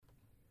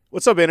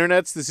What's up,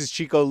 internets? This is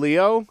Chico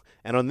Leo,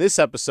 and on this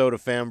episode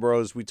of Fan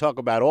Bros, we talk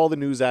about all the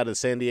news out of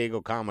San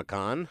Diego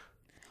Comic-Con.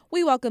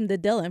 We welcome the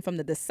Dillon from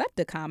the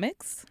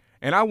Decepticomics.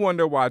 And I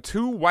wonder why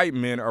two white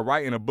men are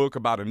writing a book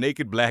about a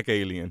naked black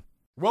alien.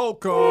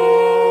 Welcome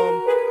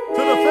to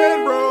the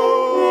Fan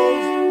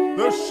Bros,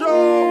 the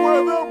show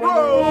where the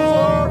bros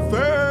are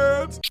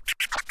fans.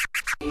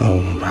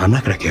 Oh, I'm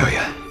not gonna kill you.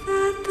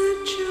 That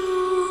the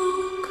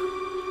joke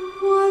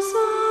was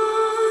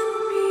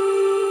on me.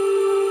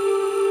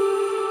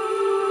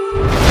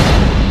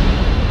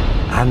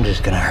 I'm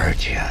just gonna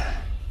hurt you.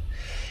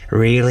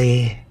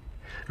 Really,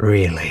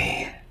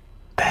 really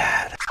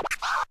bad.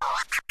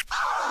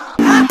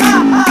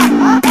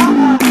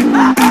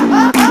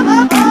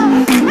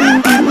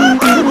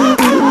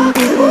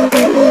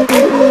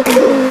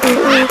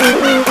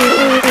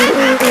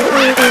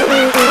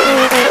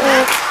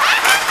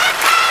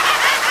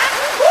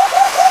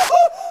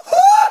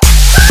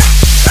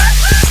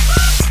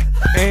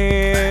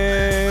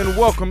 And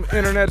welcome,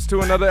 internets, to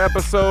another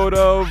episode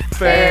of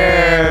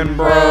Fan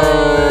Bros,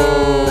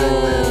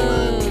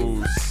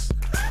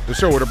 the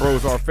show where the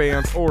bros are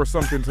fans, or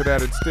something to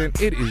that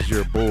extent. It is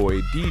your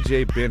boy,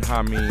 DJ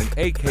Benjamin,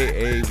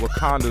 a.k.a.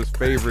 Wakanda's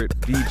favorite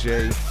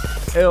DJ,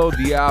 El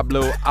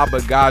Diablo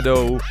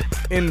Abogado,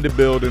 in the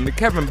building. The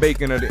Kevin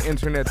Bacon of the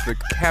internet, the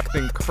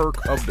Captain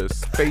Kirk of the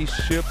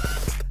spaceship,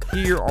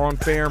 here on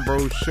Fan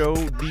Bros Show,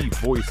 the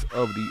voice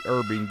of the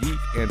urban geek.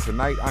 And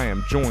tonight I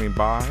am joined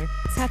by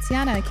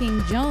Tatiana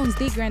King Jones,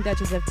 the Grand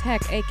Duchess of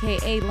Tech,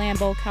 a.k.a.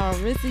 Lambo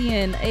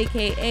Calrissian,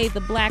 a.k.a.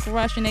 the Black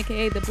Russian,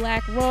 a.k.a. the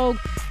Black Rogue,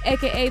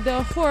 a.k.a.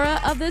 the horror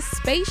of the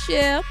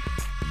spaceship.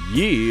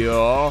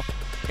 Yeah.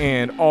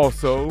 And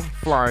also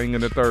flying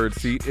in the third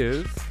seat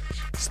is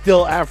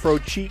Still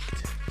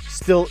Afro-cheeked,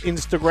 still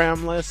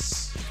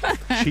Instagramless,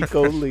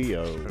 Chico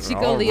Leo.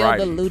 Chico Leo, Alrighty.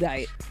 the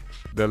Luddite.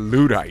 the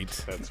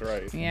Ludite, That's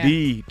right. Yeah.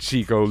 the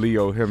Chico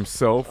Leo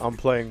himself. I'm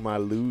playing my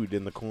lude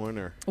in the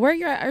corner. Where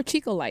are our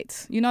Chico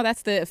lights? You know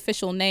that's the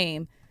official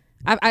name.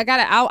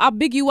 I'll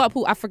big you up.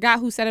 I forgot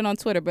who said it on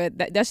Twitter, but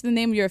that's the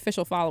name of your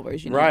official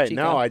followers. You know, Right,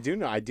 Chico. no, I do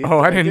know. I did. Oh,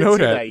 I didn't did know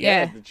see that.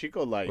 Yeah, Yeah. the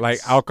Chico lights. Like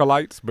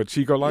alkalites, but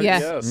Chico lights? Yeah.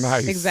 Yes.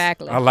 Nice.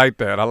 Exactly. I like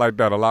that. I like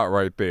that a lot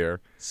right there.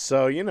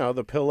 So, you know,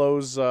 the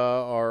pillows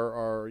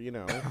are you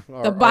know,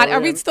 The body. Are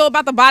we still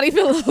about the body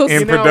pillows? In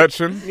You know,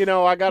 production. You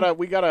know,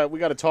 we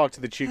gotta talk to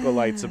the Chico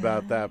lights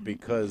about that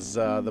because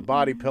the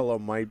body pillow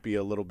might be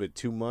a little bit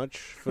too much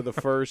for the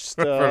first.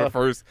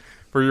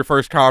 For your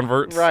first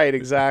converts. Right,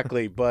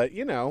 exactly. But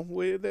you know,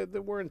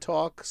 we're in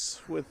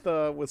talks with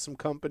some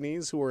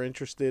companies who are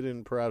interested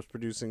in perhaps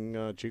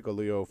producing Chico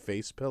Leo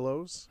face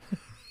pillows.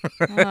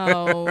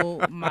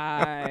 Oh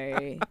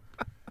my.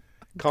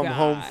 Come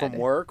home God. from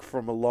work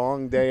from a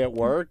long day at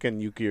work,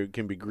 and you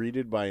can be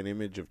greeted by an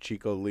image of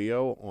Chico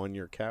Leo on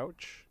your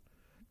couch,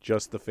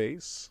 just the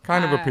face.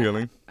 Kind of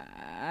appealing.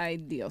 Ay,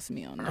 Dios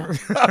mío, no.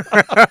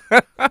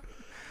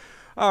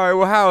 All right,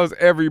 well, how is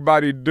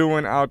everybody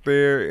doing out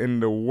there in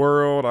the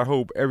world? I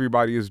hope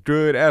everybody is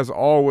good. As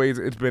always,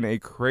 it's been a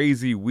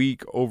crazy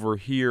week over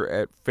here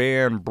at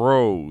Fan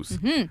Bros.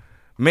 Mm-hmm.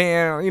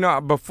 Man, you know,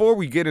 before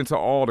we get into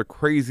all the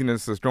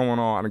craziness that's going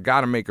on, I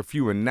got to make a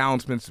few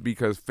announcements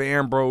because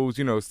Fan Bros,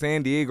 you know,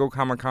 San Diego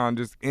Comic-Con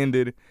just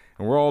ended,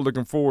 and we're all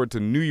looking forward to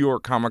New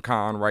York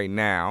Comic-Con right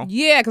now.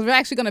 Yeah, because we're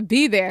actually going to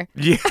be there.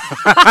 Yeah.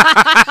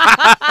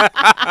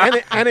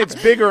 and it's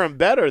bigger and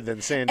better than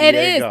San Diego.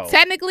 It is.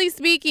 Technically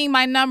speaking,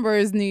 my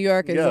numbers, New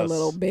York is a Yes.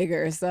 little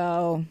bigger,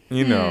 so.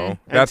 You know, And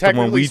that's the one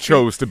technically we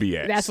chose to be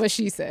at. That's what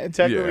she said.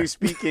 Technically Yeah.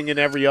 speaking, in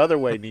every other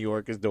way, New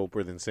York is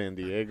doper than San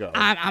Diego.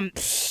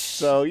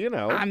 So, you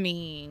know. I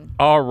mean.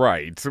 All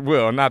right.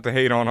 Well, not to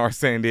hate on our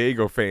San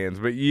Diego fans,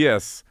 but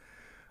yes,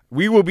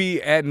 we will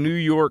be at New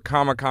York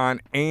Comic-Con,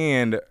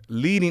 and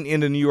leading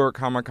into New York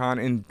Comic-Con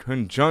in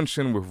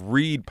conjunction with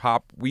Reed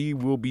Pop, we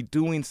will be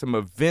doing some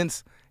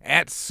events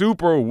at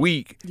Super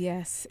Week.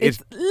 Yes.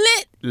 It's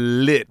lit.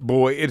 Lit,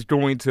 boy. It's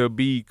going to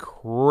be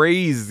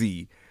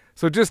crazy.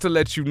 So just to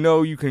let you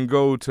know, you can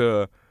go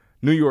to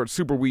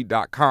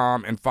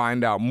NewYorkSuperWeek.com and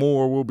find out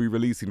more. We'll be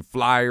releasing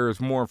flyers,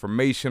 more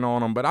information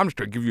on them, but I'm just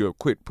going to give you a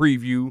quick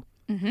preview.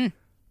 Mm-hmm.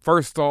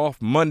 First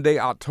off, Monday,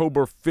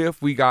 October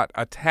 5th, we got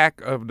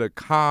Attack of the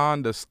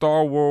Khan, the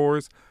Star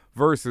Wars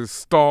versus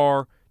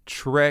Star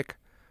Trek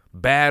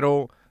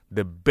battle,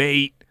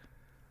 debate.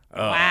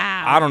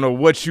 Wow. I don't know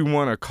what you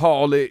want to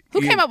call it.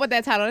 Who came up with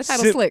that title? That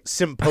title's slick.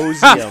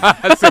 Symposium.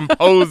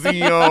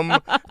 Symposium,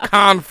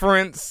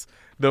 conference,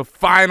 the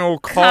final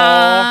call.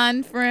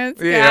 Conference.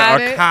 Yeah,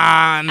 Got a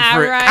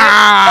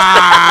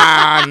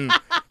it.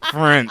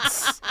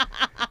 conference.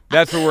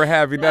 That's what we're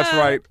having. That's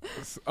right.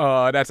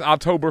 That's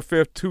October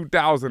 5th,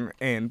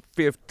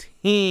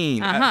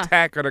 2015. Uh-huh.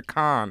 Attack of the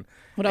Khan.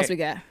 What else we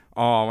got?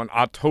 On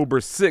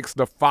October 6th,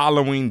 the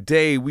following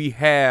day, we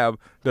have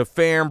the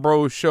Fan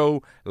Bros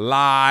Show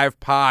live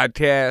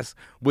podcast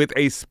with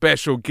a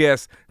special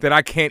guest that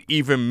I can't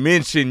even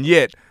mention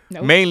yet,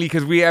 Nope. mainly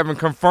because we haven't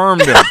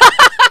confirmed him.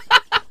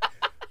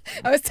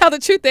 Let's tell the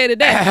truth there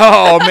today.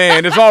 Oh,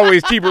 man, it's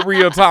always keep it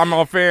real time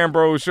on Fan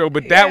Bros Show,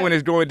 but that one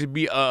is going to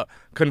be a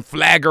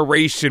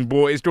conflagration,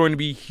 boy. It's going to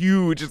be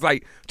huge. It's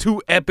like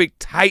two epic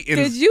titans.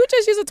 Did you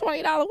just use a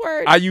 $20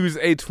 word? I use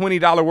a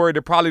 $20 word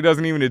that probably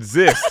doesn't even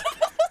exist.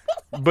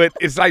 But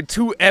it's like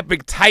two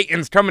epic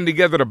titans coming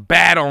together to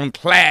battle and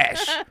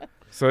clash.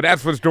 So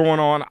that's what's going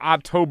on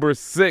October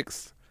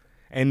 6th.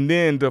 And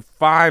then the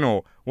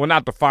final, well,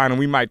 not the final,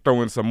 we might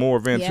throw in some more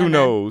events, who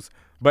knows.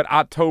 But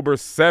October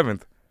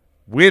 7th,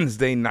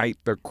 Wednesday night,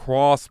 the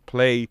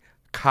Crossplay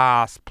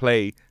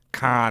Cosplay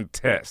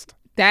Contest.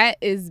 That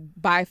is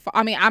by far,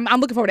 I mean, I'm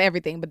looking forward to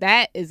everything, but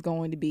that is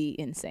going to be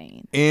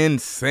insane.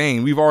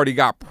 Insane. We've already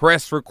got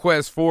press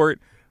requests for it.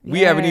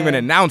 We haven't even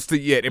announced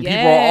it yet, and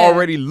people are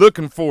already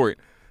looking for it.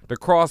 The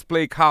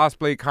Crossplay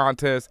Cosplay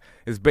Contest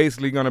is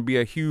basically going to be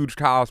a huge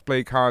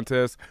cosplay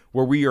contest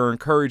where we are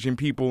encouraging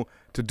people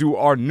to do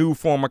our new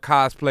form of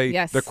cosplay,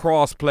 the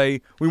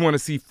crossplay. We want to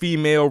see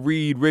female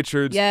Reed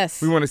Richards.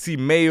 Yes. We want to see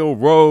male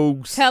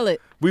Rogues. Tell it.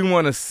 We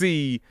want to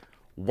see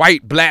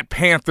white Black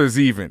Panthers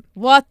even.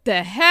 What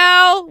the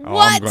hell? Oh,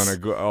 what? I'm going to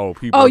go. Oh,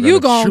 people are you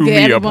going to chew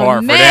get me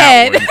apart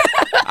mad. for that one.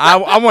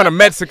 I want a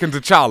Mexican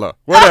T'Challa.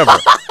 Whatever.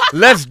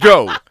 Let's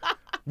go.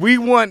 We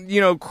want,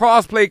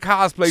 crossplay,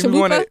 cosplay. Chalupa? We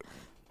want to...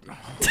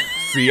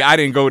 See, I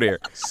didn't go there.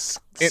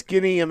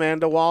 Skinny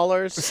Amanda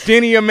Wallers.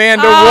 Skinny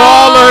Amanda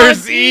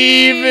Wallers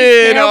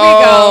even.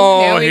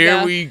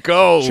 Here we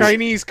go.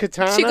 Chinese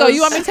katanas. Chico,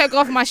 you want me to take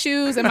off my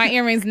shoes and my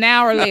earrings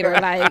now or later?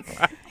 Like,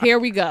 here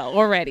we go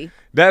already.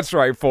 That's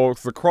right,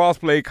 folks. The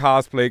Crossplay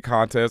Cosplay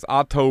Contest,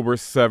 October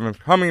 7th,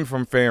 coming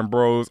from Fan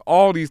Bros.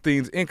 All these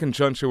things in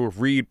conjunction with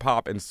Reed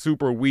Pop and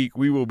Super Week.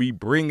 We will be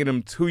bringing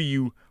them to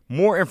you.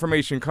 More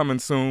information coming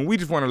soon. We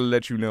just wanted to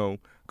let you know.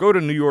 Go to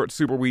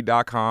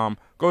NewYorkSuperWeek.com,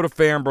 go to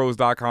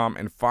FanBros.com,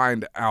 and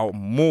find out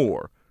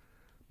more.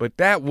 But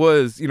that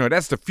was,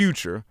 that's the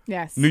future.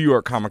 Yes. New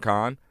York Comic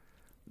Con.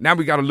 Now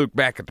we got to look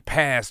back at the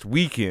past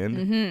weekend.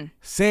 Mm-hmm.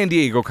 San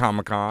Diego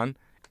Comic Con.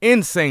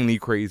 Insanely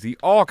crazy.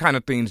 All kind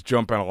of things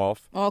jumping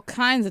off. All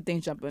kinds of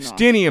things jumping off.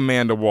 Skinny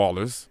Amanda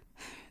Wallers.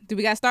 Do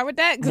we got to start with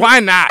that? Why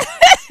not?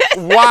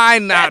 Why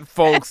not,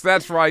 folks?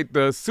 That's right.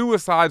 The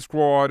Suicide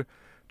Squad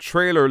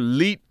trailer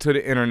leaked to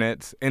the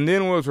internet and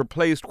then was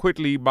replaced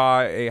quickly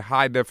by a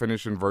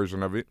high-definition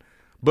version of it.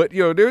 But,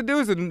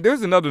 there's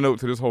another note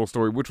to this whole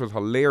story, which was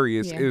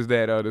hilarious, is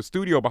that the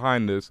studio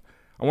behind this,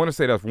 I want to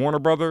say that's Warner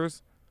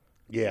Brothers.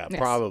 Yeah,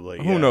 probably.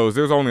 Who knows?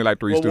 There's only like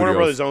three studios. Warner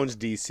Brothers owns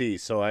DC,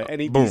 so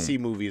any DC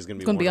movie is going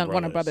to be on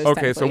Warner Brothers.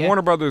 Okay, so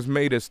Warner Brothers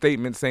made a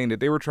statement saying that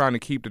they were trying to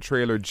keep the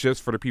trailer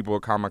just for the people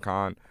at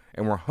Comic-Con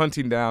and were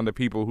hunting down the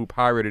people who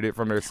pirated it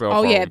from their cell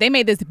phones. Oh, yeah. They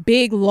made this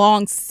big,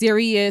 long,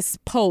 serious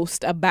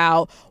post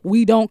about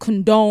we don't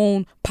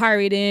condone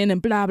pirating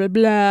and blah, blah,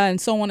 blah,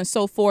 and so on and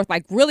so forth.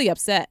 Like, really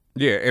upset.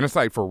 Yeah, and it's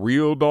like, for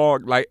real,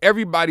 dog. Like,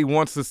 everybody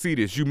wants to see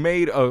this. You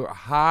made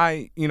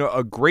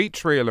a great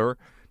trailer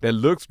that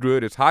looks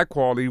good. It's high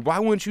quality. Why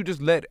wouldn't you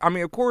just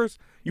of course,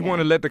 you want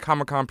to let the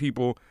Comic-Con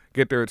people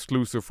get their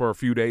exclusive for a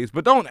few days,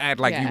 but don't act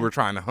like you were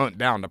trying to hunt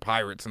down the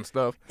pirates and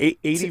stuff.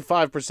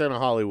 85%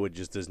 of Hollywood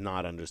just does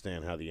not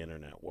understand how the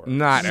internet works.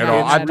 Not at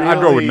all. I'd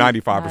go with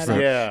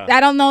 95%. Yeah. I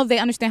don't know if they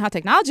understand how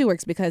technology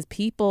works because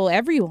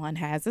everyone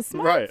has a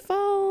smartphone.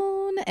 Right.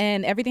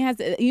 And everything has,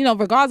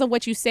 regardless of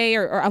what you say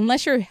or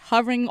unless you're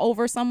hovering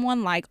over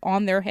someone like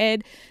on their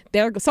head,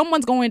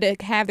 someone's going to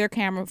have their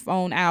camera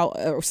phone out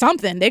or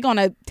something. They're going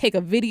to take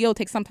a video,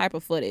 take some type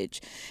of footage.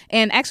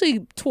 And actually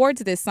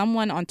towards this,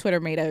 someone on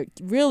Twitter made a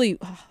really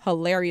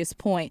hilarious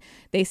point.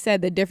 They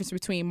said the difference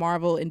between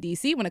Marvel and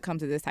DC when it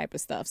comes to this type of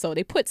stuff. So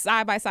they put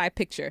side-by-side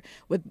picture.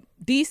 With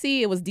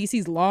DC, it was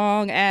DC's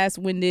long-ass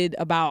winded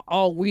about,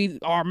 we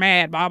are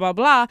mad, blah, blah,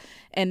 blah.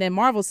 And then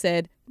Marvel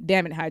said,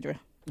 damn it, Hydra.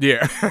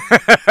 Yeah.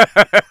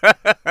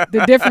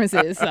 The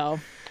differences, so.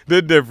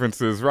 The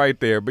differences right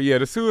there. But yeah,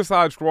 the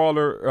Suicide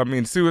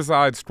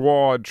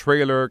Squad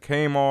trailer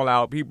came all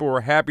out. People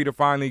were happy to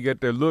finally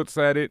get their looks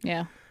at it.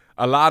 Yeah.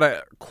 A lot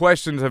of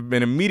questions have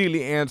been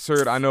immediately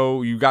answered. I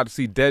know you got to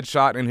see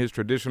Deadshot in his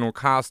traditional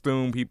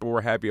costume. People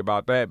were happy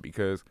about that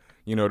because,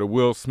 the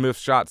Will Smith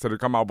shots that had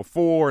come out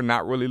before,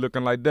 not really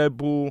looking like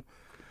Deadshot,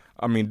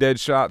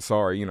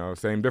 sorry,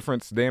 same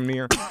difference, damn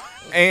near.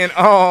 And,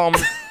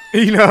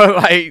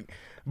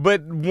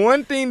 but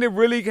one thing that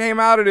really came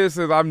out of this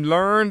is I've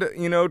learned,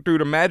 through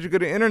the magic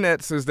of the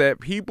internet is that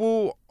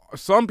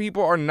some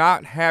people are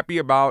not happy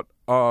about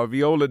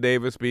Viola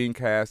Davis being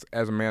cast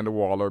as Amanda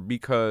Waller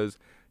because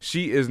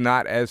she is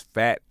not as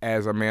fat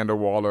as Amanda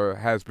Waller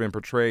has been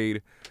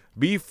portrayed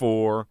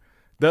before,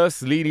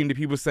 thus leading to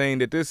people saying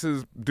that this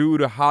is due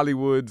to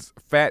Hollywood's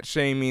fat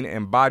shaming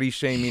and body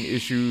shaming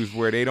issues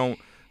where they don't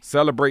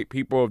celebrate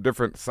people of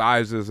different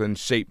sizes and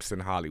shapes in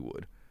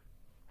Hollywood.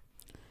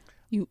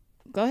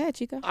 Go ahead,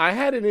 Chico. I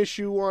had an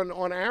issue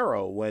on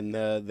Arrow when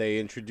they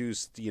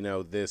introduced,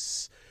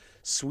 this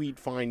sweet,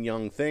 fine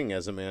young thing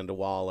as Amanda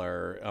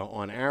Waller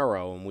on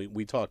Arrow, and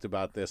we talked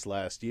about this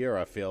last year,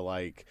 I feel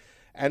like.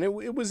 And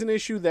it was an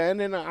issue then,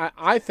 and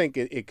I think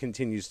it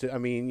continues to,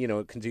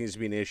 it continues to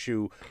be an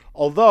issue.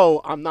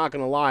 Although, I'm not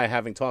going to lie,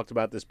 having talked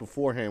about this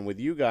beforehand with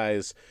you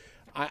guys,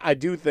 I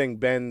do think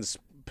Ben's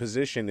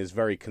position is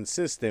very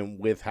consistent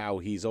with how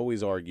he's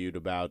always argued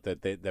about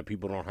that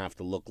people don't have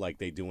to look like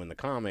they do in the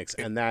comics,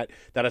 and that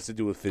has to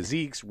do with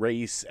physiques,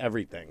 race,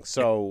 everything.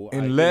 So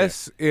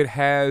unless it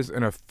has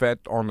an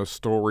effect on the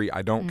story,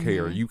 I don't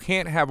care. You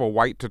can't have a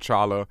white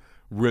T'Challa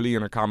really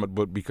in a comic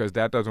book because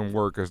that doesn't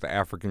work as the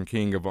African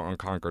king of an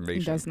unconquered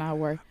nation. It does not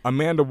work.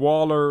 Amanda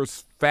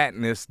Waller's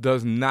fatness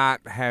does not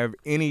have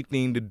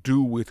anything to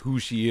do with who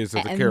she is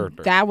as a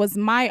character. That was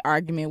my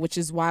argument, which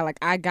is why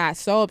I got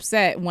so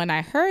upset when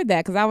I heard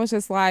that, because I was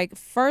just like,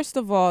 first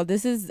of all,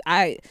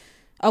 that,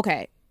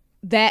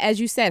 as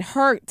you said,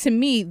 to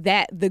me,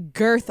 that the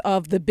girth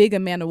of the big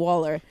Amanda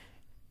Waller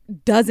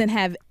doesn't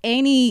have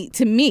any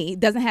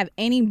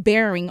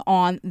bearing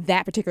on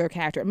that particular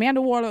character.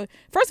 Amanda Waller,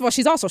 first of all,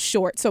 she's also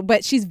short,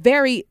 but she's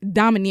very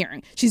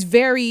domineering. She's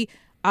very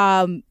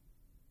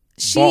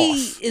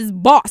is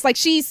boss. Like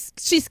she's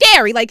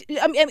scary. Like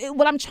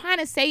what I'm trying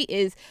to say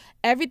is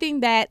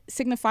everything that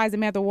signifies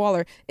Amanda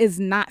Waller is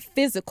not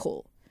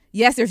physical.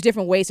 Yes, there's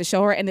different ways to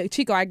show her. And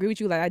Chico, I agree with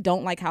you. Like I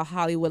don't like how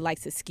Hollywood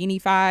likes to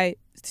skinify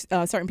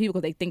certain people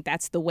because they think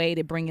that's the way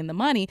to bring in the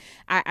money.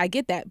 I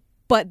get that.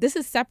 But this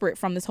is separate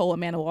from this whole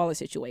Amanda Waller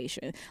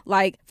situation.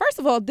 Like, first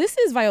of all, this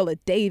is Viola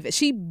Davis.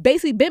 She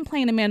basically been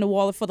playing Amanda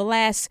Waller for the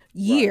last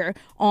year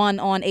on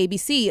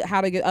ABC,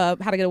 How to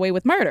Get Away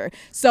with Murder.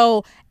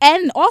 So,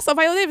 and also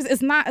Viola Davis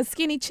is not a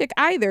skinny chick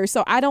either.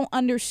 So I don't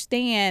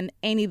understand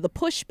any of the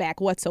pushback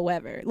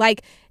whatsoever.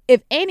 Like,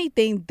 if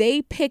anything,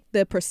 they picked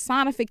the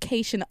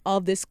personification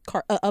of this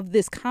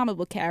comic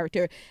book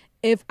character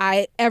if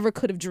I ever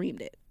could have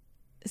dreamed it.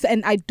 So,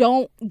 and I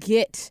don't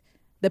get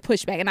the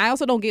pushback, and I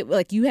also don't get,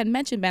 like you had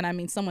mentioned, Ben. I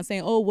mean, someone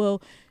saying, "Oh,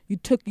 well, you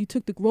took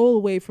the role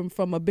away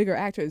from a bigger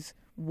actress."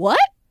 What?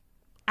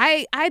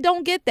 I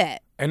don't get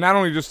that. And not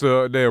only just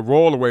their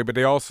role away, but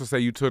they also say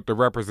you took the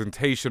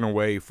representation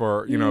away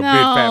for big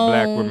fat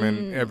black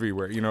women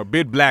everywhere.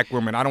 Big black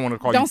women. I don't want to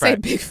call you fat. Don't say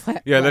big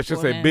fat. Yeah, let's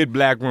just say big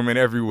black women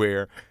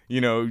everywhere.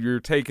 You're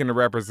taking the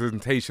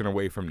representation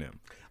away from them.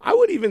 I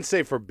would even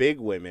say for big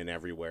women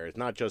everywhere. It's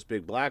not just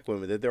big black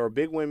women. That there are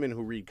big women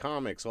who read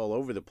comics all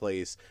over the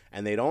place,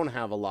 and they don't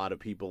have a lot of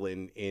people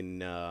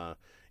in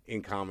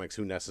comics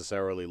who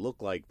necessarily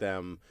look like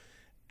them.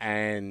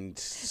 And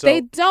so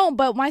they don't.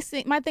 But my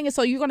thing is,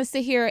 so you're going to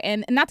sit here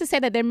and not to say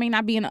that there may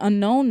not be an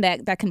unknown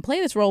that can play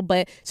this role,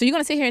 but so you're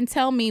going to sit here and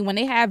tell me when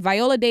they have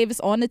Viola Davis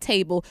on the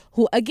table,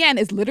 who again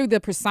is literally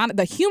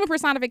the human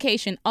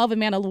personification of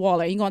Amanda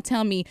Waller, you're going to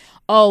tell me,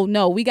 oh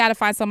no, we got to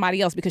find somebody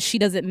else because she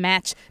doesn't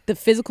match the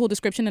physical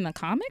description in the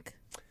comic?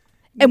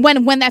 And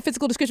when that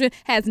physical description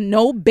has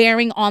no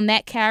bearing on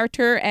that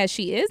character as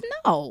she is,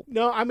 no.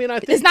 No, I mean, I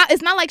think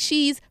it's not like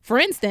she's, for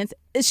instance,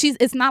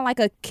 it's not like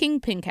a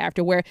Kingpin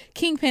character where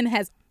Kingpin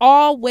has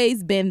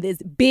always been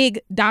this big,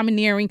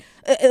 domineering,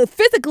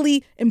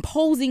 physically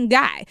imposing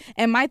guy.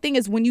 And my thing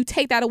is, when you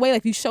take that away,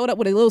 like you showed up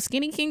with a little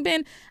skinny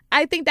Kingpin,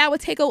 I think that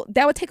would take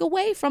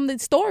away from the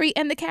story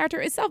and the character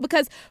itself.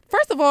 Because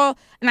first of all,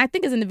 and I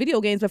think it's in the video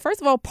games, but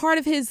first of all, part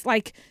of his,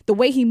 like, the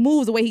way he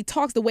moves, the way he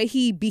talks, the way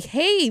he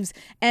behaves,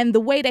 and the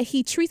way that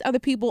he treats other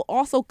people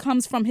also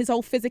comes from his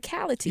whole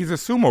physicality. He's a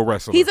sumo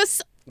wrestler.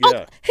 That's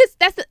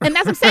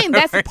what I'm saying.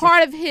 That's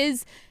part of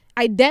his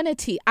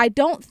identity. I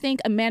don't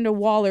think Amanda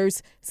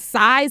Waller's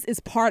size is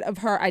part of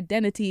her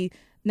identity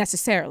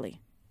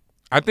necessarily.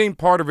 I think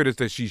part of it is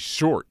that she's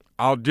short.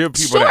 I'll give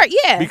people that.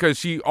 Yeah. Because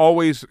she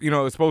always,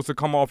 is supposed to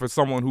come off as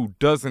someone who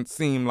doesn't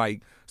seem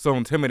like so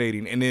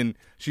intimidating. And then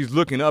she's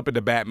looking up at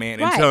the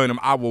Batman and telling him,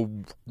 I will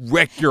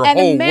wreck your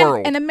whole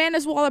world. And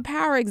Amanda's Waller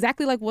power,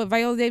 exactly like what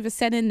Viola Davis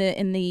said in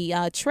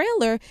the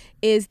trailer,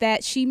 is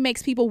that she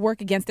makes people work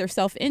against their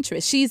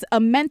self-interest. She's a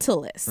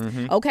mentalist.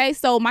 Mm-hmm. Okay?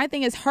 So my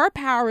thing is her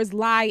powers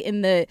lie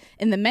in the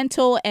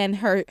mental, and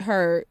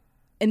her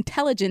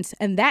intelligence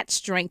and that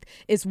strength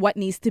is what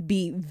needs to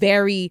be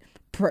very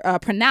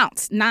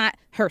pronounced, not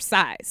her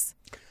size.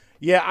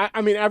 Yeah,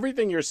 I mean,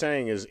 everything you're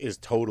saying is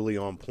totally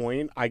on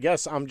point. I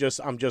guess I'm just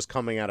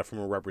coming at it from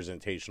a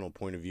representational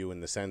point of view in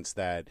the sense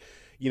that,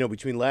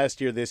 between last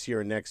year, this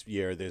year, and next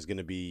year, there's going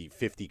to be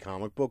 50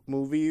 comic book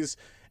movies,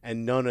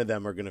 and none of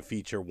them are going to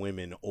feature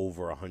women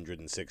over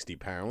 160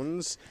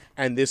 pounds.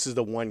 And this is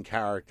the one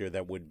character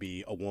that would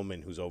be a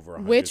woman who's over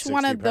 160 Which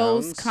one of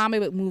pounds. those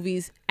comic book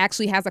movies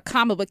actually has a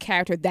comic book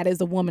character that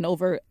is a woman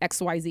over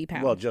XYZ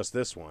pounds? Well, just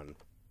this one.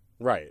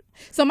 Right.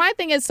 So my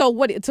thing is, so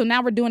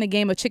now we're doing a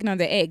game of chicken or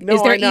the egg. No,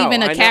 is there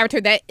even a character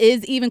that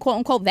is even quote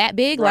unquote that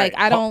big? Right.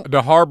 Like I don't.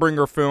 The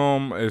Harbinger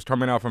film is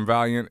coming out from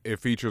Valiant. It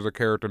features a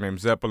character named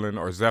Zeppelin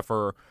or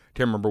Zephyr.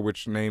 Can't remember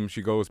which name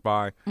she goes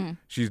by.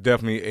 She's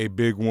definitely a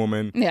big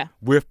woman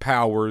with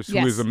powers who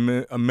is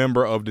a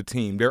member of the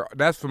team.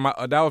 That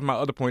was my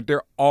other point.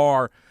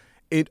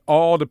 It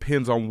all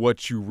depends on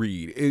what you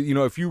read.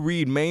 If you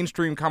read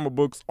mainstream comic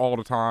books all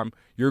the time,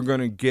 you're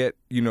gonna get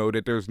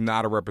that there's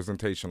not a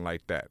representation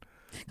like that.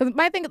 Because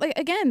my thing,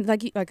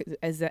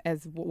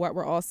 as what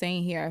we're all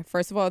saying here.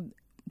 First of all,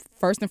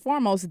 first and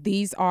foremost,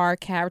 these are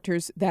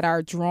characters that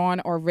are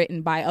drawn or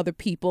written by other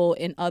people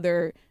in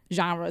other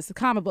genres,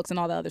 comic books and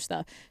all the other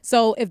stuff.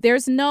 So if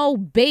there's no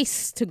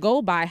base to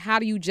go by, how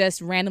do you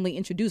just randomly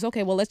introduce,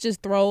 okay, well, let's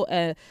just throw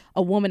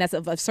a woman that's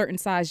of a certain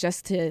size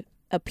just to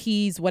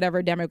appease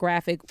whatever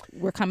demographic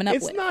we're coming up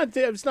with.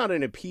 It's not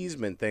an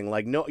appeasement thing.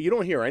 Like, no, you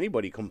don't hear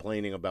anybody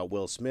complaining about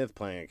Will Smith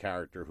playing a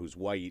character who's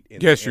white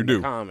in, yes, in you do.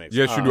 the comics.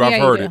 Yes, you do.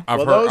 I've heard it.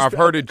 I've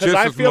heard it just as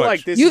much. Because I feel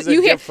like this is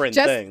a different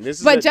thing. This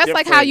is but just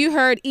like how you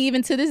heard,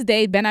 even to this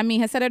day, Ben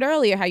Amin has said it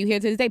earlier, how you hear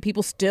to this day,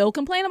 people still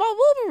complain about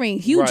Wolverine.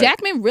 Hugh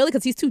Jackman, really?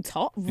 Because he's too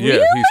tall? Really?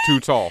 Yeah, he's too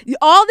tall.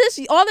 All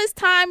this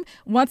time,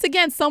 once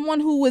again, someone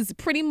who was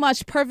pretty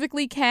much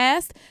perfectly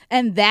cast,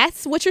 and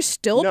that's what you're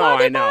still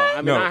bothered by? No,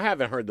 I know. I mean, I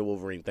haven't heard the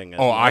Wolverine thing as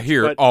I much.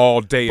 hear it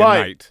all day and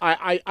night.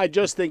 I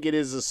just think it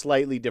is a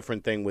slightly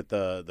different thing with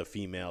the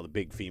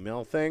big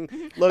female thing.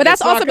 Look, but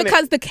that's also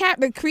because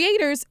the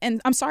creators,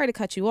 and I'm sorry to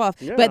cut you off,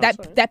 but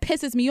that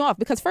pisses me off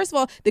because first of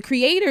all, the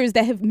creators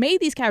that have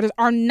made these characters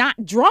are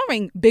not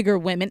drawing bigger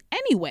women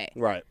anyway.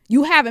 Right.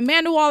 You have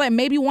Amanda Waller and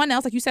maybe one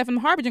else, like you said from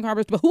the Harbinger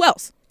Harvest, but who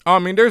else? I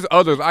mean, there's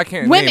others I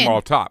can't name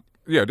off top.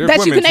 Yeah, there's that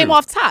women you can name too.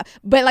 off top,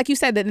 but like you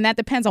said, that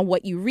depends on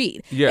what you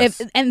read.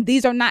 Yes, and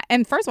these are not.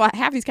 And first of all,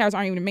 half these characters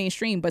aren't even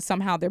mainstream, but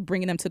somehow they're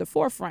bringing them to the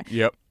forefront.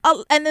 Yep.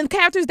 And then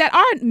characters that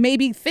are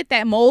maybe fit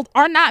that mold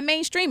are not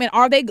mainstream, and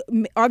are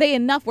they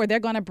enough where they're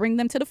going to bring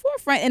them to the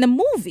forefront in a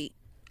movie?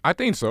 I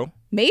think so.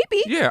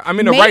 Maybe. Yeah, I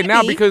mean, right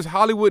now, because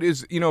Hollywood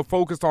is,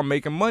 focused on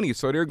making money,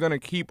 so they're going to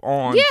keep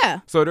on. Yeah.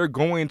 So they're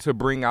going to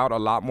bring out a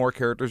lot more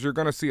characters. You're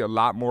going to see a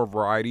lot more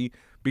variety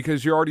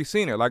because you're already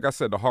seen it. Like I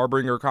said, the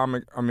Harbinger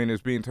comic,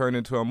 is being turned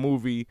into a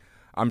movie.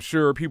 I'm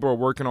sure people are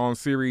working on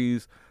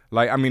series.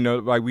 Like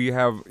we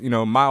have,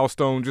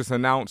 Milestone just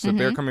announced that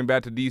they're coming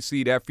back to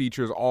DC. That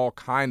features all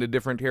kind of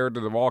different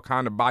characters of all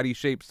kind of body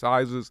shapes,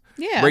 sizes,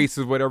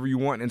 races, whatever you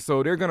want. And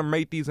so they're going to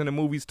make these into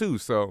movies too.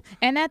 So.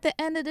 And at the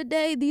end of the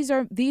day, these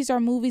are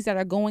movies that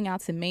are going out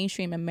to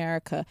mainstream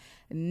America.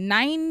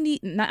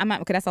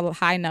 That's a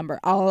high number.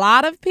 A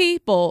lot of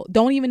people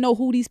don't even know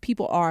who these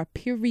people are,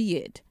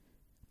 period.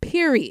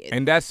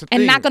 And that's the and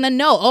thing. not gonna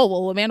know. Oh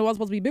well, Amanda was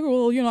supposed to be bigger.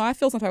 Well, I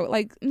feel some type of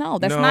like no.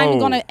 That's not even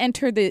gonna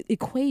enter the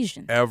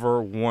equation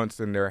ever once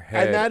in their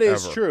head. And that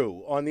is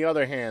true. On the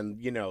other hand,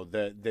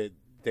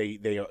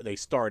 they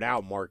start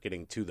out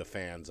marketing to the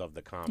fans of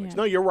the comics.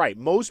 Yeah. No, you're right.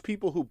 Most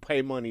people who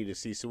pay money to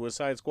see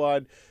Suicide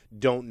Squad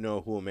don't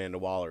know who Amanda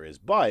Waller is,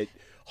 but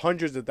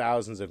hundreds of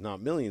thousands, if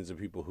not millions, of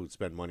people who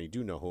spend money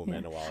do know who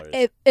Amanda Waller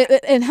is.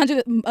 And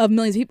hundreds of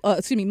millions of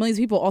people, millions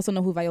of people also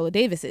know who Viola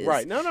Davis is.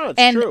 Right. No,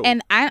 it's true.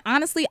 And I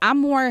honestly, I'm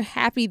more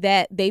happy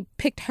that they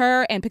picked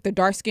her and picked a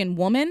dark-skinned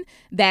woman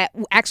that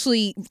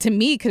actually, to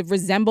me, could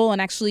resemble and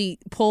actually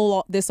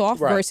pull this off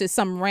versus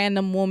some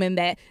random woman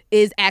that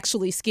is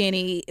actually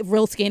skinny,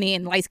 real skinny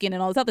and light-skinned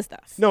and all this other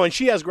stuff. No, and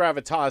she has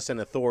gravitas and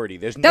authority.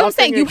 There's that's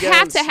nothing what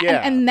I'm saying. You have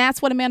to, and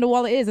that's what Amanda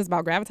Waller is. It's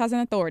about gravitas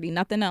and authority,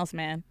 nothing else,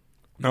 man.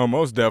 No,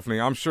 most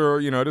definitely. I'm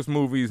sure, this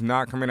movie's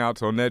not coming out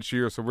till next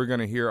year, so we're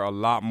going to hear a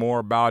lot more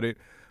about it.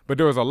 But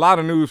there was a lot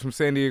of news from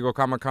San Diego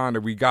Comic-Con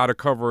that we got to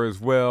cover as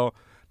well.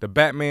 The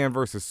Batman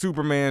versus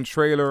Superman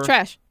trailer.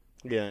 Trash.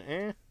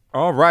 Yeah.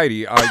 All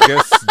righty. I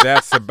guess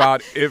that's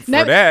about it for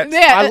that.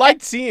 Yeah, I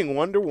liked seeing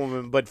Wonder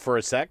Woman, but for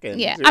a second.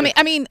 Yeah.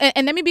 I mean,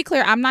 and let me be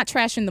clear. I'm not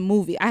trashing the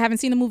movie. I haven't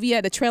seen the movie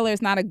yet. The trailer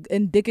is not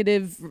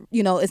indicative,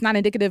 it's not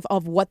indicative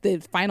of what the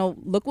final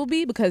look will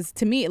be because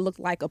to me it looked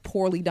like a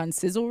poorly done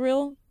sizzle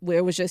reel where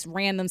it was just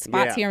random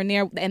spots here and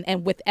there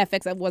and with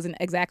FX that wasn't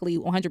exactly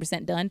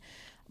 100% done.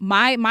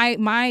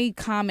 My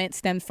comment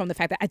stems from the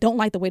fact that I don't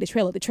like the way the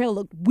trailer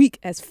looked weak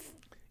as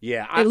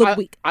Yeah, it looked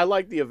weak. I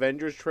like the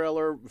Avengers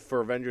trailer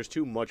for Avengers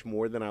 2 much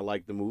more than I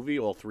like the movie,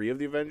 all three of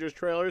the Avengers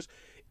trailers.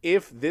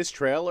 If this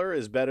trailer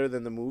is better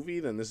than the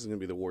movie, then this is going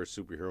to be the worst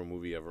superhero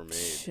movie ever made.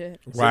 Shit.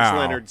 Since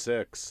Leonard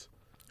Six.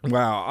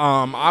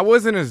 Wow. I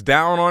wasn't as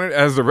down on it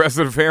as the rest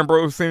of the fan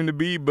bros seem to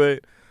be,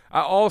 but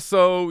I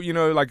also,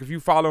 if you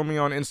follow me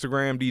on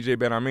Instagram, DJ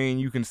Ben Amin,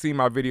 you can see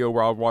my video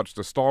where I watched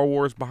the Star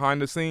Wars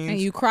behind the scenes. And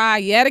you cry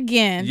yet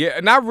again. Yeah,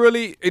 not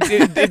really.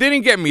 It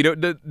didn't get me.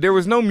 There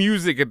was no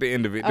music at the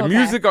end of it. The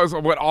music was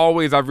what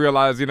always I've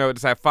realized,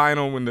 it's that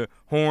final when the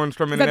horns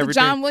come in and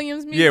everything. The John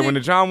Williams music? Yeah, when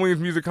the John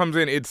Williams music comes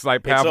in, it's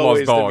like Pavlov's dog.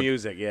 It's always the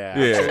music, yeah.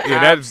 Yeah,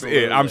 that's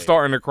it. I'm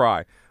starting to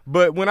cry.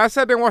 But when I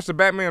sat there and watched the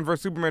Batman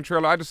vs. Superman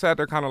trailer, I just sat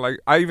there kind of like,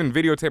 I even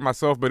videotaped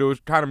myself, but it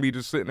was kind of me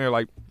just sitting there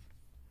like,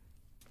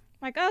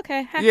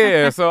 okay.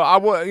 Yeah, so I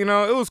was, it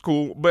was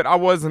cool, but I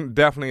wasn't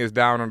definitely as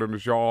down under the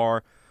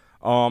jar.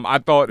 I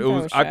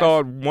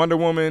thought Wonder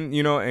Woman,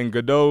 and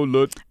Godot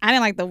looked. I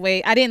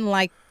didn't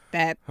like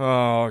that.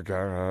 Oh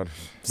God.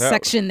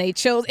 Section they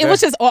chose. It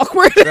was just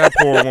awkward. That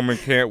poor woman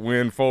can't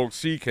win, folks.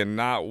 She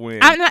cannot win.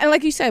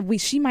 Like you said,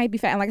 she might be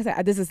fat. And like I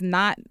said, this is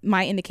not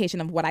my indication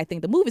of what I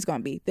think the movie's going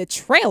to be. The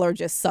trailer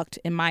just sucked,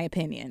 in my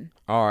opinion.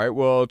 All right.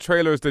 Well,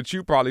 trailers that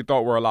you probably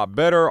thought were a lot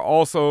better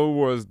also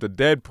was the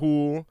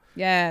Deadpool.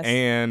 Yes.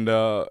 And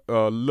a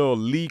little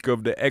leak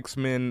of the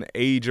X-Men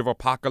Age of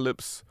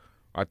Apocalypse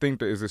I think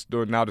that is it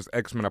still now this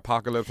X-Men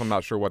Apocalypse. I'm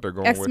not sure what they're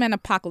going with. X-Men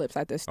Apocalypse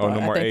at this store. Oh,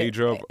 no more Age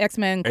of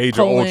X-Men. Age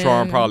of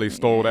Ultron probably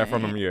stole that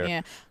from them.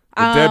 Yeah.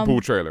 The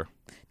Deadpool trailer.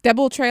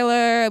 Deadpool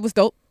trailer was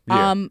dope.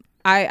 Yeah.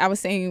 I was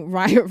saying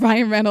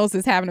Ryan Reynolds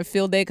is having a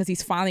field day because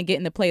he's finally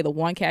getting to play the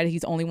one character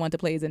he's only wanted to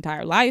play his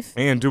entire life.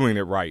 And doing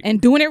it right.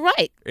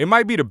 It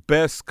might be the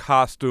best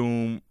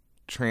costume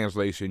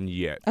translation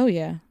yet. Oh,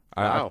 yeah.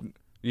 Wow.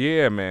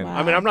 Yeah, man. Wow.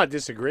 I mean, I'm not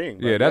disagreeing.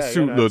 Yeah, that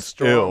suit looks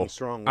strong, ill.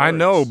 Strong I words.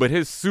 know, but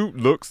his suit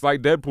looks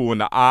like Deadpool, and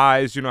the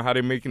eyes, you know how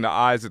they're making the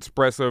eyes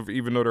expressive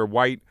even though they're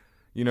white.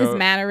 You know, his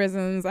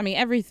mannerisms. I mean,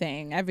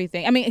 everything.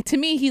 I mean, to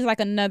me, he's like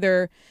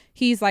another.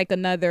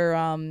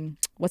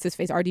 What's his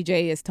face?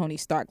 RDJ is Tony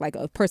Stark, like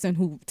a person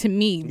who, to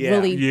me,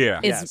 really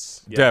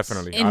is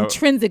definitely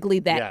intrinsically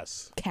that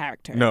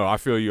character. No, I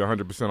feel you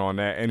 100% on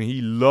that, and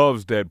he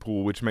loves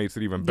Deadpool, which makes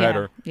it even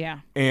better.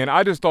 Yeah. And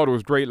I just thought it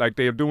was great. Like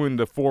they're doing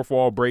the fourth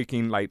wall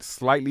breaking, like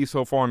slightly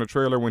so far in the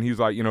trailer when he's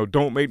like,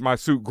 don't make my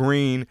suit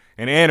green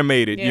and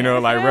animated. Yeah.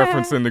 Like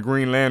referencing the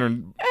Green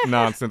Lantern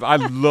nonsense. I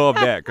love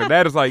that because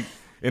that is like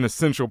an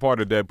essential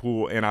part of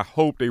Deadpool, and I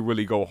hope they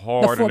really go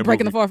hard in the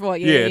breaking movie. the fourth wall.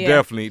 Yeah,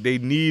 definitely. They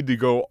need to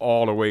go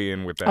all the way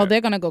in with that. Oh,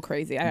 they're gonna go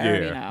crazy. I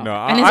already know. No,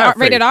 and it's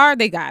rated R.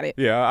 They got it.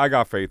 Yeah, I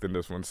got faith in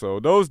this one. So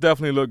those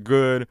definitely look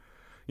good.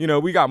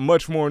 We got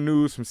much more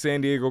news from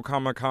San Diego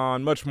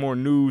Comic-Con, much more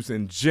news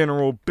in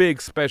general. Big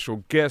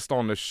special guest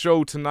on the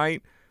show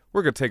tonight.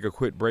 We're gonna take a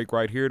quick break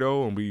right here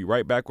though, and be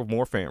right back with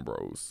more Fan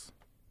Bros.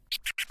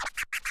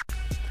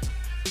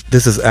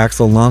 This is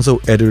Axel Alonso,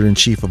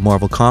 editor-in-chief of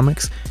Marvel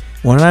Comics.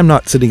 When I'm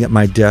not sitting at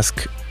my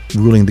desk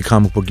ruling the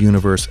comic book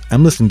universe,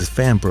 I'm listening to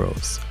Fan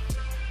Bros.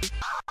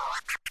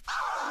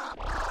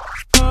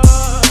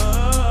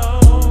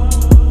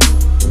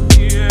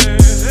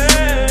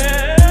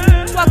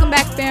 Welcome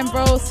back, Fan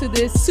Bros, to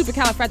this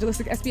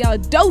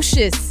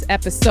supercalifragilisticexpialidocious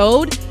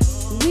episode.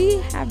 We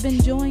have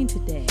been joined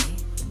today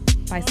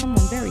by someone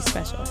very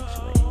special,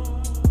 actually.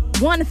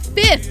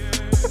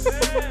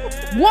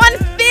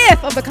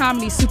 1/5 of the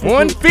comedy super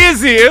group.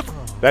 1/5.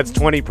 That's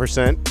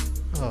 20%.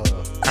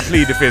 I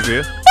plead the fifth.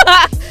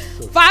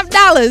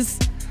 $5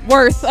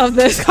 worth of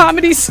the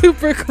comedy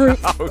super group.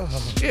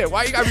 Oh shit!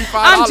 Why you gotta be $5?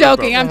 I'm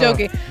joking. I'm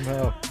joking.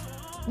 No.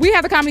 We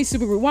have the comedy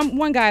super group.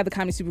 One guy of the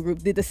comedy super group,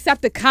 the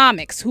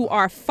Decepticomics, who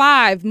are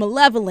 5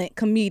 malevolent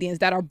comedians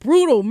that are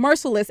brutal,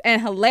 merciless,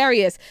 and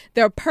hilarious.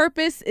 Their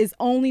purpose is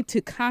only to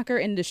conquer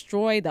and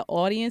destroy the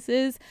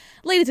audiences.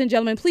 Ladies and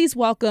gentlemen, please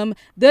welcome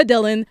the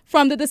Dillon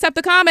from the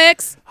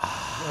Decepticomics.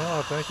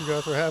 Oh, thank you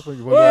guys for having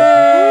me.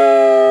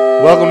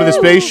 Welcome to the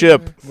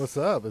spaceship. What's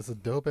up? It's a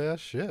dope ass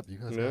ship. You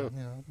guys,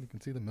 you can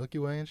see the Milky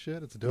Way and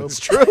shit. It's dope. It's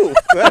true.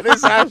 That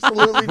is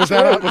absolutely Was true.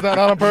 that not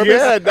on purpose?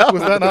 Yeah, no.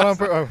 Was that not on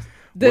purpose?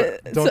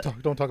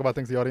 Don't talk about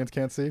things the audience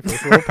can't see.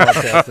 First we're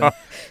podcasting.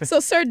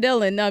 So, Sir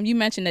Dillon, you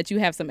mentioned that you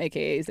have some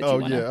AKAs that you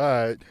want to... Oh, yeah.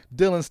 All right.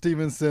 Dillon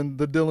Stevenson,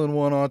 the Dillon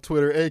one on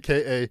Twitter,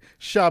 a.k.a.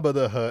 Shabba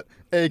the Hutt,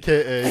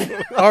 a.k.a.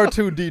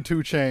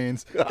 R2D2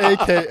 Chains,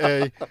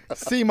 a.k.a.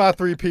 See My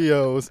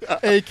 3POs,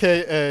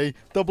 a.k.a.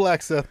 The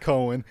Black Seth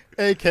Cohen,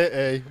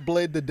 a.k.a.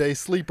 Blade the Day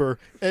Sleeper,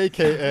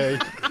 a.k.a.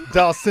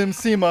 Dal Sim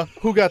Sima,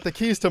 who got the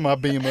keys to my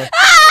Beamer,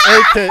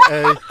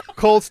 a.k.a.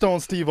 Cold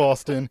Stone Steve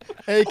Austin,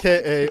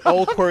 a.k.a.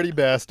 Old Qwerty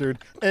Bastard,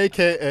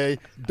 a.k.a.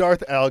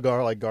 Darth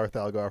Algar, like Garth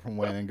Algar from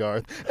Wayne and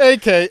Garth,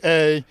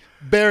 a.k.a.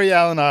 Barry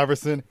Allen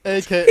Iverson,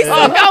 a.k.a.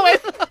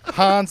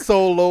 Han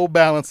Solo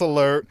Balance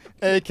Alert,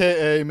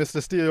 a.k.a.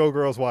 Mr. Steel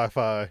Girls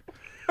Wi-Fi.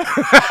 Was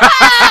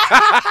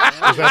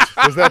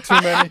that too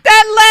many?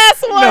 That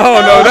last one!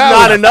 No, that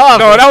not was enough.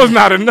 No, that was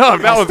not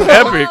enough. That was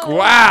epic. I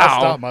Wow.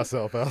 stopped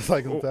myself. I was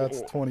like,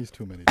 that's 20's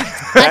too many.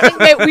 I think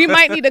that we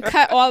might need to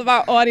cut all of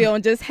our audio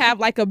and just have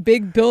like a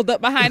big build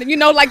up behind it.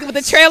 Like with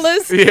the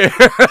trailers. Yeah.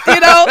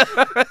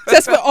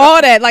 Just for all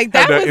that. Like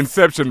that The was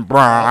Inception.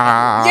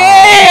 Brah.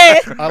 yeah.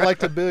 I like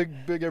to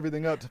big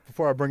everything up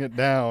before I bring it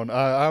down.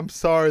 I'm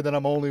sorry that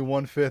I'm only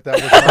 1/5. That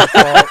was my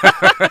fault.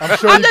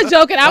 I'm just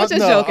joking. I was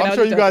just joking. I'm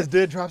sure you guys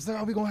did drop. So,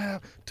 we're gonna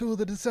have 2 of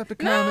the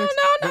Decepticomics.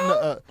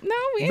 No,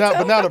 we ain't But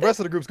talking now about the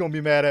rest of the group's gonna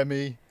be mad at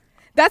me.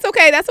 That's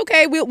okay.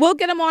 We'll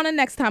get them on the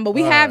next time. But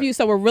we All have right. you,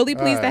 so we're really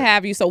pleased to All right.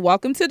 have you. So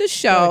welcome to the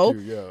show.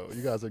 Thank you, yo.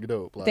 You guys are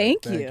dope. Like,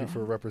 Thank Thank you. you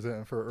for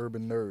representing for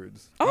Urban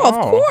Nerds. Oh, of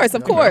Oh,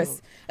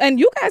 course. And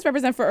you guys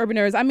represent for Urban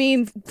Nerds. I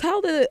mean,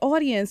 tell the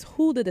audience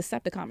who the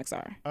Decepticomics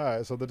are. All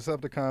right, so the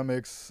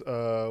Decepticomics,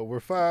 we're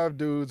 5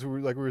 dudes who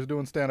we were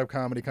doing stand-up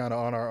comedy kind of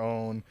on our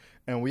own,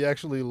 and we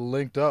actually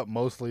linked up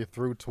mostly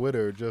through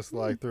Twitter, just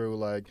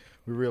through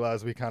we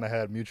realized we kind of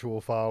had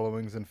mutual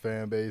followings and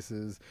fan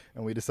bases,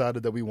 and we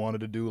decided that we wanted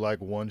to do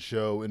one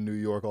show in New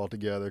York all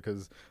together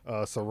because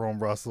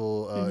Sarone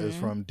Russell is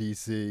from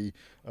DC,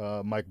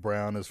 Mike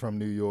Brown is from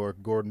New York,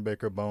 Gordon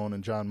Baker Bone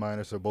and John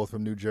Minus are both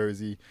from New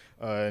Jersey,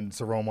 and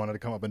Sarone wanted to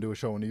come up and do a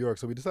show in New York,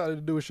 so we decided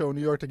to do a show in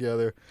New York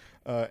together,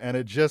 and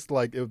it just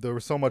there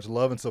was so much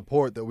love and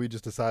support that we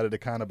just decided to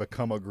kind of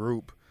become a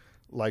group,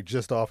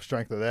 just off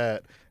strength of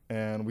that.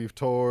 and we've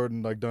toured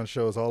and like done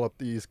shows all up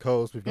the East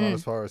Coast. We've gone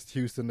as far as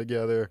Houston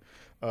together.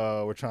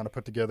 We're trying to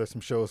put together some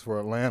shows for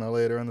Atlanta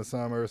later in the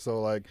summer. So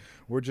like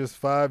we're just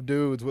 5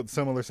 dudes with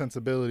similar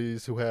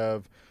sensibilities who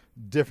have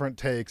different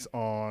takes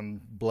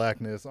on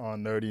blackness,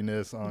 on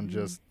nerdiness, on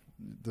just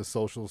the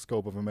social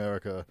scope of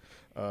America,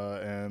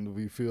 and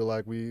we feel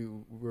like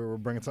we're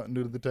bringing something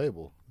new to the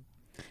table.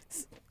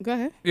 Go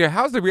ahead. Yeah,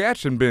 how's the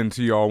reaction been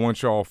to y'all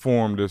once y'all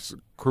formed this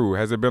crew?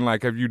 Has it been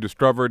like, have you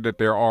discovered that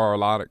there are a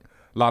lot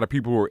of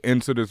people who are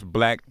into this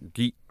black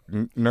geek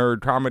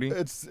nerd comedy?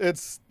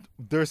 It's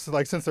there's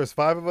like, since there's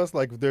 5 of us,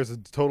 like there's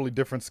totally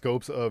different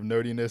scopes of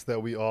nerdiness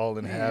that we all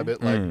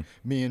inhabit. Like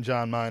me and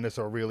John Minus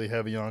are really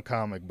heavy on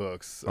comic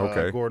books.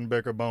 Okay. Gordon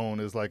Baker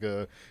Bone is like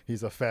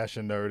he's a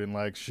fashion nerd and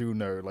like shoe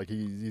nerd. Like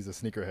he's a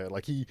sneakerhead.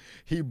 Like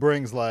he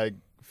brings like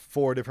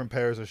 4 different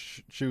pairs of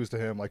shoes to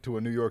him, like to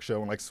a New York show,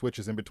 and like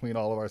switches in between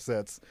all of our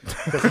sets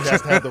because he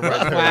has to have the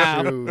right pair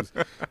of shoes.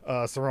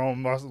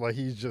 Sarone, like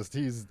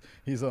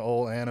he's an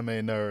old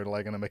anime nerd,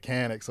 like, and a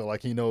mechanic, so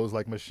like he knows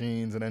like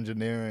machines and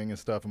engineering and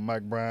stuff. And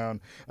Mike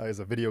Brown is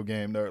a video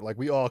game nerd. Like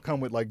we all come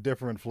with like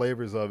different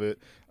flavors of it,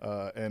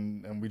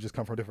 and we just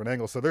come from different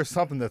angles. So there's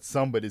something that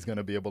somebody's going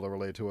to be able to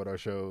relate to at our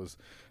shows,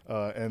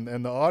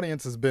 and the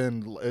audience has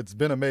been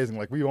amazing.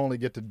 Like we only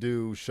get to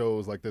do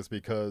shows like this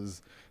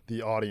because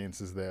the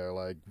audience is there.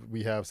 Like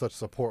we have such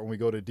support when we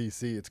go to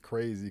DC. It's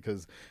crazy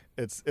because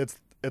it's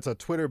a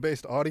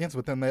Twitter-based audience,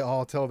 but then they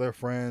all tell their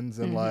friends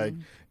and like,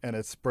 and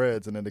it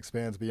spreads and it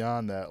expands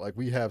beyond that. Like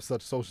we have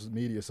such social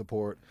media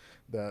support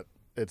that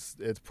it's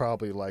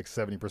probably like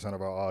 70%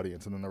 of our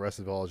audience, and then the rest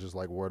of it all is just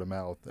like word of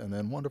mouth, and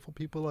then wonderful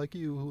people like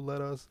you who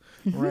let us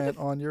rant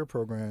on your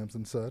programs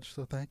and such.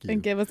 So thank you.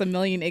 And give us a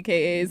million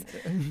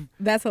AKAs.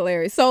 That's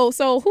hilarious. So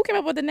who came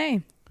up with the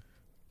name?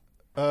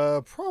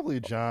 Probably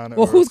John.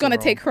 Well, who's gonna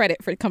take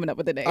credit for coming up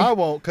with the name? I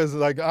won't, because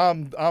like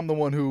I'm the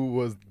one who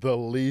was the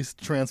least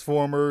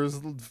Transformers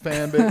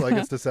fan base. Like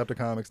it's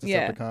Decepticomics,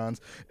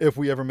 Decepticons. If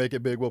we ever make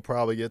it big, we'll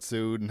probably get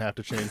sued and have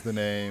to change the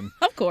name.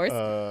 Of course.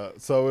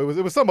 So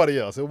it was somebody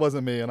else. It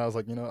wasn't me, and I was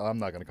like, I'm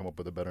not gonna come up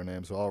with a better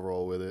name, so I'll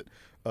roll with it.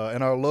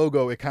 And our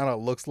logo, it kind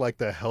of looks like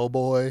the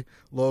Hellboy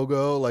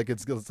logo. Like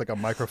it's like a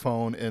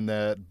microphone in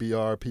that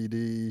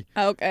BRPD.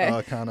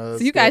 Okay. Kind of.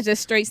 So you guys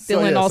just straight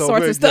stealing all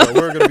sorts of stuff. Yeah,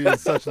 we're going to be in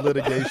such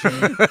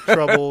litigation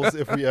troubles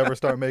if we ever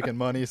start making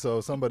money. So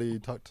somebody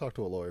talk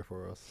to a lawyer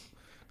for us.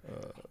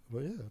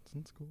 But yeah,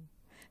 it's cool.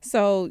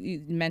 So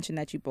you mentioned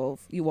that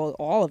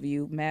all of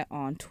you met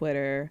on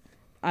Twitter.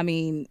 I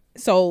mean,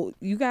 so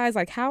you guys,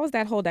 like, how is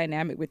that whole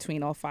dynamic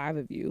between all 5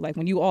 of you? Like,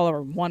 when you all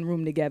are in one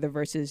room together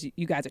versus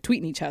you guys are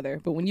tweeting each other,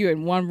 but when you're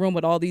in one room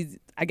with all these,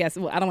 I guess,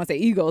 well, I don't want to say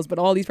egos, but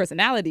all these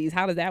personalities,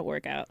 how does that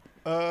work out?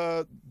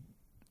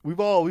 We've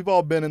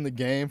all been in the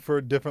game for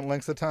different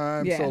lengths of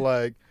time. Yeah. So,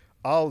 like,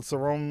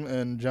 Sarome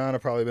and John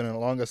have probably been in it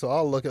longer, so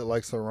I'll look at,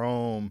 like,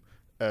 Sarome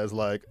as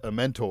like a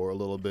mentor a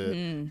little bit,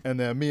 and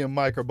then me and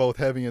Mike are both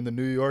heavy in the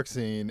New York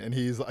scene, and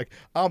he's like,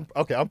 I'm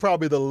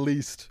probably the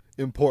least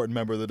important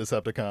member of the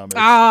Decepticomics.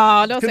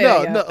 Oh, don't say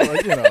that. No,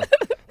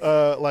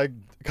 like, like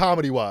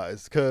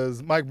comedy-wise,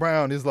 because Mike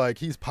Brown is like,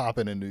 he's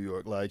popping in New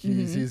York. Like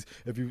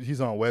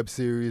he's on web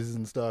series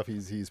and stuff.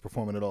 He's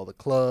performing at all the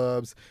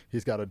clubs.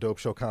 He's got a dope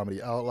show,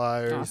 Comedy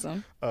Outliers.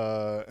 Awesome.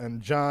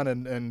 And John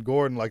and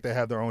Gordon, like, they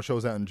have their own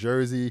shows out in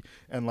Jersey,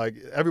 and like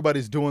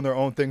everybody's doing their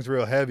own things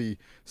real heavy.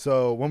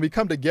 So when we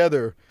come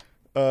together,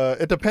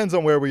 it depends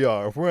on where we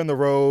are. If we're in the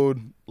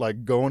road,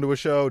 like going to a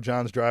show,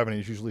 John's driving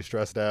and he's usually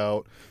stressed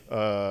out.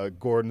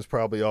 Gordon's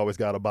probably always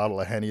got a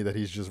bottle of Henny that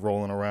he's just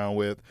rolling around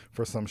with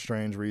for some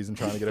strange reason,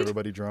 trying to get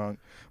everybody drunk.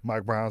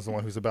 Mike Brown's the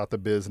one who's about the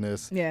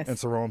business. Yes. And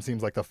Sarome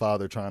seems like the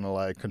father, trying to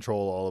like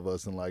control all of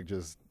us and like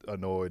just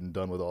annoyed and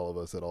done with all of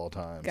us at all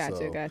times.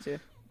 Gotcha.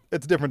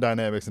 It's different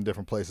dynamics in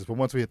different places, but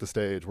once we hit the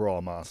stage, we're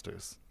all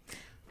monsters.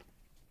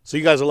 So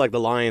you guys are like the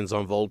lions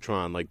on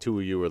Voltron. Like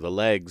 2 of you are the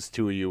legs,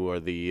 2 of you are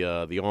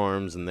the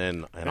arms,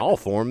 and I'll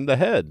form the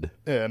head.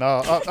 Yeah, and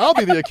I'll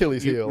be the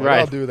Achilles heel. Right.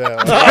 I'll do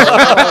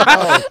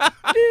that.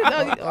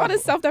 Dude, all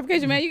this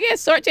self-deprecation, man. You can't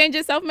shortchange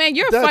yourself, man.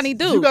 You're a funny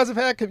dude. You guys have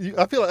had.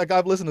 I feel like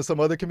I've listened to some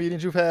other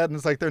comedians you've had, and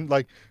it's like they're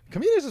like,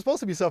 comedians are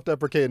supposed to be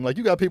self-deprecating. Like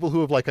you got people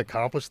who have like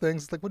accomplished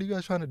things. It's like, what are you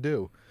guys trying to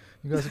do?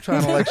 You guys are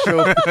trying to like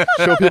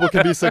show people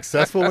can be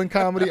successful in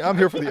comedy. I'm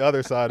here for the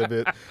other side of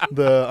it.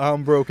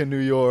 I'm broke in New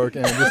York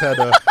and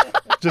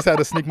just had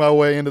to sneak my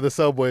way into the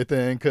subway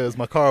thing because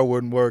my car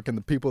wouldn't work and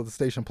the people at the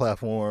station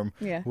platform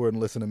wouldn't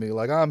listen to me.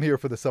 Like, I'm here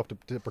for the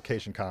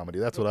self-deprecation comedy.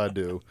 That's what I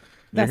do.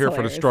 You're here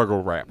for the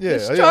struggle rap. Yeah,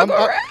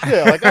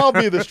 like I'll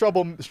be the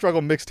struggle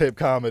mixtape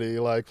comedy.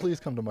 Like, please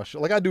come to my show.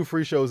 Like, I do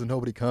free shows and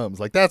nobody comes.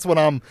 Like, that's what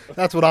I'm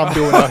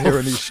doing out here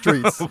in these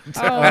streets. Oh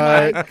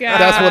my God.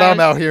 That's what I'm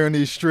out here in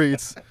these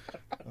streets.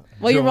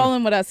 Well, you're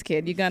rolling with us,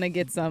 kid. You're gonna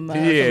get some. Some love.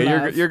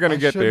 you're gonna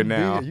get there shouldn't be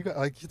now. here. You got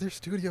like their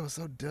studio is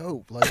so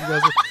dope. Like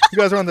you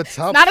guys are on the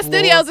top. Not a floor.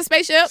 studio, it's a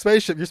spaceship.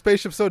 Spaceship. Your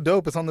spaceship's so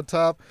dope. It's on the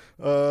top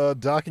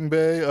docking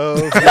bay of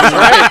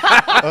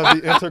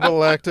the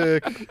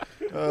intergalactic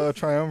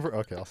triumvirate.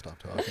 Okay, I'll stop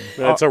talking.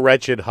 That's a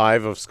wretched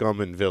hive of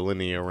scum and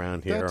villainy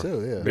around here. That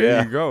too, yeah.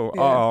 There you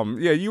go.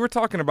 You were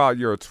talking about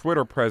your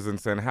Twitter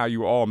presence and how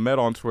you all met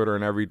on Twitter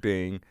and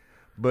everything,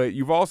 but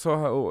you've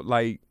also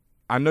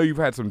I know you've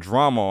had some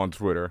drama on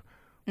Twitter.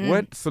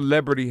 What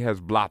celebrity has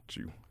blocked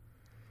you?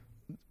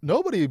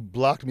 Nobody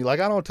blocked me. Like,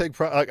 I don't take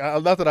pride. Like,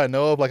 not that I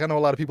know of. Like, I know a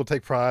lot of people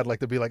take pride. Like,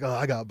 they'll be like, "Oh,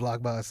 I got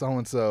blocked by so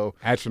and so."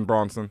 Action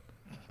Bronson.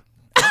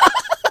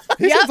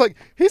 He seems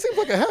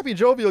like a happy,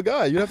 jovial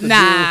guy. You have to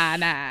Nah.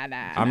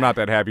 I'm not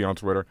that happy on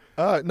Twitter.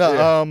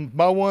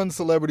 My one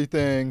celebrity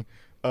thing,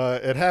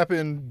 it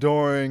happened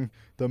during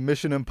the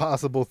Mission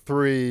Impossible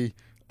 3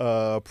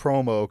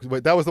 promo.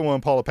 Wait, that was the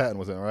one Paula Patton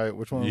was in, right?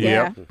 Which one?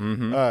 Yeah.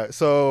 Mm-hmm. All right,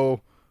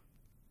 so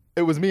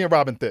it was me and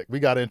Robin Thicke. We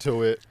got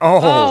into it.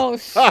 Oh,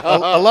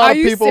 A lot Are of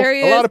you people,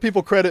 serious? a lot of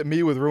people credit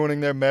me with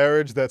ruining their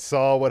marriage that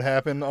saw what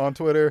happened on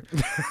Twitter.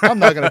 I'm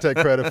not gonna take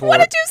credit for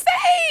what it. did you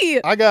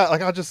say?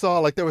 I just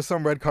saw there was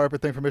some red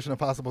carpet thing for Mission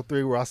Impossible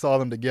 3 where I saw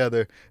them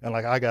together and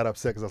I got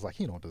upset because I was like,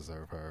 he don't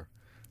deserve her.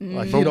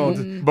 Like he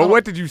don't. But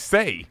what did you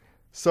say?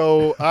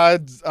 So I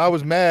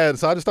was mad,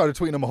 so I just started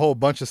tweeting him a whole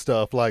bunch of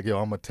stuff like, "Yo,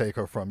 I'm gonna take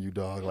her from you,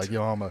 dog. Like,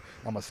 yo, I'm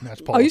gonna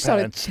snatch Paul." Oh, you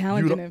started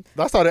challenging him.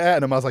 I started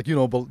at him. I was like, "You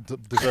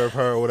don't deserve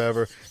her or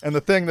whatever." And the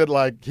thing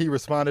that he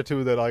responded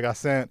to that I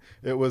sent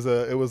it was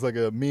like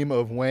a meme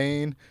of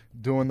Wayne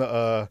doing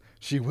the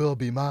 "She will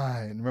be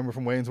mine." Remember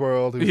from Wayne's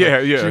World?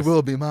 Yes. She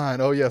will be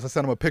mine. Oh yes, I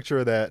sent him a picture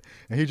of that,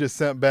 and he just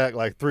sent back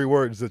like 3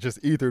 words that just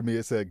ethered me.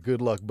 It said,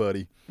 "Good luck,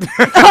 buddy."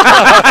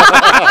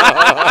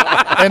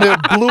 And it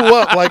blew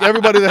up. Like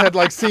everybody that had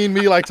seen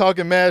me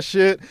talking mad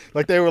shit,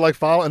 they were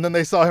following, and then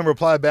they saw him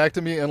reply back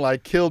to me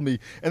and killed me.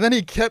 And then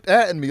he kept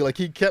atting me,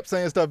 he kept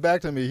saying stuff back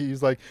to me.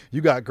 He's like,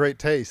 "You got great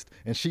taste,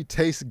 and she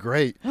tastes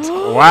great."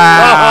 Wow.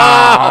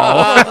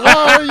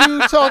 Why are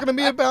you talking to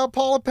me about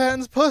Paula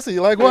Patton's pussy?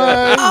 Why?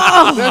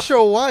 That's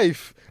your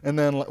wife. And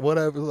then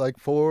whatever,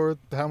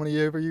 how many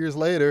years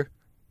later.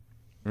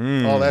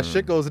 All that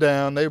shit goes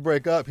down. They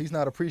break up. He's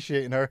not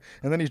appreciating her.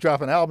 And then he's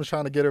dropping albums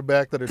trying to get her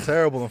back that are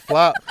terrible and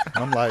flop.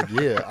 I'm like,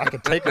 yeah, I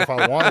could take her if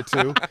I wanted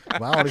to.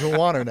 But I don't even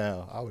want her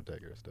now. I would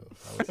take her still.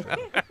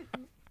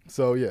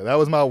 So, yeah, that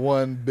was my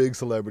one big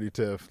celebrity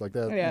tiff.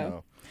 Yeah. You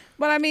know.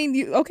 But I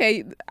mean,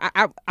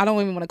 I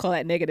don't even want to call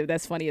that negative.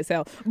 That's funny as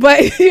hell.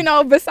 But,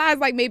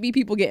 besides maybe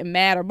people getting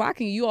mad or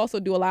blocking you also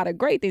do a lot of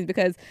great things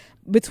because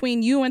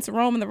between you and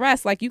Jerome and the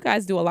rest, you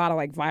guys do a lot of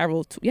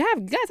viral. You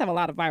guys have a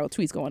lot of viral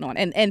tweets going on.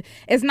 And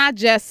it's not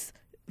just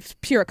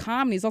pure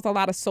comedy. It's also a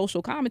lot of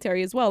social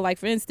commentary as well.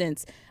 For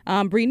instance,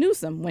 Bree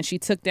Newsom, when she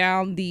took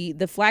down the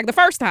flag the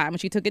first time, when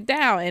she took it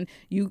down, and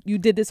you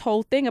did this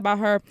whole thing about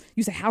her.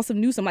 You said House of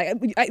Newsom.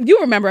 You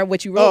remember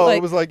what you wrote? Oh,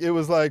 it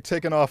was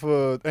taking off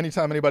of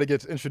anytime anybody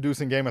gets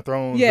introduced in Game of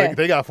Thrones. Yeah.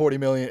 They got 40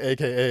 million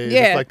AKAs.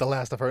 Yeah. It's the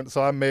last of her.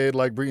 So I made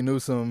Bree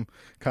Newsom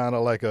kind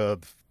of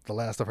the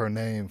last of her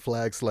name,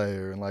 Flag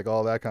Slayer, and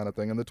all that kind of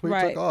thing. And the tweet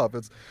took off.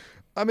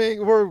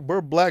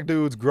 We're black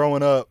dudes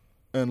growing up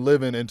and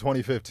living in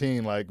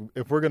 2015.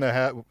 If we're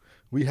gonna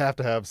we have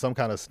to have some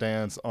kind of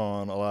stance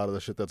on a lot of the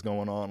shit that's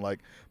going on.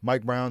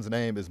 Mike Brown's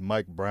name is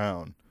Mike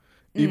Brown.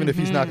 Even if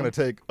he's not gonna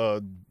take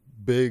a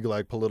big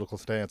political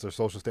stance or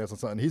social stance on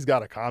something, he's got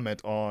to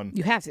comment on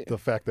You have to. the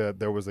fact that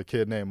there was a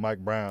kid named Mike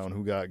Brown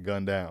who got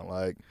gunned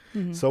down.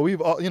 So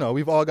we've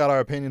all got our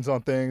opinions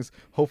on things.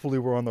 Hopefully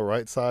we're on the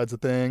right sides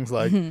of things.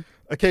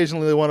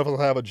 Occasionally one of us will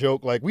have a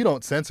joke. We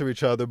don't censor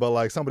each other,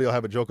 but somebody will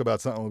have a joke about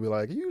something. We'll be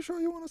like, "Are you sure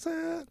you want to say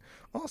that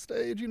on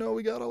stage?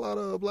 We got a lot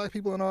of black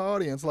people in our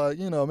audience.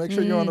 Make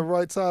sure you're on the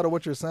right side of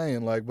what you're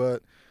saying."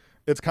 But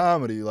it's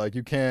comedy.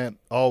 You can't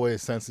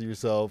always censor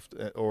yourself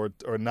or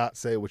not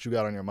say what you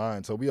got on your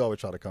mind. So we always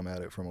try to come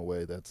at it from a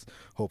way that's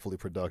hopefully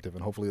productive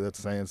and hopefully that's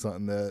saying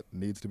something that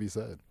needs to be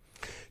said.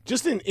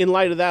 Just in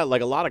light of that,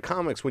 a lot of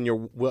comics,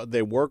 when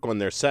they work on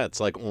their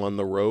sets, on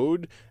the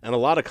road, and a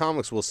lot of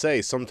comics will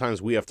say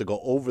sometimes we have to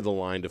go over the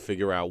line to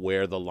figure out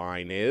where the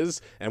line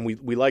is, and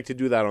we like to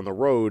do that on the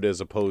road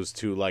as opposed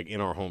to in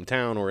our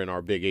hometown or in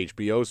our big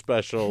HBO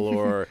special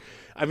or.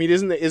 I mean,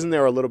 isn't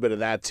there a little bit of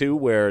that too,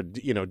 where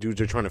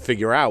dudes are trying to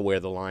figure out where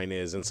the line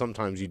is, and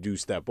sometimes you do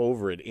step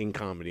over it in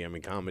comedy. I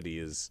mean,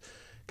 comedy's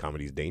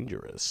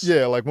dangerous.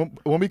 Yeah,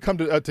 when we come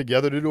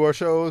together to do our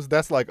shows,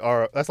 that's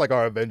our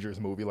Avengers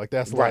movie.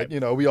 That's right.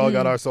 We all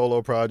got our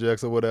solo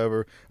projects or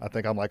whatever. I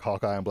think I'm like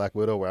Hawkeye and Black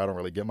Widow, where I don't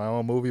really get my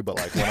own movie, but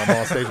when I'm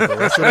on stage with the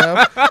rest of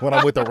them, when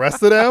I'm with the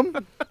rest of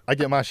them, I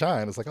get my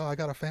shine. It's I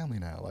got a family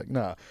now.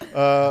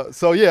 Nah.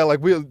 So yeah,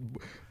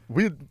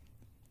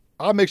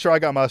 I'll make sure I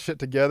got my shit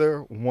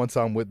together once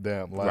I'm with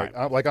them. Right.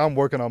 I'm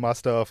working on my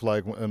stuff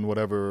in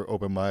whatever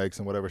open mics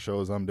and whatever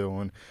shows I'm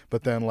doing.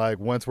 But then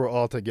once we're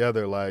all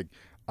together,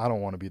 I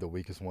don't want to be the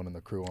weakest one in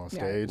the crew on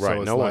stage. Right.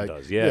 So it's no one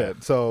does. Yeah.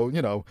 So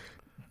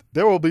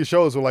there will be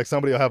shows where like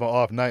somebody will have an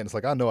off night and it's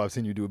like, I know I've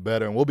seen you do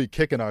better, and we'll be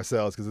kicking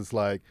ourselves because it's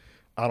like,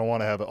 I don't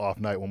want to have an off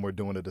night when we're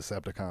doing a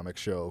Decepticomics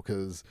show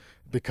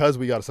because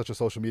we got such a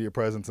social media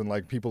presence and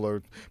like people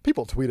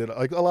tweeted,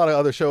 like a lot of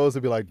other shows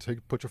would be like,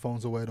 put your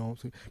phones away, don't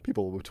see.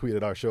 People would tweet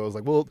at our shows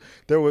like, well,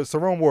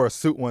 Sarome wore a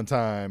suit one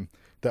time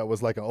that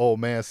was like an old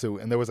man suit,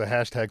 and there was a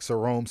hashtag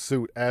Sarome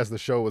suit as the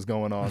show was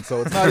going on.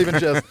 So it's not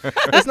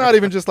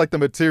even just like the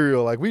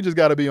material. Like we just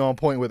got to be on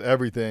point with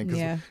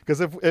everything. Because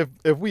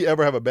if we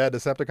ever have a bad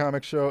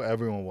Decepticomics show,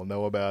 everyone will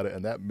know about it,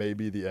 and that may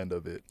be the end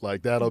of it.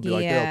 Like that'll be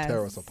like they'll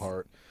tear us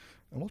apart,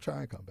 and we'll try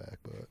and come back,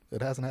 but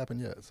it hasn't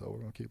happened yet. So we're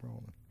gonna keep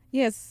rolling.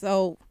 Yes.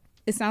 So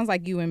it sounds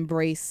like you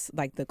embrace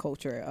like the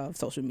culture of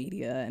social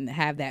media and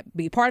have that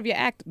be part of your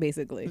act,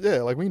 basically.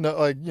 Yeah, like we know,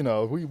 like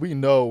we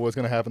know what's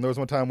gonna happen. There was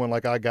one time when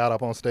like I got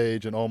up on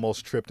stage and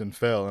almost tripped and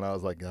fell, and I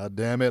was like, God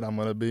damn it, I'm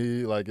gonna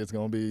be like, it's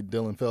gonna be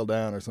Dillon fell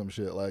down or some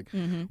shit. Like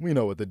we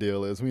know what the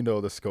deal is. We know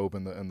the scope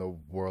and the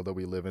world that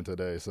we live in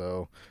today.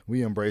 So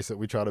we embrace it.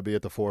 We try to be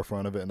at the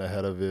forefront of it and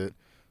ahead of it,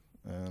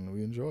 and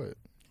we enjoy it.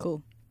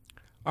 Cool.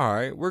 All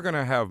right, we're going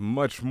to have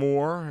much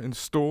more in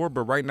store,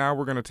 but right now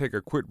we're going to take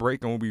a quick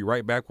break, and we'll be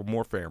right back with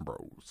more Fan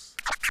Bros.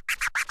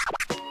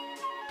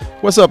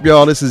 What's up,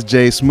 y'all? This is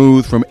Jay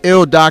Smooth from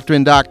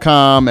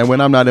IllDoctrine.com, and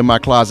when I'm not in my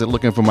closet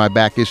looking for my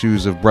back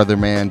issues of Brother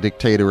Man,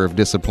 Dictator of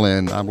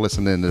Discipline, I'm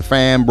listening to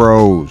Fan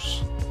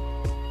Bros.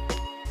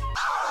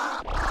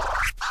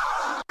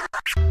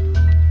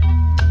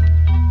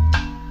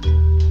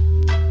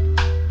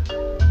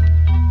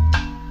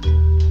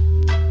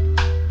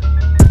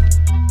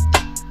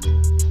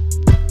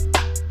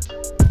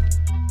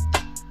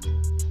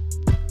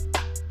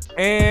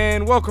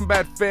 And welcome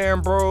back,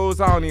 Fan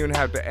Bros. I don't even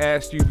have to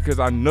ask you because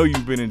I know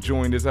you've been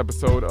enjoying this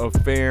episode of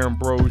Fan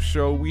Bros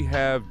Show. We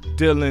have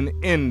Dillon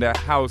in the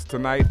house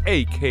tonight,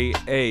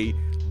 a.k.a.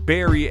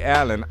 Barry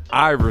Allen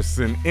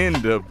Iverson in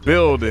the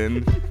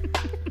building.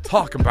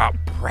 Talking about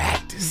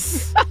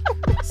practice.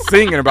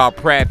 Singing about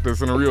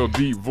practice in a real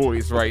deep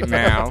voice right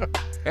now.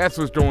 That's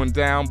what's going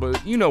down,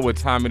 but you know what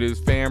time it is,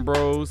 Fan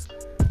Bros.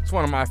 It's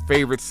one of my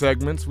favorite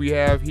segments we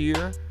have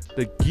here.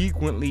 The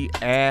Geekwently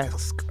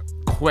Ask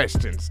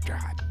Questions.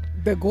 God.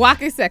 The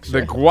guac section.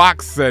 The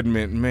guac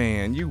segment,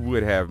 man. You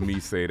would have me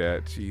say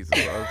that. Jesus.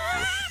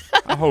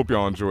 I hope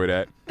y'all enjoy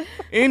that.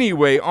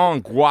 Anyway,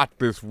 on guac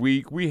this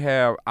week, we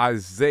have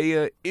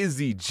Isaiah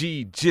Izzy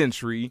G.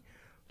 Gentry,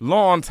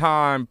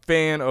 longtime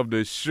fan of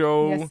the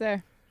show. Yes,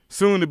 sir.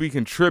 Soon to be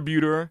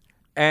contributor,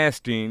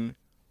 asking,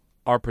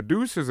 are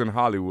producers in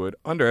Hollywood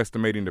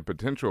underestimating the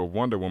potential of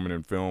Wonder Woman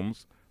in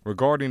films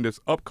regarding this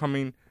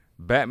upcoming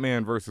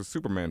Batman vs.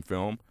 Superman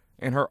film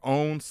and her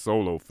own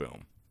solo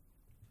film?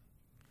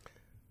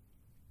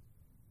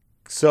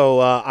 So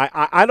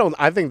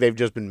I think they've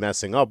just been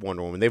messing up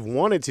Wonder Woman. They've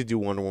wanted to do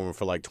Wonder Woman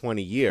for like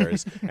 20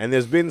 years, and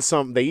there's been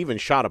they even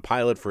shot a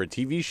pilot for a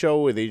TV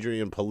show with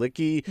Adrian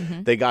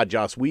Palicki. They got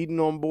Joss Whedon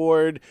on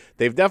board.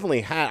 They've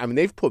definitely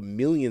they've put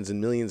millions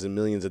and millions and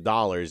millions of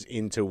dollars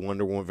into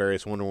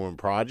various Wonder Woman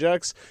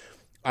projects.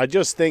 I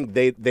just think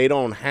they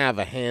don't have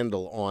a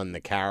handle on the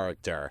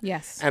character.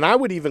 Yes. And I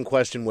would even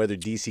question whether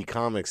DC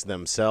Comics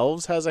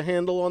themselves has a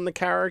handle on the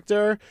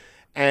character.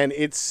 And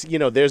it's,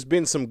 there's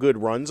been some good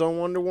runs on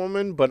Wonder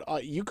Woman,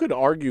 but you could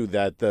argue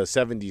that the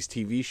 70s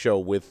TV show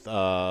with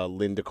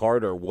Linda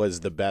Carter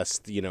was the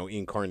best,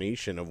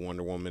 incarnation of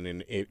Wonder Woman.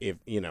 And it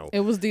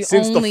was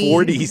since the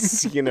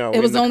 40s,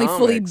 it was only comics.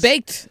 Fully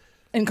baked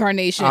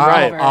incarnation.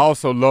 I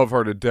also love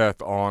her to death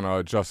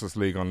on Justice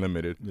League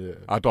Unlimited. Yeah.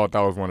 I thought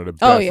that was one of the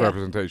best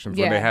representations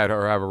when they had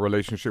her have a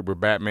relationship with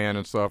Batman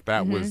and stuff.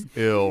 That was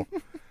ill.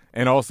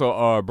 And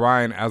also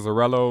Brian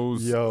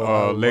Azzarello's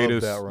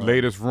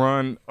latest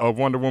run of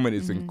Wonder Woman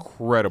is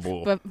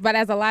incredible. But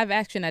as a live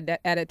action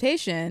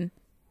adaptation,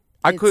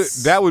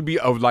 that would be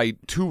a like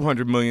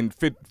 $200 million,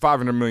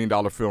 $500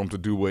 million film to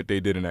do what they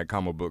did in that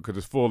comic book because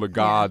it's full of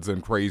gods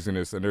and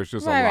craziness and there's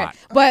just a lot.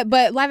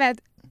 But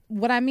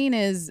what I mean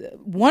is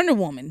Wonder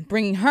Woman,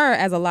 bringing her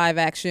as a live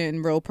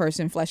action real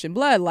person, flesh and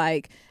blood.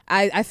 Like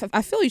I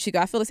feel you, Chico.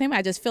 I feel the same way.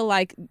 I just feel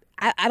like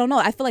I don't know.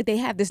 I feel like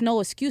there's no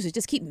excuses.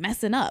 Just keep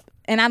messing up.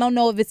 And I don't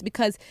know if it's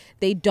because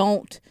they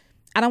don't.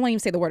 I don't want to even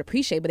say the word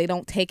appreciate, but they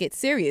don't take it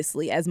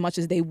seriously as much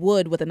as they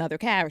would with another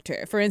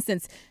character. For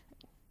instance,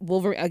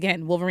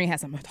 Wolverine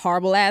has some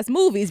horrible ass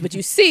movies, but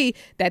you see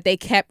that they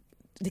kept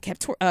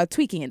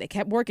tweaking it. They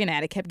kept working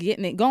at it, kept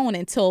getting it going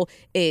until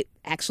it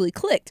actually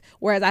clicked.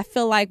 Whereas I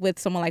feel like with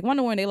someone like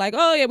Wonder Woman, they're like,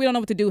 oh yeah, we don't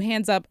know what to do.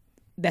 Hands up.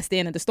 That's the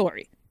end of the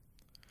story.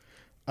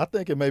 I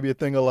think it may be a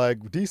thing of like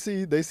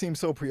DC, they seem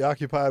so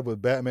preoccupied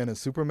with Batman and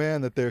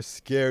Superman that they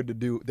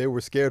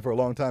were scared for a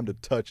long time to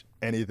touch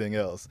anything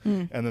else.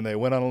 And then they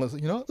went on and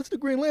let's do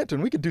Green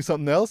Lantern. We could do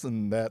something else.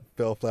 And that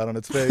fell flat on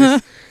its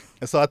face.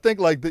 And so I think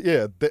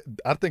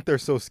I think they're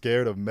so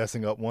scared of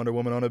messing up Wonder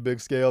Woman on a big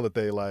scale that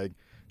they like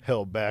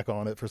held back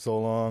on it for so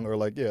long, or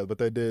like but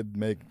they did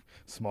make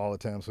small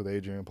attempts with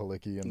Adrian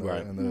Palicki and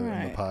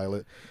the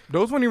pilot.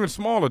 Those weren't even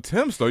small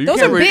attempts though.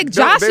 Those are big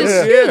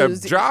Josh's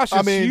shoes. Josh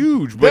is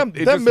huge. Them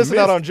But missing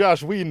out on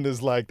Josh Whedon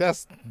is like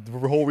that's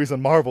the whole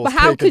reason Marvel's. But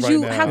how could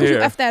you? Right now. How could you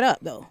f that up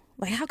though?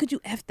 Like, how could you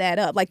f that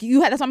up? Like,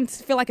 you had. That's why I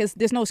feel like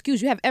there's no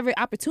excuse. You have every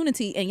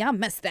opportunity, and y'all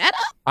messed that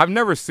up. I've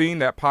never seen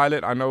that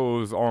pilot. I know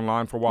it was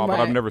online for a while, but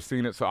I've never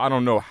seen it, so I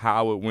don't know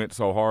how it went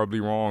so horribly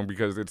wrong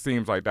because it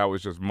seems like that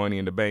was just money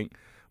in the bank.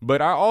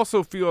 But I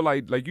also feel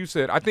like you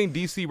said, I think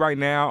DC right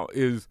now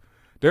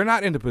they're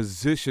not in the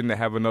position to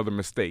have another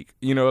mistake.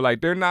 You know,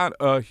 like they're not.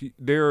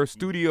 Their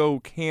studio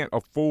can't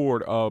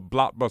afford a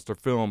blockbuster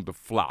film to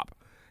flop,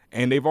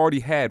 and they've already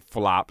had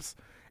flops.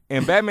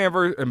 And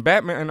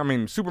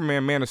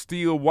Superman, Man of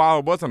Steel, while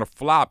it wasn't a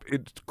flop,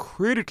 it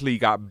critically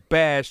got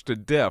bashed to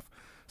death.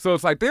 So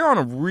it's like they're on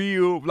a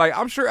real, like,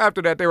 I'm sure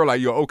after that they were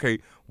like, yo, okay,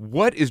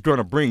 what is going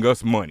to bring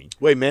us money?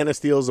 Wait, Man of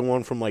Steel is the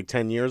one from like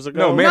 10 years ago?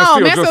 No, Man of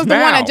Steel is the one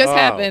that just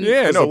happened.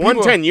 Yeah, no, the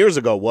one 10 years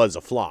ago was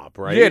a flop,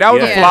 right? Yeah, that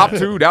was a flop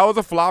too. That was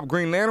a flop.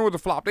 Green Lantern was a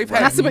flop. They've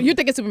had you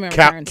think it's Superman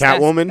Returns.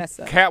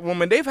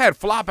 Catwoman. They've had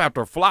flop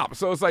after flop.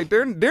 So it's like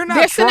they're not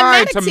Their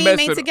trying cinematic to team mess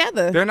ain't it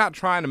together. They're not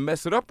trying to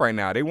mess it up right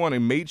now. They want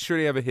to make sure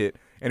they have a hit.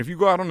 And if you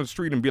go out on the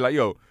street and be like,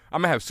 yo,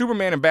 I'm going to have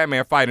Superman and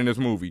Batman fight in this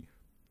movie.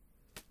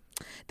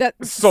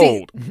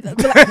 Sold. Yeah.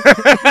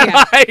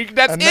 Like,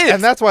 that's it.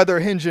 And that's why they're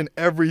hinging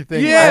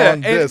everything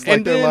on this.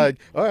 Like, they're like,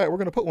 all right, we're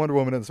going to put Wonder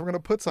Woman in this. We're going to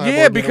put Cyborg in.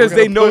 Yeah, because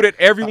they know that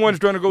everyone's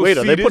going to go see Wait,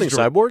 are they putting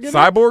Cyborg in?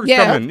 Cyborg's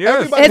coming,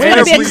 yes. It's going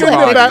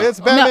to be It's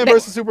Batman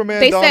versus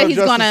Superman. They said he's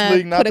going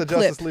to put a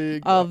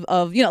clip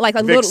of like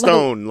a Vic little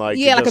Stone, like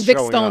a Vic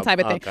showing Stone up. type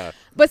of thing. Okay.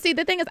 But see,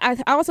 the thing is, I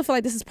also feel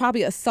like this is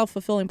probably a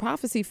self-fulfilling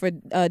prophecy for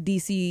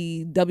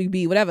DC,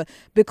 WB, whatever.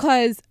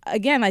 Because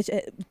again, like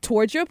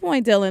towards your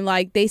point, Dillon,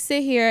 like they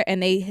sit here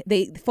and they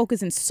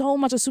focus in so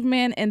much on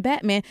Superman and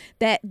Batman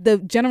that the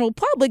general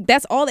public,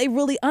 that's all they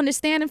really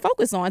understand and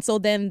focus on. So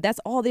then that's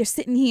all they're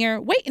sitting here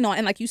waiting on.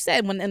 And like you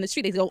said, when in the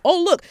street they go,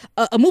 "Oh look,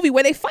 a movie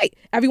where they fight."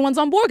 Everyone's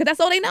on board because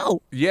that's all they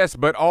know. Yes,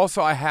 but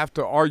also I have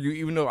to argue,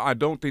 even though I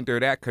don't think they're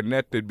that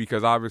connected,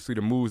 because obviously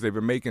the moves they've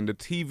been making, the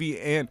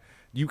TV and.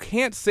 You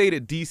can't say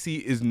that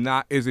DC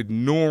is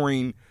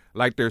ignoring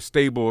like their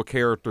stable of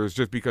characters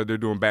just because they're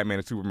doing Batman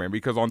and Superman.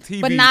 Because on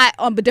TV, but not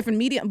on different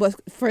medium. But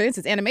for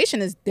instance, their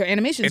animation is their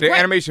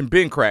animation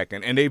been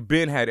cracking, and they've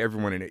been had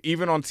everyone in it.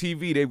 Even on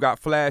TV, they've got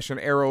Flash and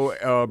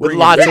Arrow with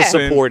lots of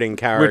supporting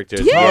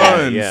characters.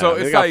 Yeah. So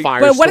it's like,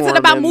 but what is it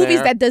about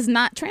movies that does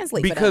not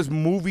translate? Because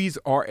movies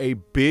are a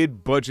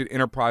big budget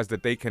enterprise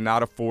that they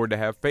cannot afford to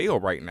have fail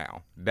right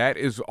now. That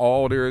is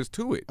all there is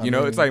to it. You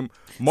know, it's like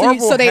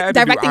Marvel. So they're had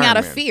to directing do Iron out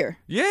of Man. fear.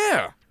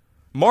 Yeah.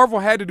 Marvel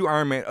had to do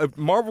Iron Man. If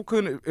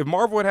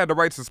Marvel had the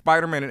rights to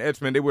Spider-Man and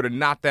X-Men, they would have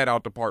knocked that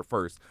out the park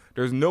first.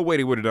 There's no way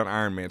they would have done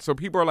Iron Man. So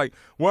people are like,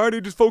 why are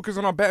they just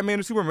focusing on Batman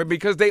and Superman?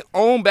 Because they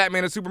own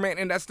Batman and Superman,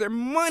 and that's their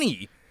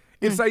money.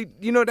 It's like,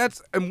 you know,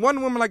 and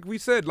Wonder Woman, like we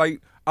said,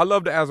 like, I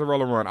love the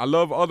Azarella run. I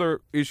love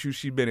other issues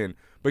she's been in.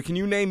 But can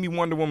you name me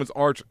Wonder Woman's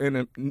arch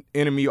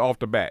enemy off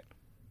the bat?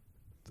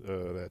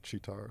 That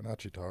Chitara, not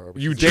Chitara.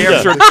 You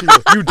damn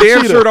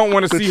sure don't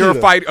want to see her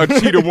fight a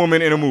cheetah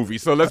woman in a movie.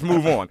 So let's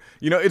move on.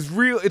 You know, it's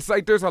real. It's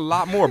like there's a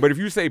lot more. But if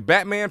you say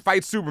Batman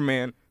fights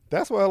Superman,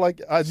 that's why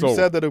you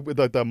said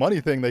that the money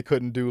thing they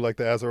couldn't do like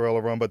the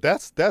Azarella run, but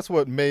that's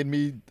what made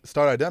me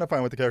start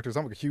identifying with the characters.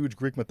 I'm a huge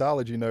Greek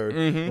mythology nerd,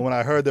 and when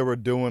I heard they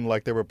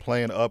were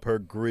playing up her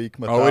Greek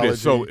mythology. Oh, it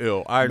is so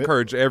ill. I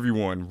encourage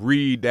everyone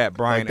read that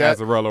Brian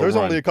Azarella run. There's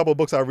only a couple of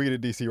books I read at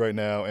DC right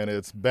now, and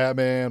it's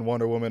Batman,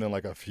 Wonder Woman, and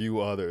like a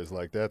few others.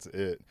 Like that's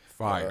it.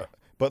 Fire.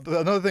 But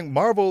another thing,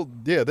 Marvel,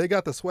 they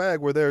got the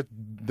swag where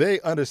they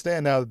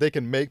understand now that they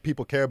can make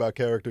people care about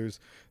characters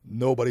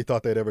nobody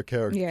thought they'd ever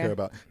care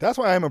about. That's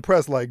why I'm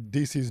impressed, like,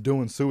 DC's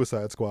doing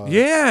Suicide Squad.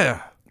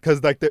 Yeah.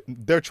 Because like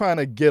they're trying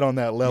to get on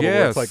that level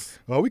where it's like,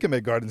 well, we can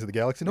make Guardians of the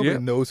Galaxy. Nobody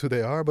knows who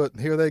they are, but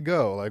here they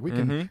go. Like, we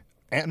can...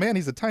 Ant-Man,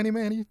 he's a tiny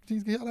man.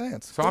 He's got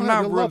ants. So I'm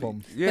not really... love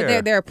him. Yeah.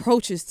 But their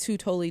approach is two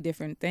totally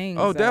different things.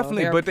 Oh,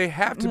 definitely. But they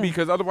have to be,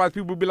 because otherwise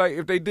people would be like,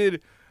 if they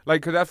did...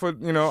 Like, because that's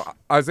what, you know,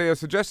 Isaiah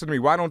suggested to me.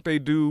 Why don't they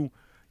do,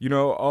 you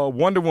know, a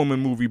Wonder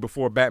Woman movie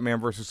before Batman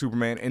versus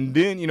Superman, and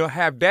then, you know,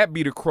 have that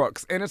be the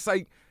crux? And it's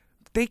like,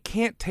 they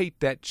can't take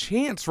that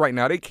chance right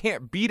now. They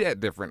can't be that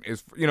different.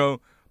 It's, you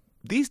know,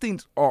 these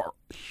things are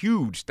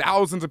huge.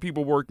 Thousands of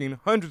people working,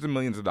 hundreds of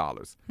millions of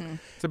dollars.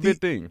 It's a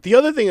big thing. The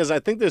other thing is, I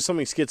think there's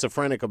something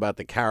schizophrenic about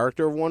the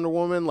character of Wonder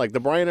Woman. Like,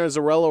 the Brian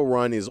Azzarello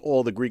run is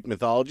all the Greek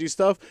mythology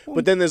stuff,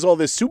 but then there's all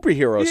this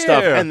superhero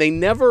stuff, and they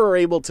never are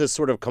able to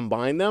sort of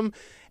combine them.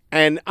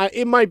 And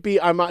it might be,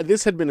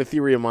 this had been a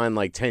theory of mine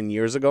like 10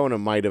 years ago, and it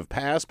might have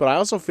passed, but I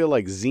also feel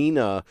like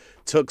Xena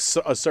took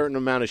a certain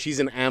amount of, she's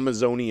an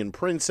Amazonian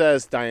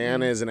princess,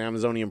 Diana is an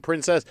Amazonian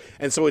princess,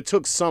 and so it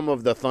took some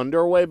of the thunder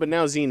away, but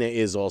now Xena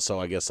is also,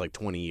 I guess, like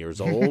 20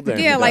 years old. And,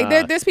 yeah,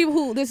 like there's people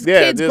who,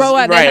 kids grow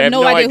up, they have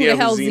no idea who the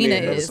hell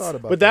Xena is.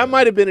 But that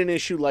might have been an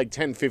issue like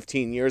 10,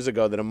 15 years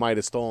ago that it might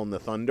have stolen the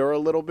thunder a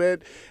little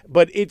bit.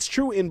 But it's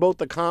true in both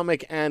the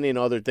comic and in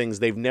other things,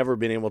 they've never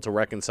been able to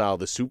reconcile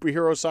the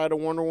superhero side of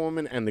Wonder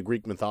Woman and the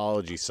Greek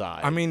mythology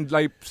side. I mean,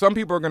 like, some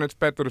people are going to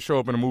expect her to show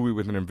up in a movie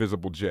with an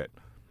invisible jet.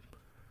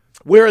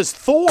 Whereas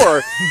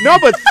Thor,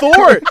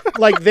 Thor,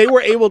 like, they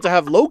were able to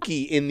have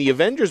Loki in the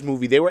Avengers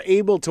movie. They were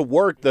able to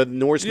work the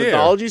Norse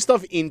mythology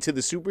stuff into the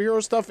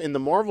superhero stuff in the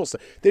Marvel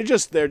stuff. They're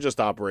just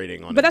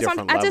operating on a different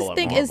level. I just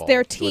think it's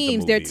their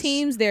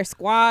teams, their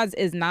squads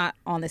is not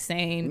on the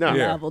same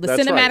level. The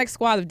cinematic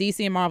squad of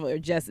DC and Marvel are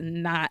just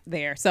not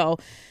there. So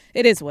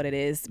it is what it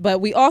is. But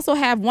we also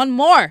have one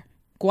more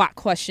guac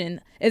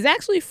question. It's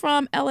actually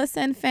from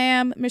LSN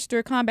fam,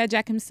 Mr. Combat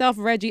Jack himself,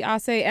 Reggie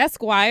Ase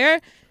Esquire.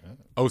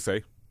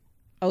 Ose,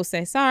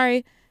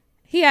 sorry.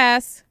 He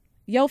asks,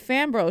 Yo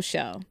Fanbro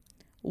Show,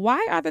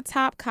 why are the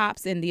top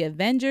cops in the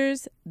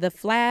Avengers, The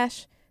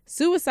Flash,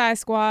 Suicide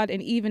Squad,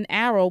 and even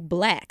Arrow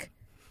black?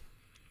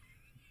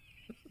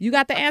 You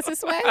got the answer,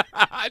 Sway?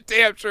 I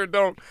damn sure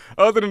don't.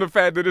 Other than the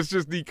fact that it's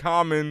just the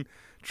common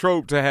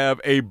trope to have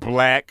a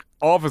black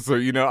officer,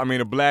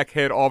 a black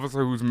head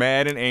officer who's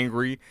mad and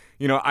angry.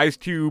 Ice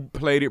Cube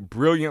played it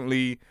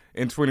brilliantly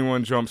in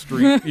 21 Jump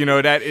Street.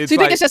 That is. Do you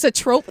think it's just a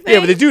trope thing?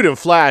 Yeah, but the dude in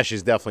Flash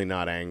is definitely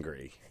not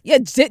angry. Yeah,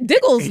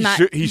 Diggle's not.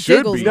 He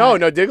should be.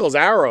 No, Diggle's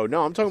Arrow.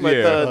 No, I'm talking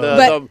about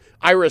the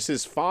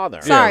Iris's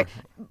father. Sorry,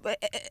 but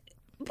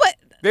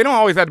they don't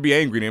always have to be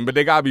angry then, but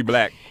they gotta be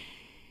black.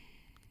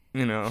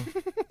 Murtaugh.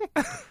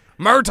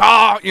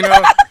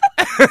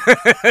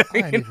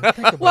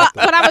 Well,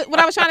 what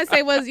I was trying to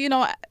say was,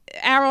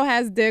 Arrow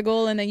has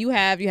Diggle, and then you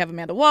have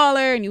Amanda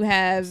Waller, and you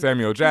have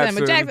Samuel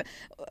Jackson.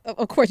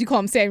 Of course, you call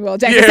him Samuel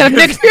Jackson.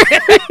 Yeah.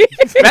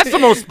 That's the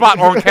most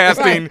spot-on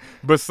casting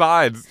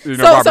besides.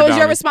 So is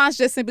your response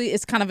just simply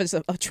it's kind of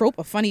a trope,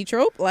 a funny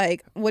trope?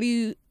 Like, what do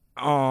you?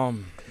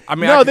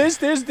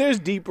 There's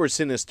deeper,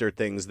 sinister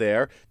things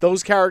there.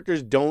 Those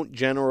characters don't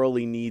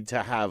generally need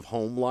to have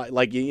home life.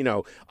 Like,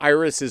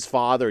 Iris's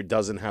father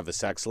doesn't have a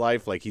sex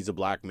life. Like, he's a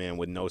black man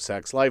with no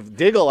sex life.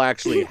 Diggle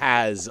actually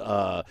has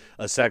a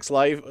sex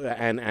life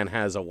and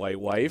has a white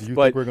wife. You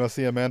think we're gonna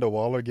see Amanda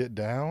Waller get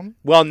down?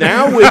 Well,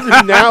 now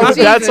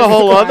that's a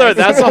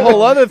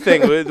whole other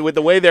thing with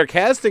the way they're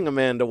casting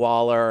Amanda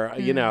Waller.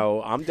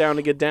 I'm down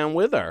to get down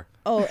with her.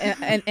 Oh,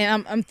 and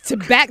I'm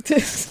back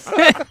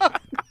to.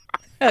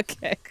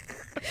 Okay.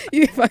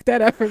 You fucked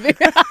that up for me.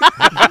 But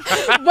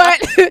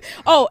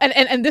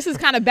and this is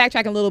kind of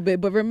backtracking a little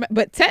bit,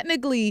 but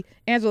technically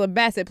Angela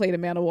Bassett played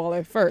Amanda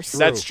Waller first.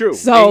 That's true.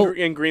 So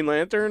in Green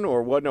Lantern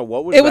or what? No,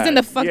 what was it? Was in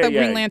the fucked up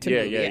Green Lantern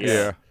movie.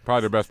 Yeah,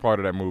 probably the best part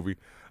of that movie.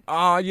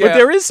 But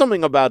there is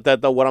something about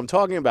that, though, what I'm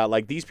talking about.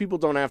 Like, these people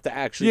don't have to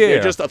actually... Yeah.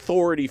 They're just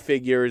authority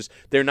figures.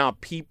 They're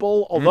not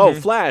people. Although,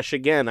 Flash,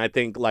 again, I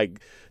think, like,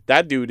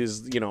 that dude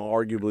is,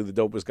 arguably the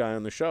dopest guy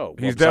on the show.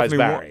 He's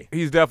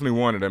definitely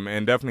one of them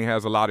and definitely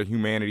has a lot of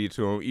humanity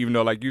to him, even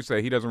though, like you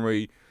say, he doesn't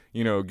really,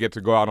 get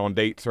to go out on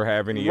dates or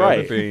have any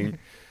other thing.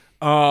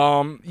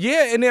 And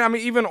then,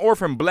 even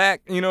Orphan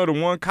Black, the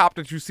one cop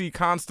that you see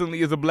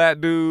constantly is a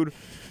black dude.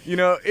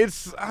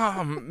 It's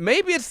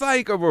maybe it's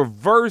like a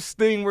reverse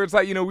thing where it's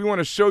like, we want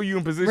to show you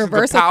in positions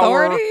reverse of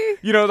power. Authority?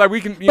 Like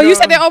we can. But you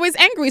said they're always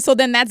angry, so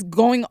then that's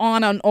going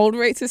on an old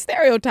racist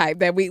stereotype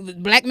that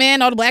black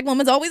man or the black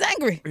woman's always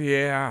angry.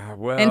 Yeah,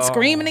 well, and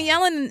screaming and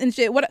yelling and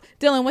shit.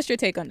 Dylan, what's your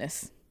take on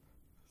this?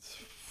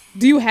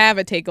 Do you have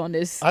a take on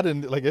this? I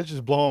didn't it's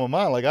just blowing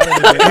my mind. Like I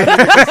didn't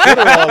even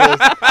consider all this.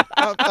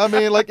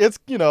 It's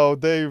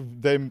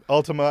they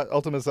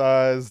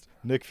ultimatized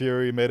Nick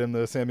Fury, made him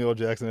the Samuel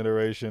Jackson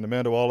iteration.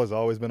 Amanda Waller's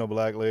always been a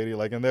black lady.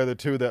 And they're the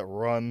two that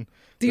run.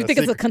 Do you think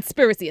it's a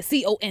conspiracy, a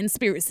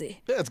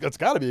conspiracy? Yeah, it's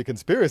got to be a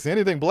conspiracy.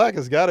 Anything black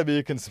has got to be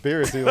a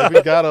conspiracy.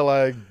 We got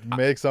to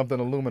make something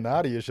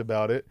Illuminati-ish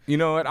about it. You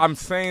know what? I'm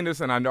saying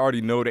this and I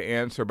already know the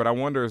answer, but I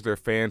wonder is there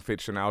fan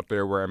fiction out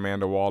there where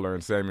Amanda Waller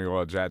and Samuel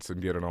L. Jackson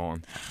get it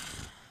on?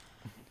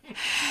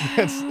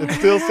 It's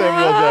still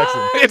Samuel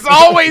Jackson. It's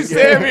always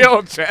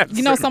Samuel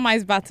Jackson.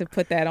 Somebody's about to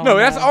put that on. No,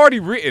 that's already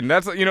written.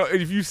 That's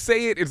if you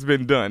say it, it's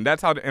been done.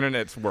 That's how the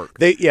internet's work.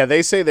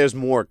 They say there's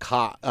more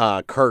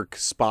Kirk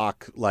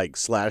Spock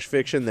slash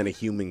fiction than a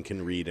human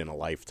can read in a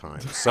lifetime.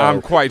 So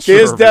I'm quite sure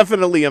there's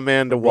definitely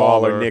Amanda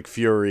Waller, Nick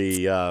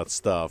Fury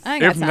stuff.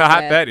 If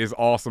not, that is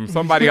awesome.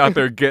 Somebody out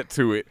there get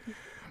to it.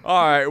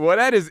 All right, well,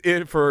 that is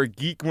it for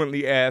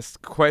Geekwently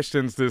Asked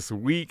Questions this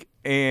week.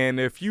 And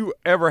if you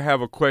ever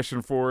have a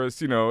question for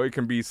us, it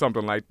can be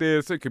something like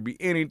this. It could be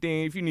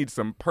anything. If you need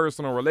some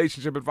personal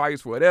relationship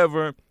advice,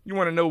 whatever, you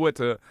want to know what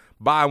to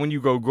buy when you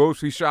go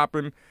grocery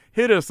shopping,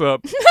 hit us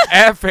up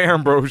at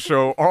Fanbro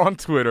Show on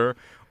Twitter,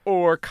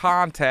 or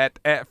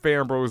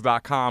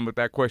contact@fanbros.com if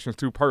that question's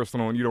too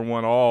personal and you don't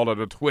want all of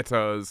the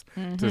Twitters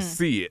to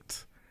see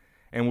it.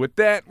 And with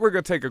that, we're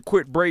going to take a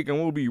quick break, and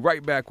we'll be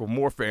right back with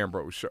more Fan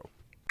Bros Show.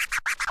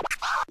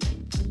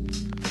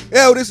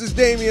 Yo, this is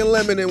Damian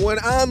Lemon, and when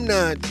I'm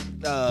not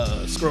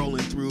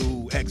scrolling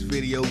through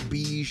Xvideo,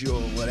 Beige,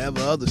 or whatever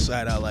other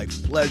site I like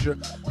for pleasure,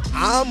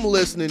 I'm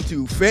listening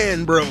to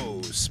Fan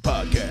Bros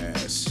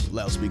Podcast,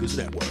 Loudspeakers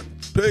Network.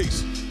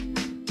 Peace.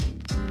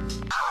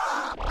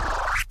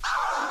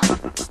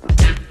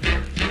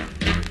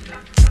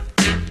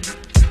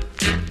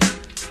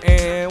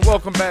 And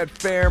welcome back,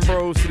 Fan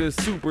Bros, to this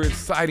super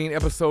exciting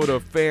episode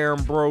of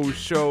Fan Bros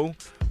Show.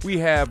 We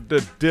have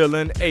the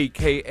Dillon,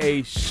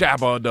 a.k.a.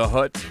 Shabba the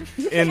Hutt,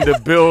 in the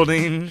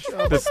building,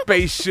 the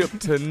spaceship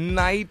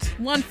tonight.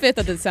 1/5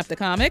 of the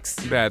Decepticomics.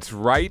 That's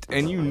right,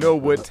 and you know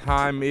what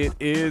time it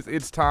is.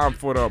 It's time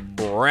for the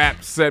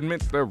rap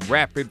segment, the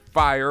rapid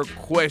fire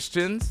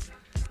questions.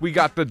 We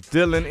got the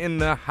Dillon in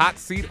the hot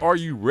seat. Are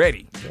you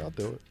ready? Yeah, I'll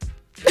do it.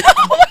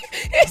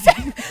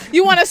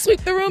 You want to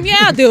sweep the room? Yeah,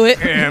 I'll do it.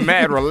 Yeah,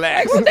 mad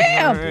relax. Well,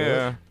 damn.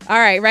 Yeah. All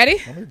right, ready?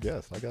 I'm your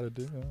guest. I gotta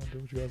do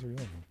what you guys are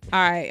doing.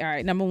 All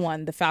right. Number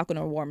 1, the Falcon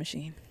or War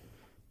Machine.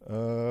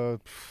 I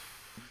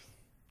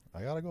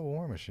gotta go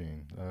War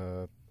Machine.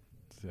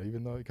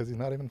 Even though, because he's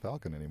not even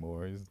Falcon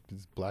anymore,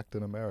 he's blacked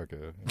in America.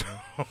 You know?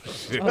 Oh,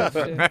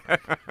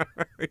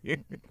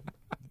 shit.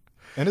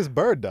 And his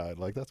bird died.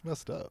 Like, that's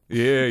messed up.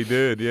 Yeah, he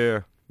did.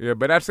 Yeah. Yeah,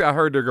 but actually, I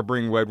heard they're gonna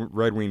bring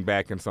Red Wing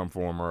back in some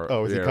form. Or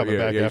is he coming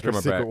back after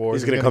Secret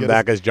Wars? He's gonna come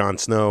back as Jon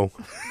Snow.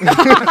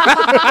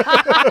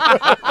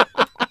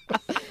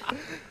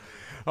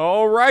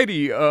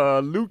 Alrighty,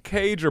 Luke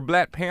Cage or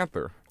Black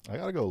Panther? I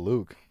gotta go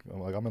Luke.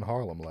 I'm in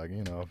Harlem. Like,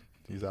 you know,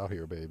 he's out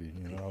here, baby.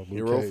 You know, Luke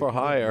Hero Cage. for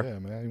hire. Yeah,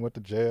 man. He went to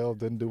jail,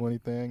 didn't do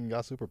anything,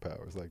 got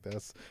superpowers. Like,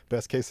 that's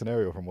best case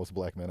scenario for most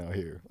black men out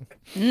here.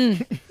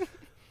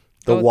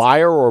 The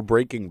Wire or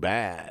Breaking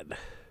Bad?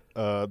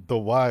 The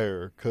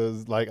Wire,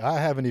 because like I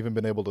haven't even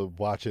been able to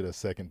watch it a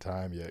second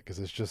time yet because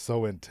it's just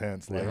so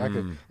intense. Like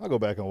I'll go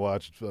back and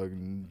watch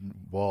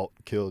Walt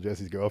kill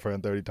Jesse's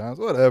girlfriend 30 times,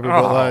 whatever.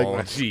 But like,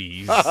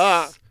 jeez,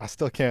 I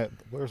still can't.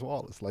 Where's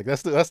Wallace? Like that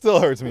still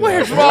hurts me.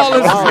 Where's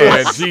Wallace?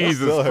 Yeah,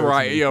 Jesus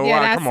Christ, yo,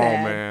 Yeah, come that's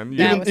on, sad.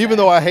 man. Even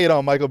though I hate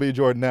on Michael B.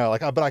 Jordan now,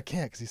 like, but I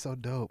can't because he's so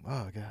dope.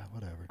 Oh God,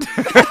 whatever.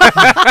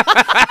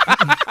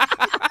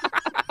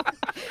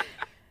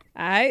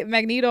 All right,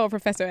 Magneto or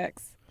Professor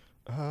X?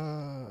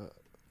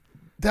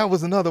 That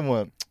was another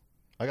one.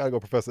 I gotta go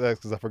Professor X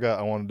because I forgot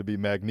I wanted to be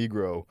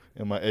Magnegro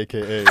in my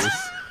AKAs.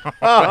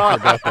 I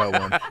forgot that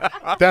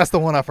one. That's the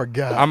one I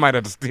forgot. I might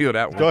have to steal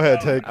that one. Go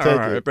ahead, take All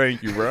right, it.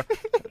 thank you, bro.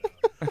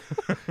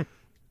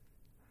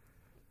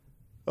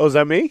 Oh, is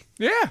that me?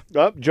 Yeah.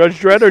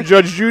 Judge Dredd or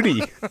Judge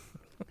Judy?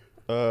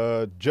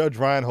 Judge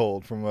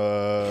Reinhold from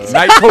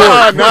Night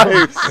Court.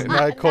 Nice.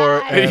 Night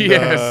Court and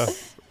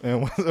Yes.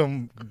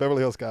 and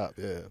Beverly Hills Cop.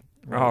 Yeah.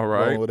 All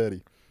right. Rolling with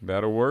Eddie.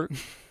 That'll work.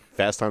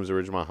 Fast Times at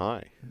Ridgemont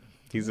High.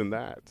 He's in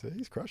that. See,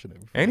 he's crushing it.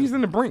 And he's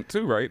in the Brink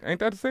too, right? Ain't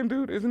that the same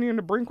dude? Isn't he in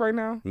the Brink right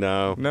now?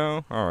 No.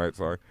 No? All right,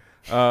 sorry.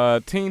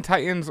 Teen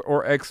Titans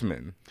or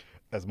X-Men?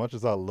 As much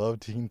as I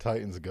love Teen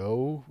Titans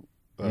Go,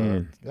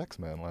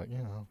 X-Men, like, you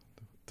know.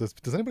 Does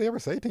anybody ever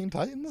say Teen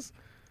Titans?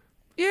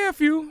 Yeah, a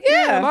few.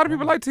 Yeah. A lot of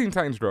people like Teen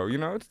Titans, bro. You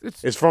know,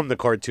 It's from the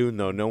cartoon,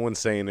 though. No one's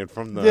saying it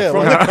from the Yeah,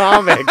 from like- the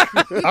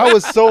comic. I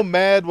was so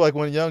mad like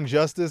when Young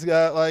Justice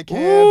got like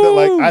canned that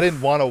like I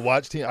didn't want to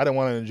watch I didn't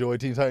want to enjoy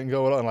Teen Titans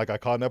Go at all. And like I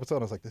caught an episode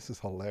and I was like, this is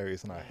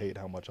hilarious and I hate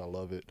how much I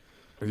love it.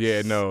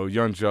 Yeah, no,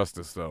 Young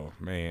Justice though,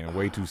 man,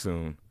 way too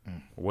soon.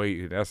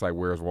 That's like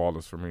Where's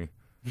Wallace for me.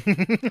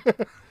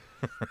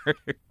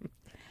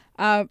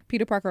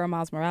 Peter Parker or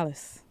Miles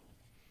Morales?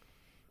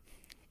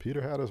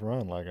 Peter had us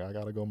run. Like I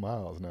gotta go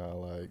Miles now.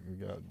 Like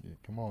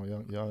come on,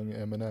 young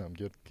Eminem,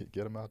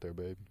 get him out there,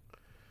 baby.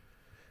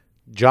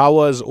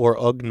 Jawas or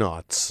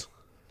Ugnaughts?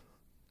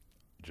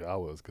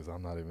 Jawas, because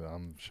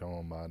I'm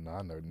showing my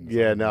non-nerdness.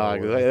 Yeah, no. All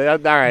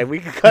right,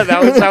 we can cut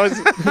that.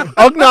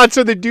 Ugnaughts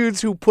are the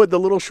dudes who put the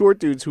little short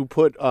dudes who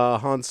put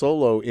Han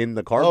Solo in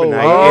the Carbonite in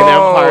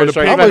Empire the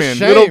Strikes pig Back. men.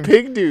 Little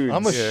pig dudes.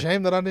 I'm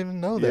ashamed that I didn't even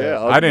know that.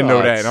 Yeah, I didn't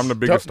know that. Ugnaughts. And I'm the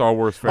biggest Star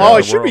Wars fan. Oh, in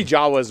it the should be world.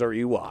 Jawas or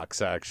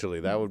Ewoks.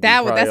 Actually, that would be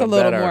That's a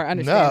little better. more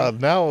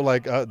understanding. Now,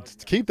 like,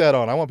 keep that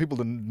on. I want people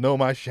to know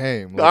my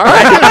shame. Like, All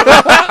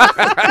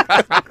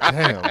right.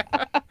 damn.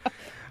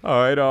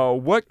 All right.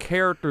 What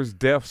character's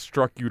death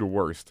struck you the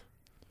worst?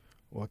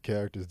 What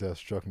character's death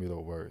struck me the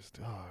worst?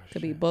 Oh,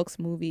 Could be books,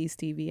 movies,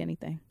 TV,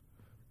 anything.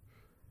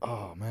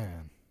 Oh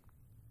man,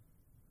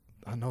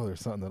 I know there's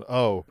something that.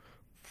 Oh,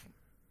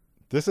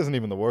 this isn't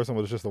even the worst one,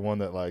 but it's just the one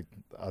that like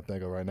I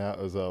think of right now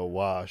is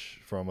Wash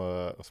from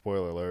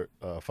spoiler alert,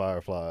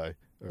 Firefly.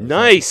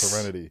 Nice.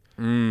 Serenity.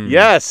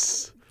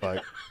 Yes.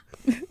 Like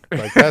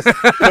that's.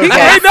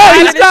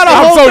 He's got a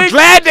whole I'm so thing.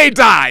 glad they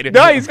died.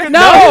 No, he's good. No,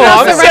 No, he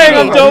loves I'm Serenity.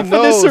 saying I'm dope Who for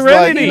the knows, like,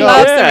 Serenity. He no.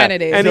 loves Yeah.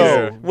 Serenity. And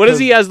No, what does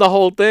he has the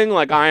whole thing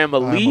like? I am a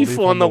leaf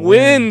on the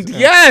wind. And,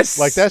 Yes.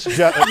 like that's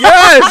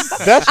yes.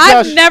 that's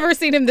I've Josh. never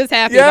seen him this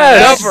happy.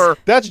 Yes. Never.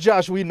 That's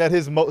Josh Whedon at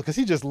his most, because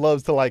he just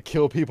loves to like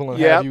kill people and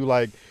Yep. have you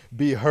like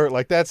be hurt.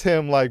 Like that's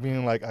him like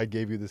being like, I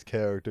gave you this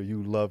character,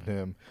 you loved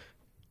him,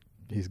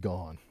 he's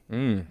gone.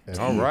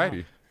 All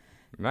righty.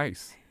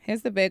 Nice.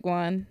 Here's the big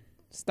one: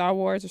 Star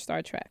Wars or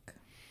Star Trek?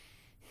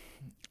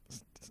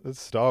 It's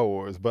Star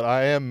Wars, but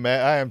I am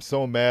mad. I am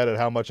so mad at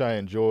how much I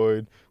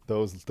enjoyed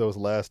those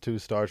last two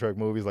Star Trek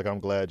movies. Like I'm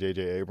glad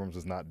J.J. Abrams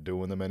is not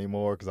doing them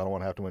anymore because I don't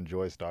want to have to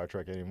enjoy Star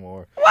Trek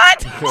anymore.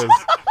 What?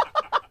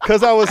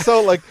 Because I was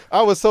so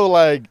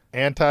like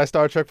anti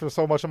Star Trek for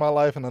so much of my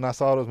life, and then I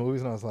saw those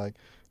movies and I was like,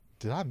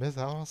 did I miss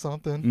out on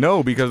something?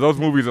 No, because those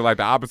movies are like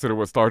the opposite of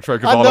what Star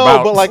Trek is I all know,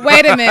 about. but like,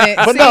 Wait a minute.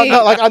 But See,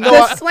 no, like I know.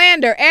 the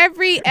slander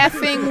every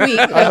effing week.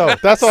 I know.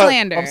 That's why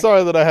slander. I'm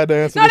sorry that I had to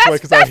answer No, this way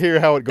that's- because I hear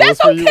how it goes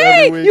That's for okay. you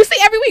every week. You see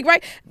every week,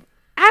 right?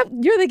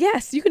 You're the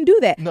guest. You can do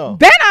that. No.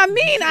 Ben,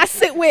 I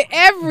sit with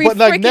every But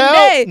like freaking now,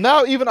 day.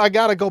 now even I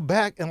gotta go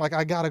back and like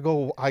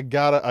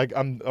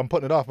I'm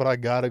putting it off, but I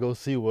gotta go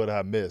see what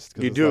I missed.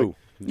 'Cause You it's do. like-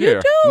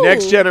 yeah. Dude.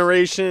 Next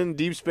Generation,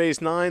 Deep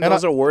Space Nine. And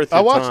Those are worth I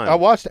your watched time. I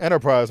watched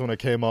Enterprise when it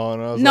came on.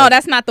 And I was No, like,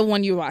 that's not the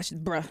one you watched,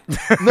 bruh.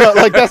 no,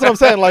 like that's what I'm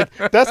saying. Like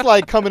that's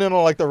like coming in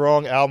on like the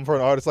wrong album for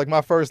an artist. Like my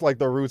first like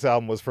the Roots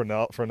album was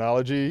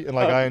Phrenology, and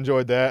like I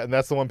enjoyed that, and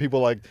that's the one people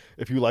like.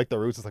 If you like the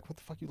Roots, it's like what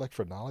the fuck you like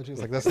Phrenology?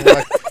 It's like that's the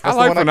one I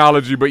like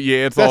Phrenology, but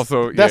yeah, it's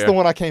also that's yeah. the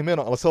one I came in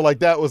on. So like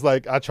that was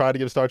like I tried to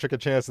give Star Trek a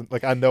chance, and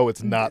like I know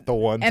it's not the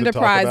one.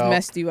 Enterprise to talk about.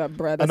 messed you up,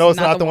 bruh. I know it's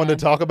not the one to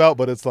talk about,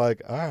 but it's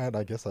like all right,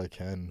 I guess I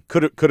can.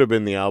 Could have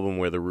been the album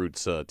where the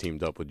Roots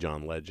teamed up with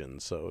John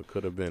Legend, so it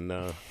could have been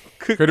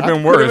Could have been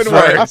could've worse. been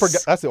right? worse. I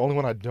forgot. That's the only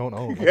one I don't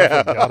own. Like,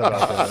 Yeah. I forgot about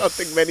I that. don't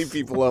think many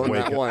people own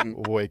that one.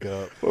 Wake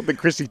up. Well, the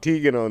Chrissy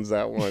Teigen owns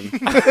that one.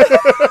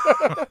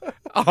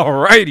 All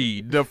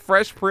righty. The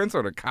Fresh Prince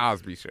or the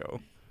Cosby Show?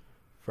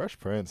 Fresh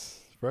Prince.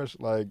 Fresh,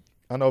 like,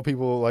 I know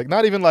people, like,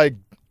 not even, like,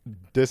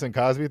 dissing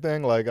Cosby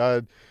thing. Like,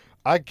 I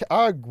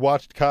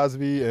watched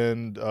Cosby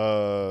and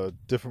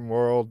Different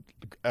World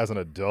as an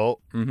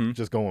adult,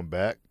 just going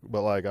back.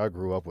 But, like, I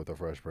grew up with the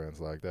Fresh Prince.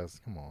 Like,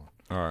 come on.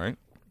 All right.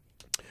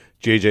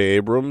 J.J.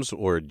 Abrams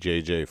or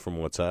J.J. from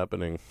What's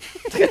Happening?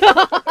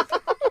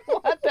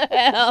 What the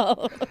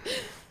hell?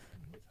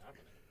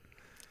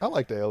 I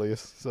like the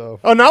Alias, so.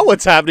 Oh, not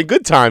What's Happening.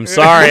 Good Time.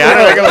 Sorry.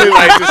 I don't believe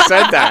I just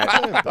said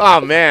that.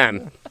 Oh,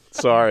 man.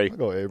 Sorry. I'll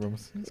go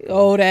Abrams.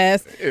 Old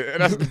ass.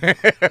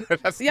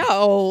 That's- Y'all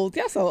old.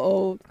 Y'all so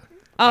old.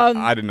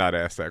 I did not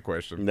ask that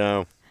question.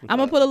 No. I'm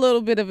gonna put a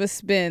little bit of a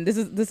spin. This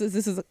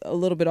is a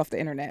little bit off the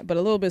internet, but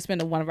a little bit of spin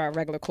of one of our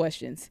regular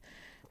questions.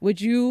 Would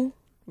you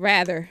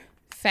rather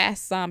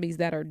fast zombies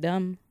that are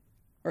dumb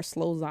or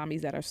slow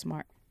zombies that are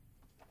smart?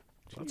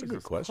 That's a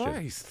good question.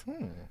 Christ.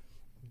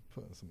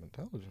 Putting some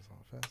intelligence on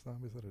fast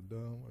zombies that are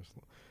dumb or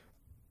slow.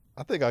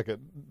 I think I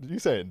could. You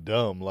saying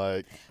dumb,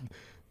 like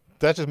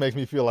that just makes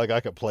me feel like I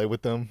could play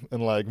with them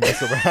and like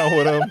mess around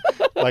with them,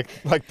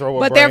 like throw a.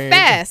 But brain. they're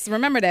fast.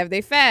 Remember that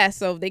they fast,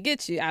 so if they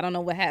get you, I don't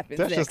know what happens.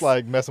 That's just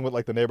like messing with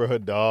like the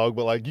neighborhood dog,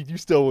 but like you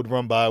still would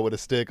run by with a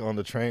stick on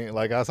the train.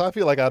 Like so I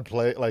feel like I'd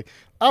play like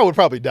I would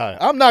probably die.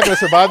 I'm not gonna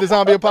survive the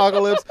zombie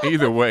apocalypse.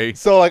 Either way.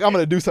 So like I'm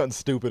gonna do something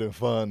stupid and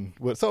fun.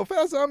 So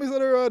fast zombies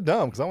that are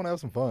dumb because I want to have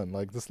some fun.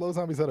 Like the slow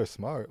zombies that are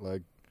smart,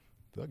 like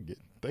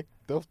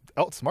they'll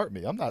outsmart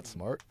me. I'm not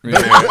smart.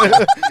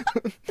 Yeah.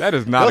 That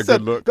is not a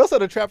good look. Go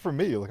set a trap for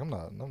me. Like I'm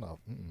not.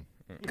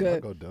 Good. I'll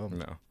go dumb.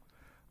 No.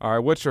 All right.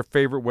 What's your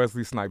favorite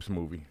Wesley Snipes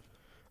movie?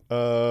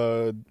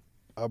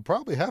 I'll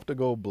probably have to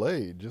go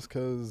Blade just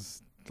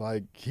because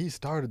like he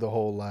started the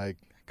whole like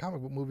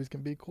comic book movies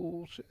can be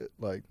cool shit.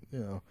 Like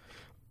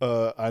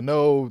I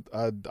know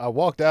I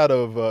walked out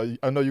of.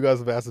 I know you guys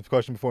have asked this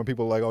question before, and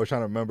people are like always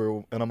trying to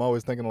remember, and I'm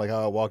always thinking like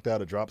how I walked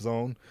out of Drop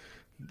Zone.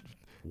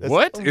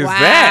 What is Wow.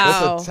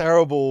 that? It's a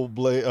terrible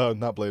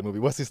not Blade movie.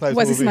 Wesley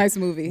Snipes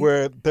movie.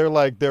 Where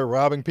they're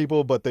robbing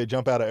people, but they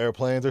jump out of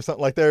airplanes or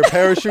something. Like they're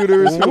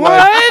parachuters who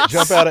like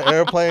jump out of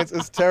airplanes.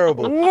 It's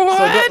terrible.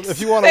 What? So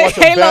if you want to watch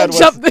a Halo bad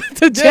jumped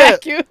to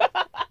jack you.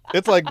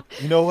 it's like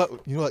you know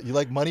what you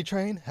like Money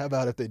Train. How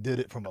about if they did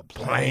it from a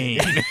plane?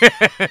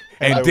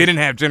 And didn't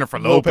have Jennifer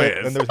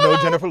Lopez. And there's no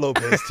Jennifer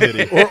Lopez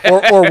titty.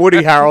 or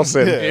Woody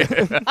Harrelson.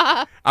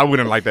 Yeah. I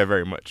wouldn't like that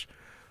very much.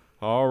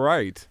 All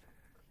right.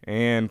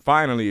 And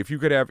finally, if you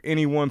could have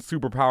any one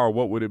superpower,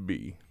 what would it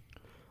be?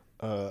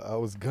 I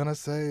was gonna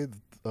say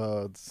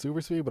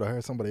super speed, but I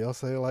heard somebody else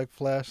say like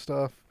Flash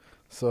stuff.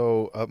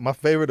 So my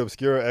favorite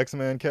obscure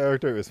X-Men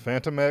character is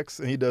Phantom X,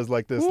 and he does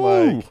like this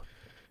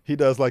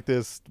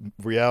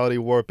reality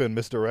warping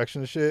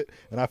misdirection shit,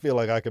 and I feel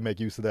like I could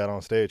make use of that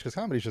on stage because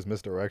comedy's just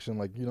misdirection.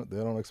 Like they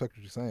don't expect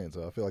what you're saying.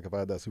 So I feel like if I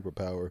had that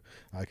superpower,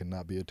 I could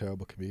not be a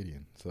terrible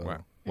comedian. So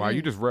Wow. Wow,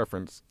 you just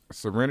referenced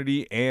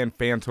Serenity and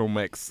Phantom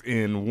X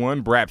in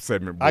one Brap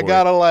segment, boy. I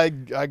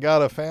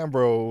got a fan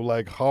bro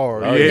like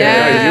hard. Oh,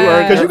 yeah. You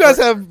are. Because you guys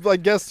have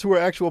like guests who are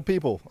actual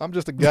people. I'm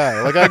just a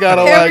guy. Like I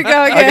gotta Here like we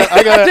go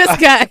again. This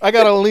guy. I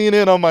gotta lean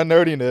in on my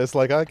nerdiness.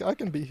 Like I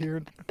can be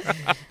here.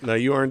 No,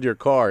 you earned your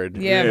card.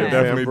 Yeah, man.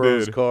 Definitely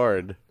Bros did.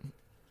 card.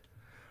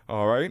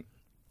 All right.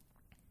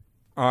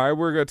 All right,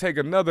 we're going to take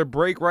another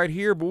break right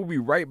here, but we'll be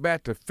right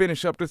back to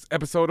finish up this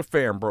episode of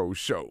Fan Bros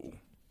Show.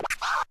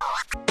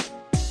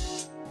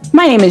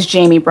 My name is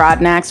Jamie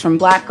Broadnax from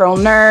Black Girl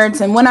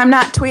Nerds, and when I'm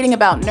not tweeting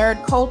about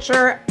nerd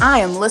culture, I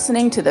am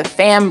listening to the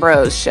Fan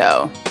Bros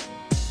Show.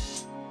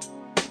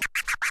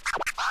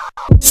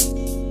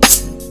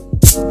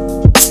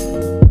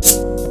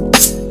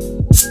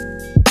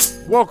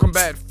 Welcome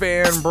back,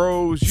 Fan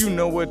Bros. You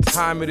know what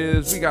time it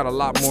is. We got a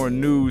lot more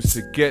news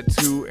to get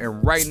to,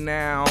 and right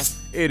now,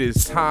 it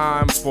is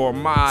time for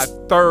my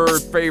third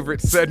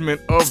favorite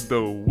segment of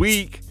the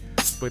week.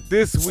 But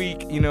this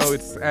week,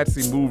 it's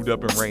actually moved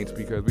up in ranks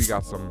because we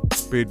got some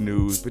big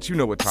news. But you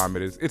know what time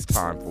it is. It's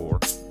time for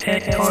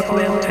And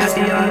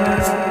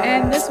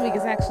this week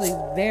is actually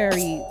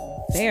very,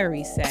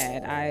 very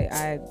sad.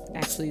 I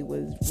actually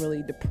was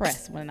really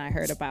depressed when I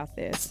heard about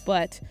this.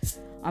 But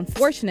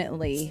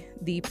unfortunately,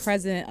 the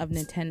president of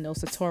Nintendo,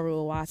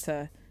 Satoru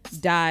Iwata,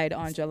 died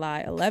on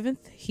July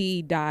 11th.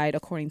 He died,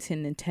 according to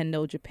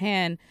Nintendo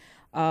Japan,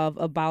 of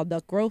a bile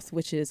duct growth,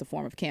 which is a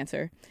form of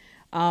cancer.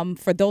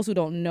 For those who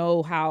don't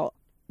know how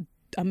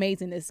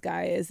amazing this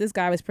guy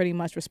was pretty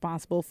much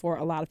responsible for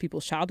a lot of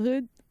people's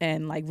childhood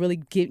and like really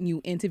getting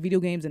you into video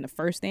games in the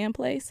first damn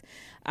place.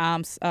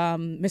 Mr.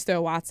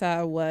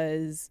 Iwata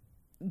was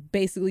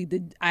basically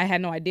I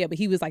had no idea, but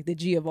he was like the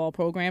G of all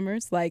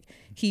programmers. Like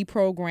he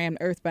programmed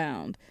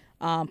Earthbound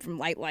from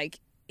like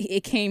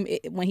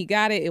when he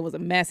got it, it was a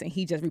mess, and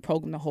he just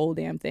reprogrammed the whole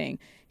damn thing.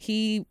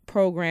 He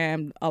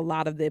programmed a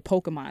lot of the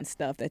Pokemon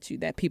stuff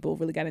that people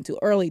really got into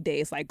early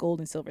days, like Gold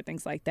and Silver,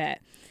 things like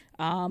that.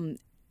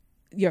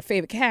 Your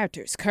favorite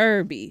characters,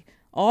 Kirby,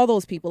 all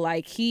those people,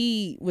 like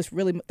he was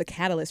really the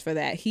catalyst for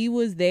that. He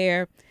was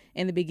there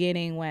in the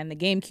beginning when the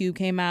GameCube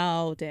came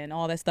out and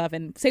all that stuff.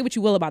 And say what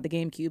you will about the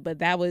GameCube, but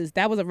that was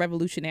a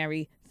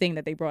revolutionary thing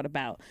that they brought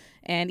about.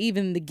 And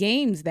even the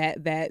games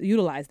that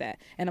utilized that.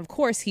 And of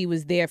course, he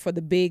was there for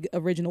the big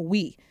original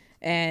Wii.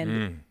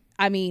 And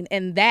I mean,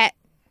 and that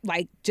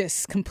like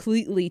just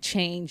completely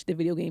changed the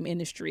video game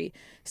industry.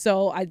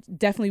 So I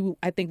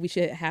think we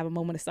should have a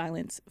moment of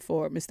silence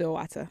for Mr.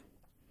 Iwata.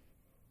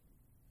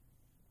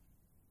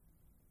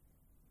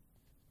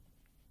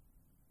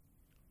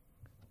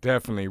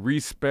 Definitely.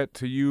 Respect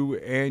to you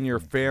and your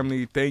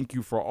family. Thank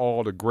you for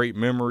all the great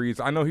memories.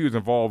 I know he was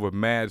involved with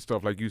mad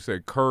stuff, like you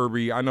said,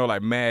 Kirby. I know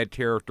like mad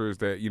characters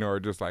that, are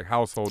just like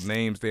household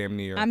names damn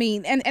near. I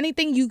mean, and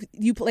anything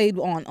you played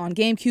on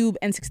GameCube,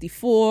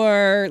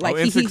 N64, like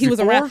N64? he was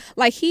around.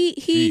 Like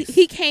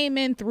he came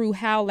in through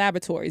HAL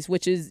Laboratories,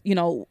 which is,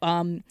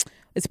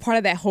 it's part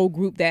of that whole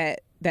group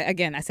that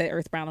again, I said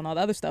Earthbound and all the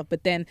other stuff,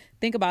 but then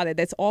think about it,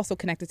 that's also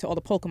connected to all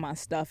the Pokemon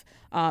stuff.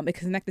 It's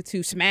connected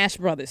to Smash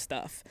Brothers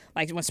stuff.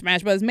 Like when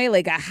Smash Brothers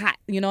Melee got hot,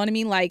 you know what I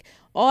mean? Like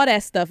all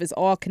that stuff is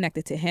all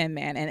connected to him,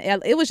 man.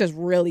 And it was just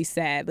really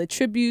sad. The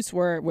tributes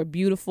were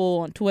beautiful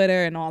on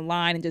Twitter and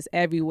online and just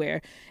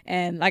everywhere.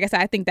 And like I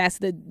said, I think that's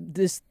the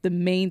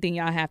main thing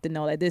y'all have to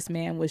know, that this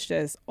man was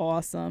just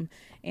awesome.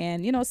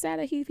 And, sad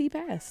that he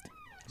passed.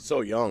 So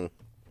young.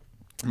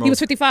 He was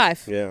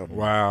 55. Yeah.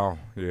 Wow.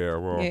 Yeah,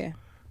 well. Yeah.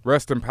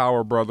 Rest in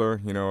power,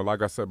 brother.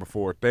 Like I said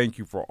before, thank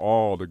you for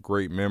all the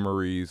great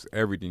memories,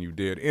 everything you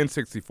did.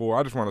 N64,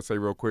 I just want to say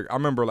real quick, I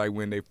remember like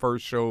when they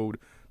first showed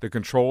the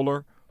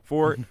controller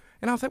for it,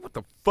 and I was like, what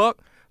the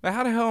fuck? Like,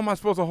 how the hell am I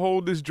supposed to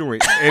hold this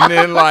joint? And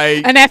then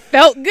like... and that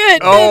felt good,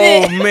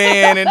 oh,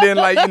 man. And then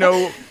like,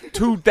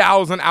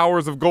 2,000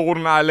 hours of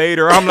GoldenEye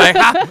later, I'm like,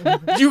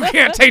 you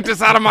can't take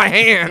this out of my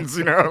hands,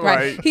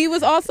 Right. Like, he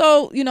was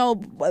also,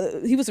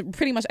 he was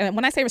pretty much, and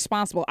when I say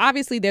responsible,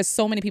 obviously there's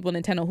so many people in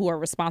Nintendo who are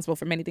responsible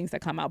for many things that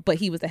come out, but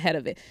he was the head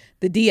of it.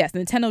 The DS,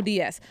 Nintendo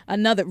DS,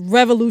 another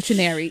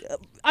revolutionary,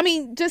 I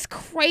mean, just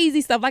crazy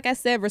stuff. Like I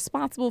said,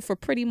 responsible for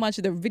pretty much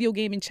the video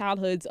gaming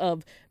childhoods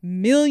of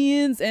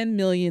millions and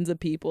millions of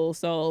people.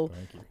 So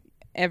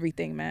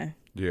everything, man.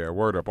 yeah,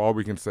 word up. All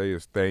we can say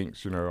is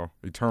thanks,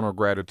 eternal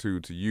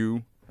gratitude to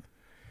you.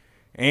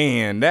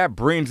 And that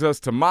brings us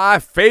to my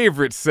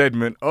favorite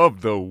segment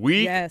of the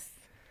week. Yes.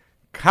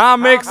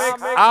 Comics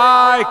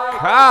I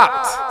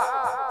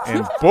Copped.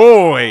 And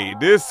boy,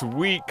 this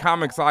week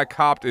Comics I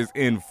Copped is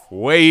in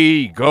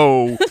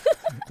fuego.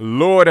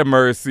 Lord have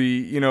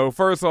mercy.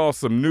 First off,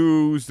 some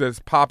news that's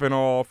popping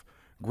off.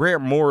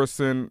 Grant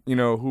Morrison,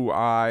 who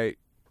I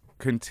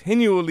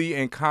continually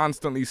and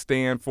constantly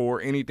stand for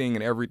anything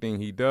and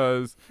everything he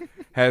does,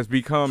 has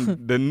become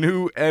the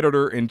new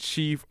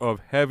editor-in-chief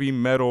of Heavy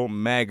Metal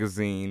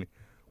magazine,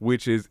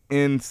 which is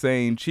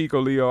insane. Chico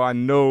Leo, I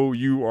know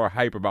you are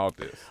hype about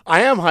this.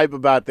 I am hype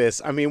about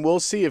this. I mean, we'll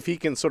see if he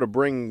can sort of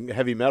bring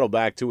heavy metal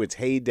back to its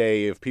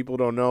heyday. If people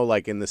don't know,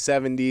 like in the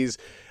 70s,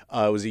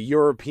 it was a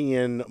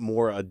European,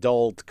 more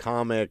adult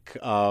comic,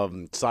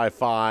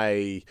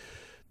 sci-fi,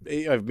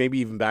 maybe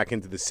even back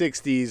into the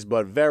 60s,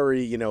 but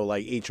very,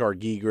 like H.R.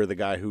 Giger, the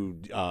guy who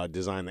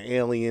designed the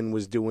Alien,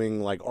 was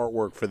doing like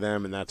artwork for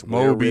them, and that's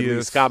where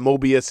Ridley Scott,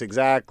 Mobius,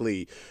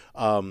 exactly.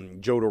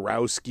 Joe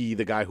Dorowski,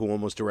 the guy who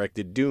almost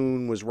directed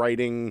Dune, was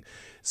writing.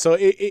 So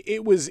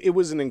it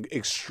was an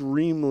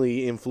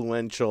extremely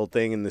influential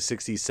thing in the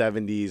 60s,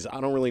 70s.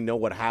 I don't really know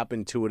what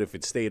happened to it, if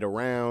it stayed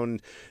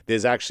around.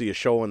 There's actually a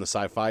show on the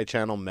Sci-Fi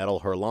Channel,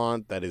 Metal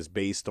Hurlant, that is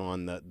based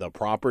on the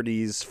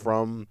properties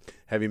from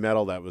heavy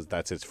metal.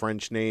 That's its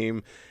French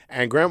name.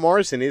 And Grant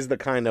Morrison is the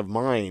kind of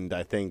mind,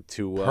 I think,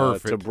 to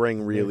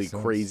bring really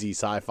crazy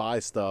sci-fi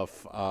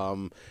stuff.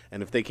 And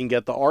if they can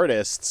get the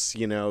artists,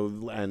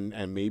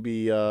 and maybe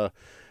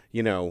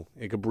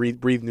it could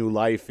breathe new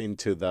life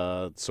into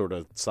the sort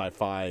of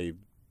sci-fi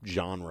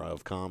genre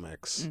of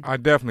comics. I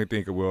definitely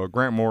think it will.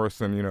 Grant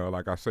Morrison,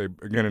 like I say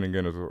again and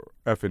again, is a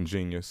effing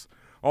genius.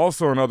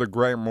 Also, another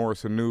Grant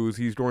Morrison news,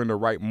 he's going to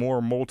write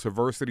more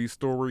Multiversity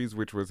stories,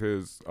 which was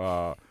his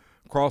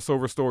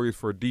crossover stories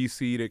for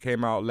DC that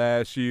came out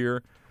last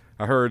year.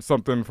 I heard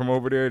something from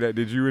over there.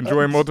 Did you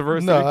enjoy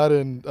Multiversity? No, I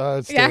didn't.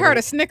 I heard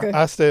a snicker.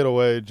 I stayed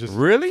away. Just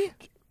really?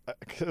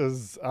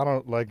 Because I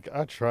don't like.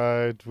 I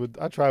tried with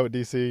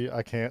DC.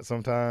 I can't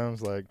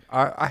sometimes. Like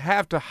I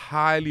have to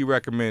highly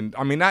recommend.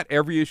 I mean, not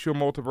every issue of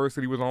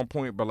Multiversity was on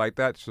point, but like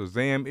that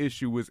Shazam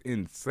issue was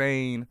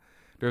insane.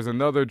 There's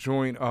another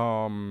joint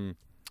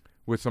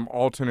with some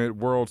alternate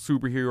world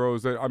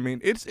superheroes. That, I mean,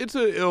 it's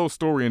an ill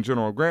story in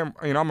general. I'm a Grant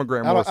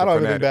Morrison I don't have fanatic.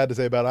 anything bad to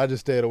say about it. I just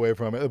stayed away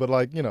from it. But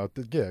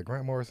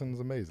Grant Morrison's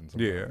amazing.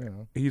 Yeah.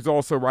 He's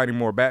also writing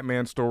more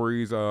Batman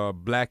stories.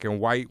 Black and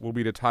White will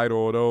be the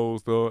title of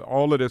those.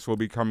 All of this will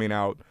be coming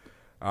out,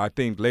 I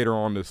think, later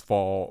on this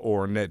fall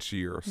or next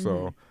year.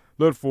 So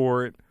look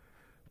for it.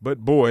 But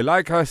boy,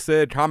 like I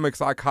said,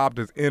 Comics I Copped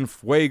is in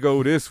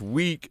fuego this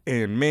week.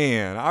 And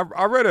man,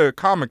 I read a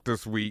comic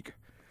this week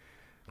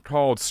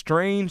called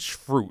Strange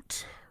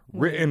Fruit,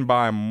 written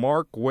by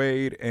Mark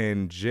Waid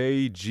and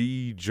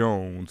J.G.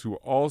 Jones, who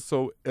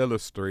also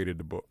illustrated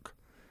the book.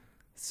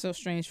 So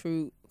Strange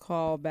Fruit,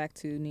 call back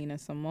to Nina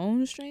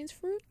Simone's Strange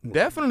Fruit?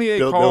 Definitely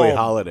Billie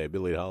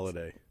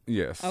Holiday.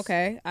 Yes.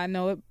 Okay, I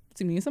know it.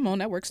 To Nina Simone,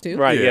 that works too.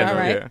 Right, yeah. All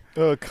right.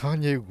 Yeah.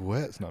 Kanye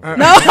West. No.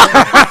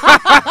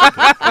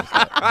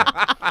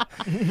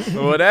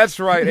 Well, that's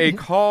right. A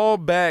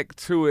callback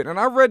to it. And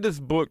I read this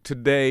book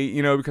today,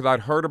 because I'd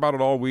heard about it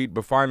all week,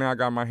 but finally I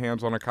got my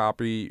hands on a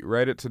copy,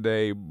 read it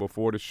today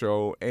before the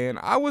show, and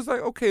I was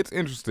like, okay, it's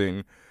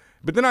interesting.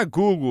 But then I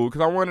Googled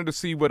because I wanted to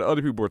see what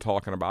other people were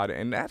talking about it,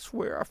 and that's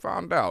where I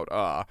found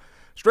out.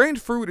 Strange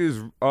Fruit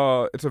is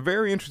it's a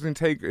very interesting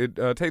take. It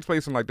takes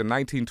place in like the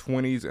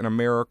 1920s in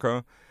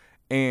America.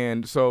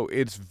 And so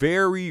it's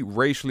very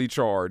racially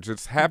charged.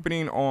 It's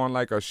happening on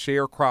like a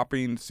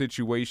sharecropping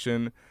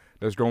situation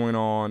that's going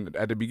on.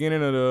 At the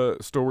beginning of the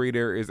story,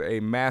 there is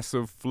a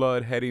massive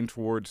flood heading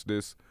towards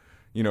this,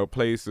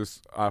 place,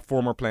 this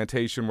former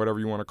plantation, whatever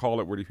you want to call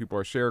it, where these people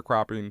are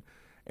sharecropping.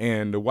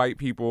 And the white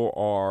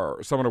people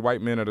some of the white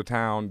men of the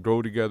town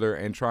go together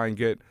and try and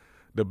get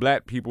the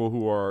black people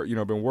who are,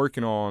 been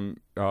working on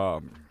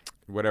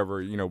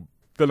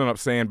filling up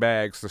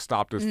sandbags to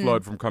stop this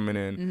flood from coming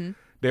in. Mm-hmm.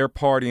 They're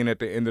partying at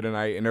the end of the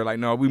night, and they're like,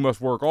 no, we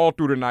must work all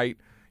through the night,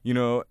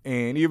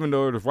 and even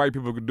though the white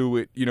people could do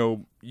it,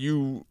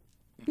 you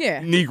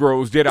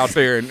Negroes get out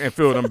there and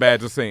fill them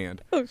bags of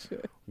sand. Oh,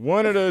 shit.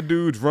 One of the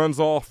dudes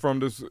runs off from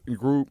this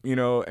group,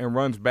 and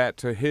runs back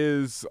to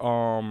his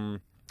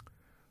former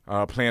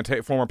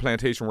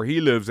plantation where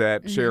he lives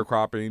at,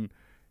 sharecropping.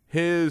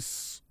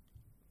 His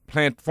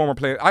I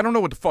don't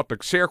know what the fuck the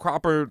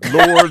sharecropper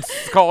lords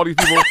call these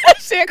people.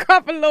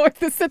 Sharecropper lords,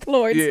 the Sith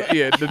lords.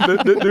 Yeah.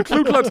 The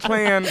Ku Klux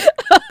Klan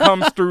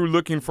comes through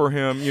looking for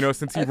him,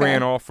 since he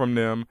ran off from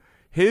them.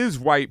 His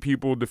white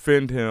people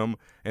defend him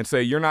and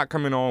say, you're not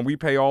coming on. We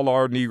pay all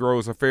our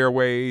Negroes a fair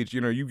wage.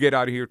 You get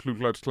out of here, Ku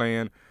Klux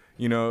Klan.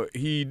 Go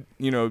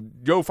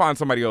find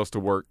somebody else to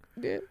work.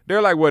 Yeah.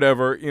 They're like,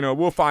 whatever,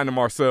 we'll find them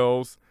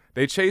ourselves.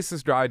 They chase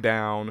this guy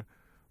down.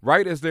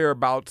 Right as they're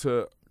about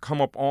to come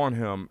up on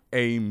him,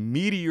 a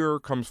meteor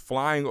comes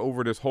flying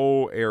over this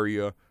whole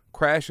area,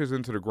 crashes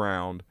into the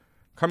ground.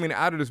 Coming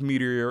out of this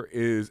meteor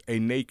is a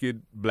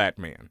naked black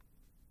man.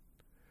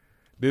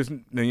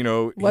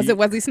 Was it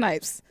Wesley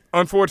Snipes?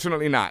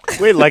 Unfortunately not.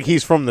 Wait, like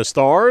he's from the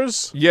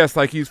stars? Yes,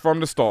 like he's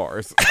from the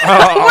stars.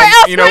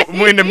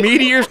 When the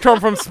meteors come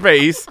from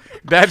space,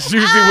 that's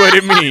usually what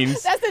it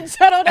means. That's the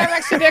general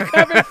direction they're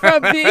coming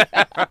from, me.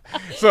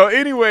 So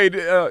anyway,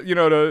 the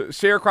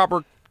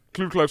sharecropper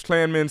Ku Klux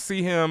Klan men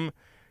see him.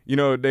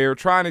 They're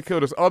trying to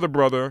kill this other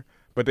brother,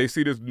 but they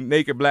see this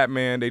naked black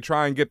man. They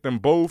try and get them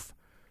both.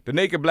 The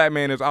naked black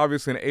man is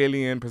obviously an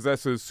alien,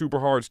 possesses super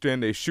hard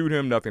skin. They shoot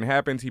him. Nothing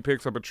happens. He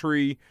picks up a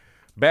tree.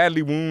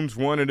 badly wounds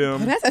one of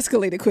them. Oh, that's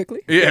escalated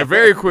quickly. Yeah,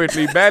 very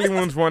quickly. Badly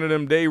wounds one of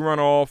them. They run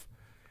off.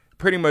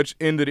 Pretty much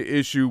ended the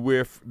issue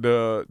with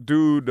the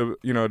dude, the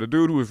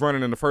dude who was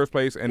running in the first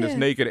place, and this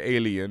naked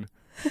alien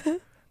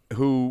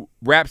who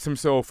wraps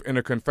himself in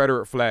a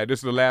Confederate flag. This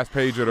is the last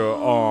page of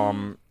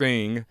the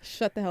thing.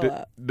 Shut the hell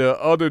up. The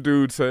other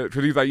dude said,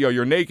 because he's like, yo,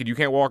 you're naked. You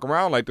can't walk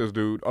around like this,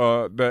 dude.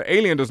 The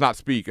alien does not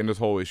speak in this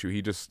whole issue.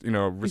 He just,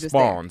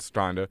 responds,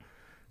 trying to.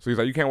 So he's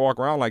like, you can't walk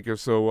around like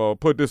this, so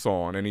put this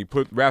on. And he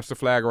wraps the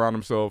flag around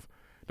himself.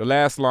 The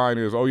last line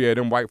is, oh, yeah,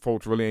 them white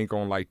folks really ain't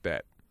going to like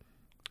that.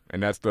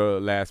 And that's the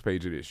last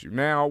page of the issue.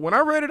 Now, when I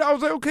read it, I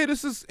was like, okay,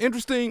 this is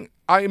interesting.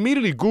 I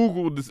immediately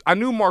Googled this. I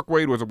knew Mark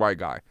Waid was a white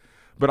guy,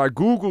 but I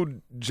Googled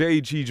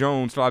J.G.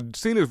 Jones. So I'd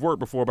seen his work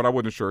before, but I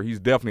wasn't sure. He's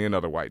definitely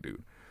another white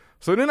dude.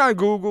 So then I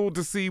Googled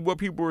to see what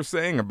people were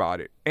saying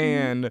about it.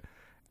 And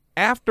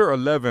After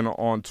 11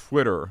 on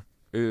Twitter,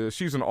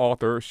 she's an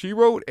author. She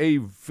wrote a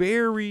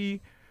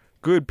very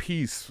good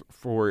piece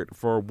for it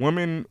for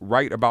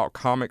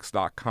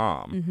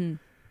womenwriteaboutcomics.com.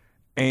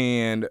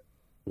 And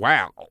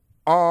wow.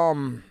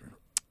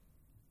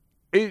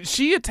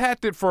 She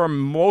attacked it for a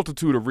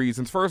multitude of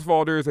reasons. First of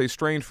all, there's a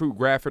Strange Fruit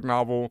graphic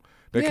novel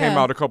that came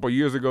out a couple of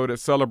years ago that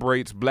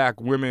celebrates black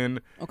women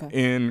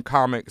in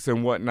comics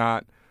and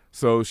whatnot.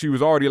 So she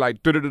was already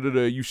like,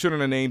 you shouldn't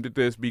have named it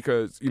this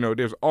because,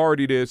 there's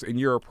already this and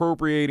you're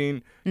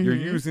appropriating, you're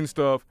using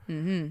stuff.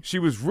 She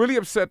was really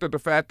upset at the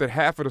fact that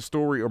half of the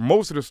story or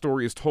most of the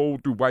story is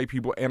told through white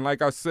people. And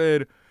like I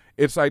said,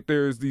 it's like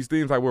there's these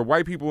things like where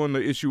white people in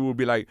the issue will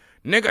be like,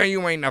 nigga,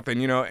 you ain't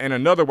nothing, and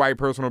another white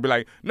person will be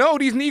like, no,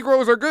 these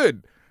Negroes are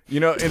good.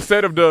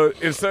 Instead of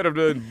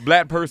the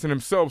black person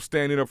himself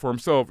standing up for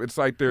himself, it's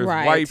like there's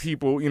white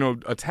people,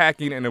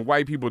 attacking and then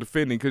white people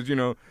defending because,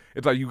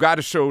 it's like you got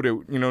to show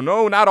that,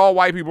 no, not all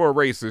white people are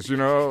racist,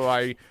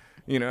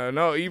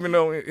 no, even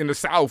though in the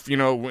South,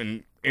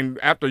 when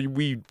after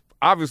we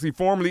obviously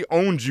formally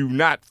owned you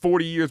not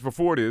 40 years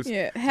before this.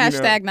 Yeah,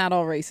 hashtag not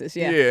all racist,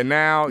 Yeah,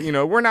 now,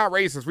 we're not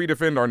racist. We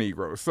defend our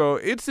Negroes. So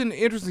it's an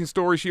interesting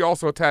story. She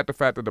also attacked the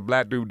fact that the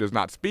black dude does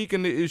not speak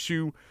in the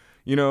issue,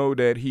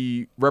 that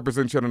he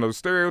represents yet another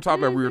stereotype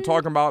that we were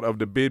talking about of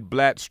the big,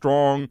 black,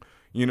 strong,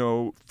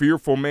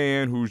 fearful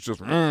man who's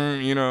just,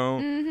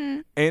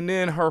 And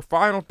then her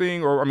final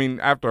thing,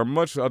 after a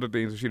bunch of other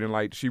things that she didn't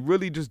like, she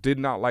really just did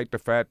not like the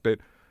fact that,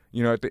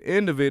 at the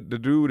end of it, the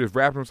dude is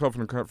wrapping himself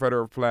in a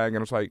Confederate flag,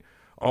 and it's like,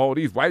 oh,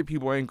 these white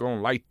people ain't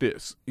gonna like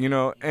this,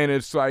 and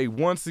it's like,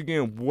 once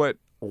again, what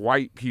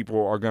white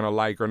people are gonna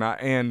like or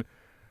not. And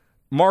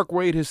Mark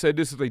Waid has said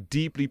this is a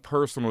deeply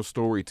personal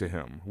story to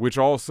him, which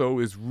also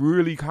is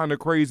really kind of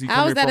crazy.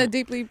 How is that a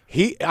deeply?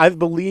 I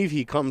believe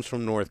he comes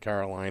from North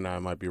Carolina. I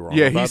might be wrong.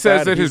 Yeah, he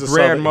says that his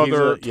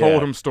grandmother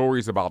told him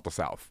stories about the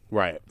South.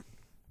 Right.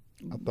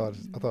 I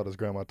thought his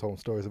grandma told him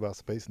stories about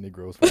space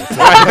Negroes. Yeah,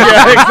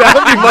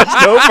 exactly. Much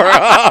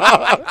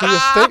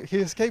doper. He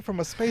escaped from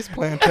a space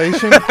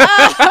plantation.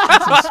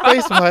 Some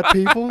space white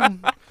people.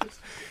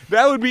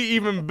 That would be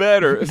even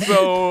better.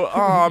 So,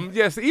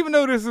 yes, even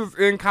though this is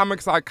in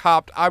Comics I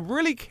Copped, I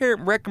really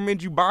can't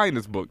recommend you buying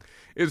this book.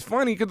 It's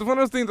funny because it's one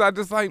of those things I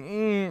just like,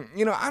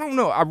 I don't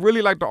know. I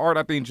really like the art.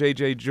 I think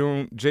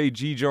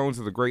J.G. Jones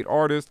is a great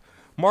artist.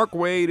 Mark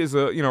Waid is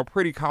a,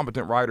 pretty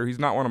competent writer. He's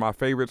not one of my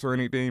favorites or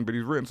anything, but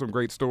he's written some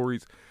great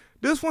stories.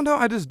 This one, though,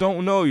 I just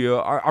don't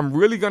know, I'm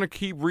really going to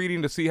keep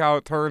reading to see how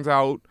it turns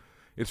out.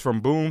 It's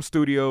from Boom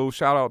Studios.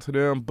 Shout out to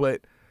them.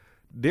 But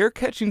they're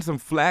catching some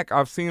flack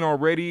I've seen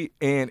already,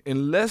 and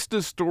unless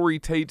the story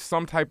takes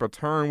some type of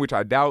turn, which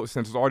I doubt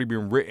since it's already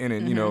been written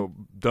and,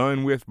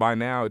 done with by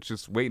now, it's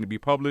just waiting to be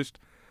published.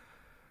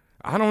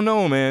 I don't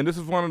know, man. This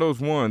is one of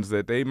those ones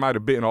that they might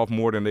have bitten off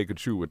more than they could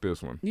chew with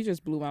this one. You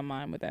just blew my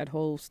mind with that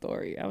whole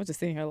story. I was just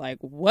sitting here like,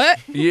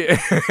 what?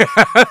 Yeah.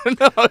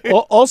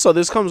 Also,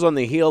 this comes on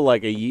the heel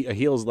like a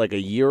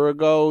year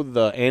ago.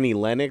 The Annie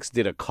Lennox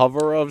did a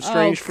cover of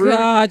Strange Fruit. Oh,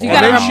 God. You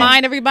got to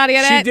remind everybody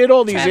of that. She did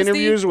all these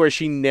interviews where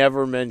she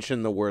never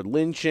mentioned the word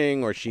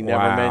lynching or she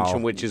never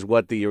mentioned which is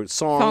what the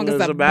song is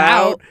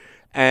about.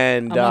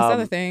 And amongst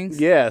other things,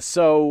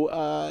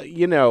 so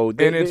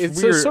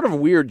it's a sort of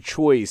weird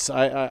choice.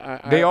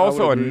 They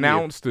also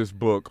announced this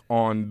book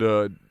on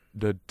the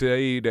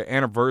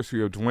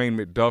anniversary of Dwayne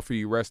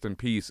McDuffie, rest in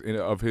peace,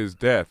 of his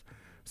death.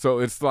 So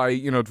it's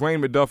like,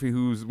 Dwayne McDuffie,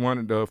 who's one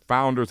of the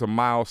founders of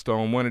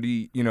Milestone, one of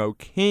the,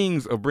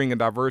 kings of bringing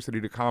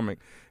diversity to comic.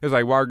 It's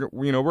like, we're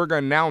going to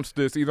announce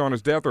this either on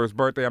his death or his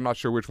birthday. I'm not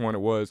sure which one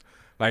it was.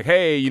 Like,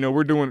 hey,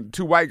 we're doing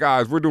two white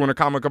guys. We're doing a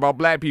comic about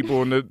black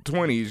people in the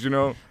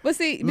 20s, But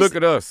see, look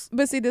at us.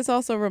 But see, this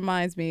also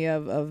reminds me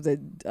of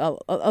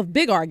a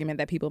big argument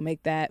that people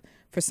make that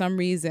for some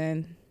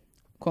reason,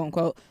 quote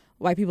unquote,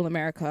 white people in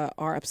America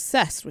are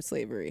obsessed with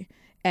slavery.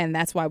 And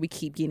that's why we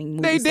keep getting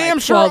movies they damn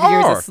like 12 sure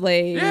Years are. a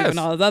Slave and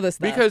all this other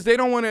stuff. Because they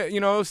don't want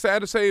to, sad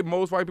to say,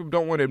 most white people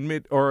don't want to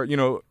admit or,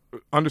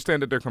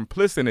 understand that they're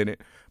complicit in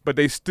it, but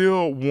they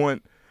still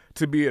want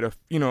to be able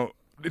to,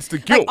 It's the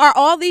guilt. Like, are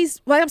all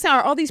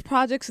these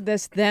projects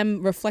that's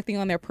them reflecting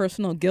on their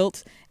personal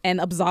guilt and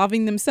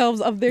absolving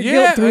themselves of their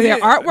guilt through their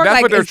artwork? That's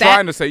like, what they're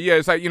trying to say. Yeah,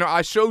 it's like,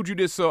 I showed you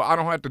this so I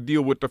don't have to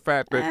deal with the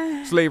fact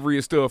that slavery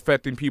is still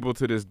affecting people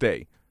to this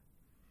day.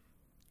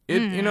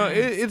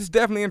 It's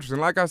definitely interesting.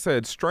 Like I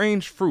said,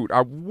 strange fruit.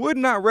 I would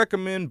not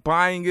recommend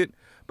buying it,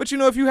 but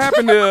if you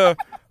happen to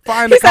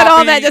find the copy. He said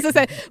all that just to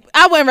say,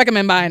 I wouldn't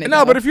recommend buying it.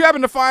 No, but if you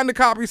happen to find the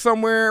copy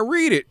somewhere,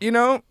 read it,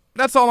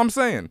 That's all I'm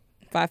saying.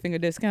 5-finger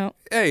discount.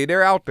 Hey,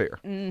 they're out there.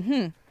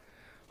 Mm-hmm.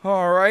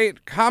 All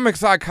right.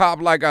 Comics I cop,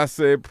 like I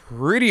said,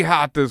 pretty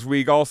hot this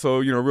week. Also,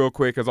 real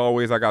quick, as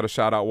always, I got to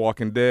shout out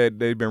Walking Dead.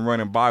 They've been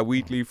running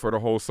bi-weekly for the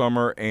whole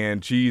summer,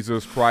 and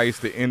Jesus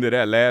Christ, the end of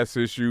that last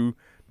issue,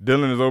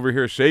 Dillon is over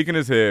here shaking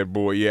his head,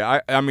 boy.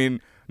 Yeah, I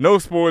mean, no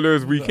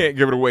spoilers. We can't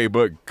give it away,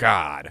 but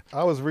God.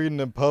 I was reading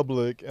in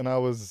public, and I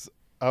was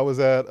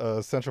at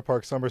a Central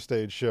Park Summer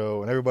Stage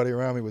show, and everybody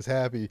around me was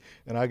happy,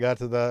 and I got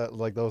to that,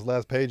 like, those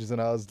last pages,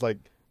 and I was like,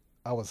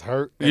 I was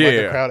hurt. And like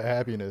a crowd of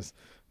happiness.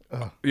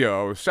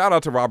 Yo, shout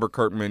out to Robert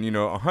Kirkman.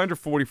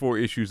 144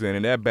 issues in,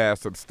 and that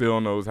bastard still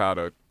knows how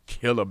to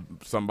kill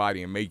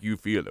somebody and make you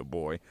feel it,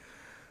 boy.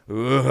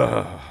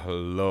 Ugh,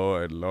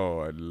 Lord.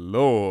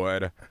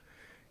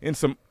 And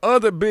some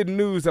other big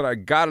news that I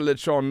gotta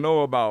let y'all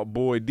know about,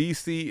 boy.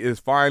 DC is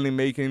finally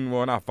making,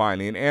 well, not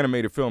finally, in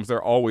animated films,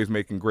 they're always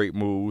making great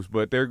moves,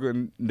 but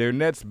their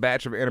next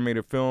batch of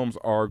animated films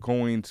are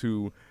going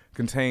to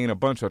contain a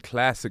bunch of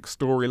classic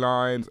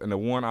storylines, and the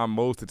one I'm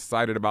most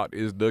excited about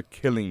is The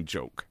Killing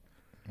Joke.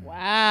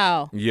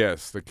 Wow.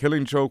 Yes, The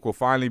Killing Joke will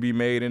finally be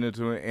made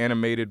into an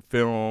animated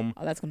film.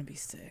 Oh, that's going to be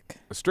sick.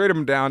 Straight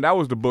them down, that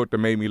was the book that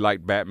made me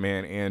like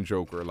Batman and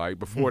Joker. Like,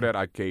 before that,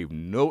 I gave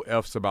no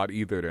F's about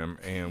either of them,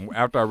 and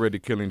after I read The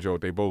Killing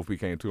Joke, they both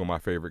became two of my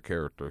favorite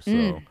characters.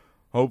 So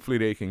hopefully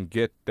they can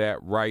get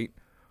that right.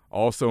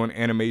 Also in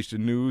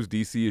animation news,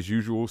 DC as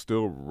usual,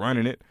 still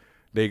running it.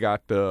 They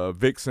got the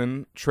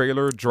Vixen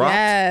trailer dropped.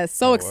 Yeah,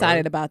 so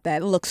excited about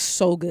that. It looks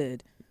so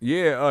good.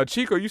 Yeah,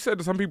 Chico, you said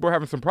that some people are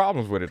having some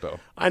problems with it, though.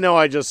 I know.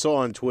 I just saw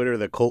on Twitter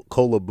that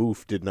Cola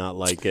Booth did not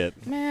like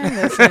it. Man,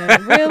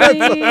 listen,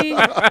 really?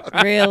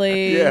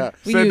 Really? Yeah.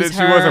 Said that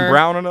she wasn't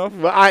brown enough?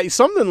 Well,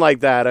 something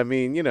like that. I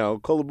mean,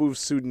 Cola Booth's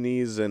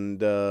Sudanese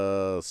and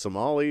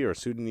Somali or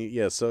Sudanese.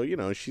 Yeah,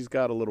 so, she's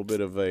got a little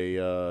bit of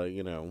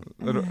a,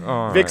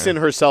 Vixen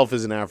herself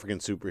is an African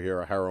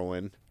superhero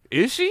heroine.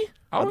 Is she?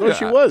 I thought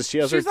she was.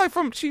 She's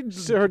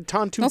her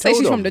Tantu Don't say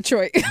she's from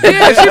Detroit.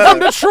 Yeah, she's from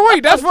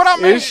Detroit. That's what I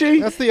mean. Is she?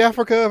 That's the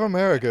Africa of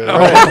America.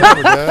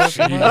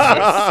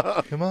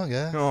 Come on,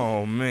 guys.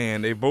 Oh,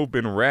 man. They've both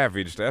been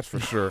ravaged. That's for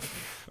sure.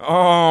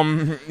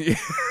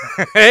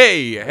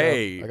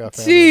 Hey.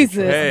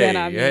 Jesus,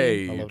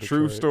 hey.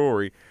 True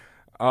story.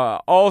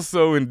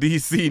 Also in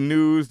DC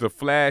news, The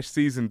Flash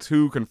Season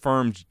 2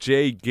 confirms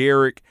Jay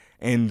Garrick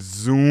and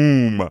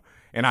Zoom.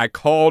 And I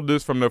called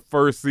this from the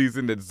first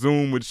season that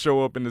Zoom would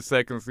show up in the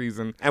second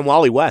season. And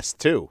Wally West,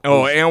 too.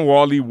 Oh, and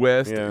Wally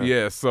West.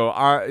 Yeah.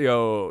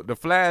 So, The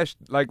Flash,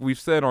 like we've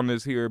said on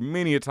this here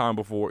many a time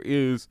before,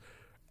 is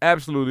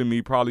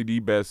absolutely probably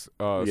the best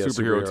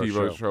superhero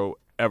TV show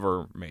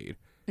ever made.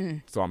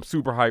 So I'm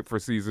super hyped for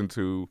season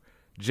 2.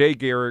 Jay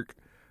Garrick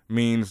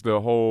means the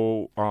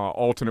whole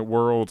alternate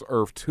worlds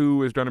Earth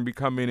 2 is going to be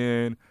coming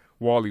in.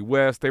 Wally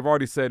West. They've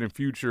already said in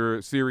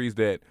future series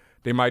that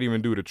they might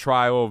even do the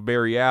trial of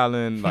Barry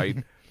Allen.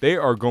 Like, they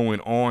are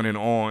going on.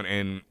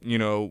 And,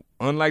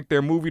 unlike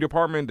their movie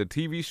department, the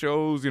TV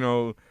shows,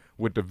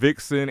 with the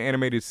Vixen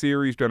animated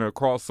series, going to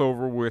cross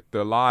over with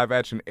the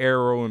live-action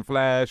Arrow and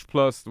Flash,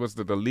 plus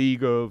the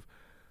League of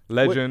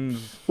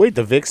Legends. Wait,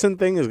 the Vixen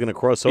thing is going to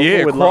cross over?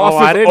 Yeah, with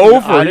crosses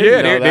over.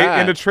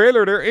 They in the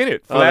trailer, they're in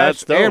it.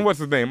 Flash and what's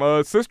his name?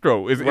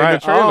 Cisco is in the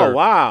trailer. Oh,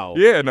 wow.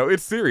 Yeah, no,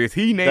 it's serious.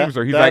 He names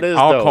her. He's like,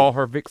 I'll call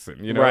her Vixen.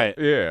 Right.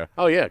 Yeah.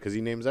 Oh, yeah, because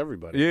he names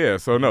everybody. Yeah,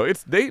 so no,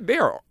 they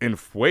are in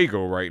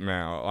fuego right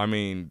now. I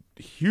mean,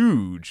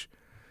 huge.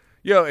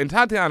 Yo, and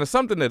Tatiana,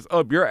 something that's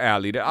up your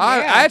alley that I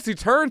actually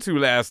turned to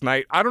last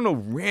night. I don't know,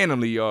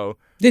 randomly, yo.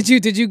 Did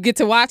you get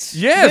to watch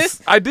Yes,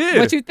 this? I did.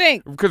 What you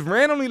think? Because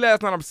randomly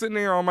last night I'm sitting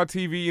there on my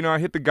TV, I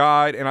hit the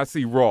guide and I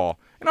see Raw.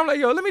 And I'm like,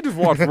 yo, let me just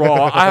watch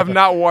Raw. I have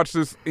not watched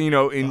this,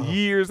 in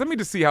years. Let me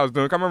just see how it's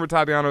doing. I remember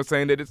Tatiana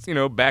saying that it's,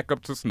 back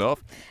up to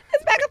snuff.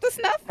 It's back up to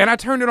snuff. And I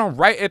turned it on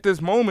right at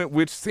this moment,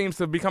 which seems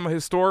to have become a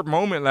historic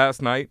moment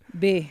last night.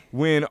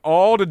 When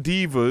all the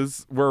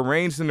divas were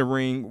arranged in the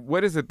ring.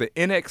 What is it? The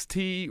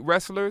NXT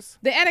wrestlers?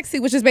 The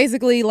NXT, which is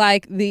basically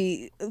like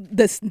the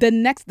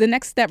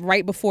next step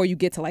right before you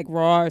get to like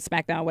Raw or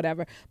SmackDown,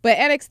 whatever. But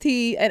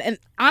NXT, and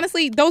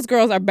honestly, those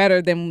girls are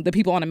better than the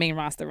people on the main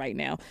roster right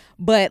now.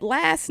 But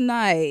last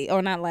night,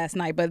 or not last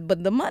night, but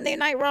the Monday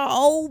Night Raw,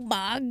 oh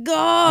my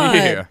God.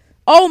 Yeah.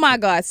 Oh my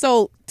God.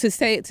 So to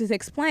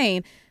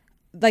explain,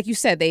 like you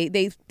said,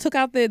 they took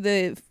out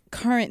the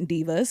current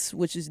divas,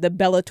 which is the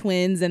Bella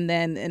Twins and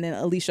then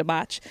Alicia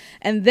Botch.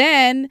 And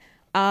then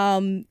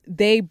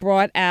they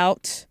brought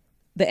out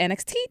the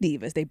NXT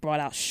divas. They brought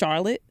out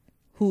Charlotte,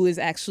 who is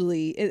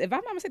actually, if I'm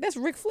not mistaken, that's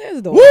Ric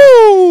Flair's daughter.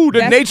 Woo!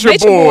 That's Nature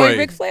Boy.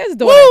 Ric Flair's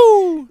daughter.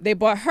 Woo! They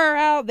bought her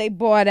out. They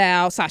bought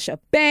out Sasha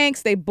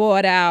Banks. They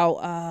bought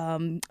out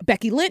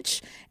Becky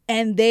Lynch.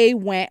 And they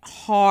went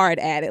hard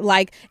at it.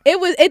 Like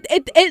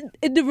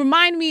it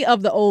reminded me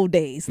of the old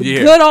days, the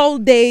good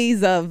old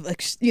days of the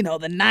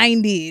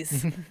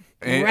 90s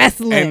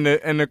wrestling.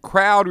 And the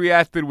crowd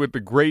reacted with the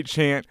great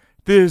chant,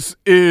 "This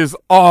is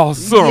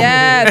awesome."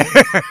 Yes.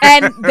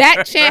 And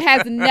that chant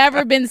has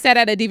never been said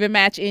at a Diva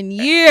match in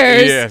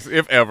years. Yes,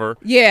 if ever.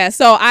 Yeah,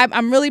 so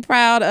I'm really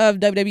proud of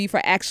WWE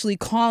for actually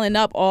calling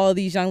up all of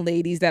these young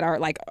ladies that are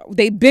like,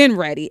 they've been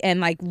ready and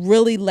like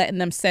really letting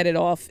them set it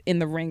off in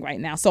the ring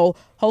right now. So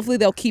hopefully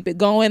they'll keep it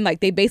going. Like,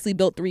 they basically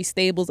built 3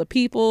 stables of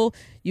people.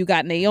 You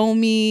got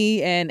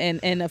Naomi and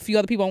a few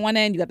other people on one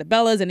end. You got the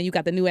Bellas, and then you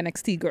got the new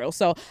NXT girls.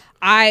 So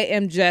I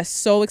am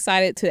just so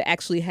excited to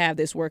actually have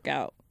this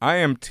workout. I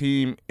am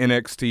team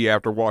NXT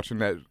after watching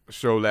that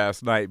show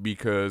last night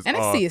because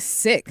NXT is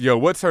sick. Yo,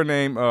 what's her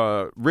name?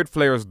 Ric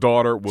Flair's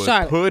daughter was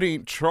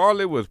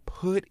Charlotte was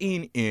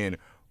putting in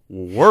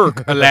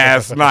work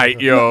last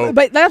night, yo.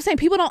 But like I'm saying,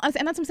 people don't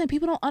understand. That's what I'm saying.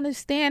 People don't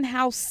understand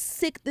how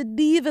sick the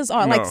divas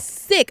are. No. Like,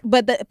 sick.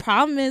 But the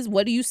problem is,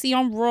 what do you see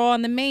on Raw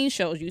and the main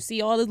shows? You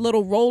see all this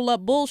little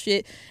roll-up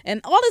bullshit and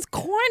all this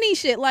corny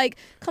shit. Like,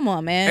 come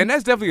on, man. And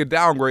that's definitely a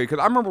downgrade,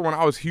 because I remember when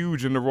I was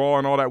huge in the Raw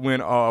and all that, when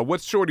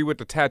what's Shorty with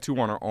the tattoo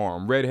on her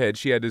arm? Redhead.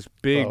 She had this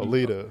big...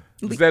 Lita.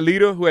 Is that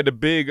Lita, who had the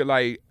big,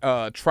 like,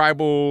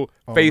 tribal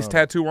face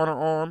tattoo on her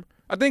arm?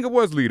 I think it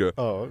was Lita.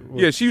 Oh,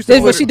 yeah, she used to.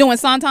 Was she doing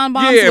Swanton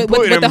bombs with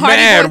the Hardy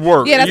mad Boys?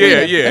 work? Yeah, that's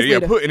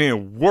Lita. Putting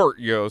in work,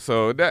 yo.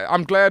 So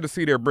I'm glad to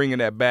see they're bringing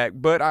that back.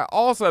 But I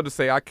also have to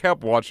say, I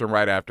kept watching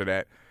right after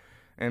that.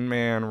 And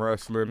man,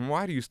 wrestling,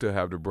 why do you still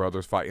have the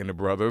brothers fighting the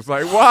brothers?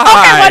 Like,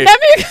 why?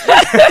 Okay,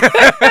 well,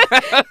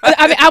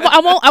 I mean,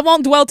 I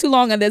won't dwell too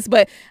long on this,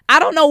 but I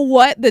don't know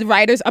what the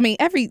writers. I mean,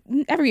 every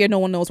year, no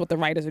one knows what the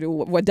writers are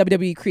doing, what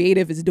WWE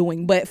Creative is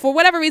doing. But for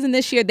whatever reason,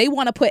 this year they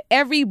want to put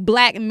every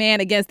black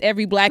man against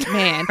every black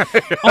man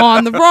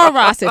on the Raw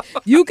roster.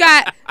 You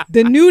got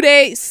the New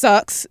Day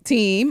sucks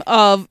team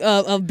of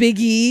Big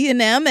E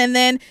and them, and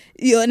then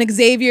and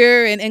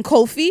Xavier and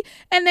Kofi,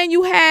 and then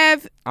you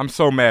have. I'm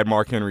so mad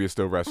Mark Henry is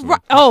still wrestling.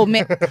 Oh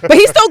man, but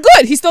he's still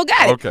good. He still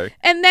got it. Okay.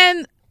 And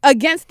then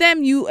against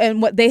them,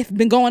 what they've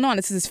been going on.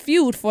 This is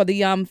feud for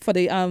the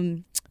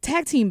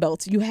tag team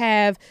belts. You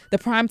have the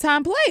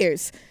primetime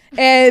players,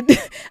 and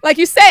like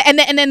you said, and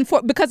then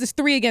because it's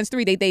 3 against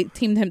 3, they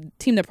teamed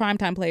the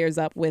primetime players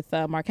up with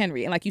Mark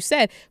Henry. And like you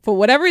said, for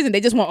whatever reason,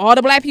 they just want all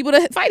the black people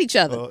to fight each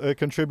other. It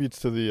contributes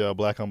to the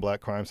black on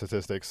black crime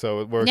statistics,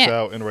 so it works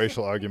out in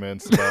racial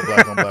arguments about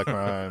black on black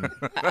crime.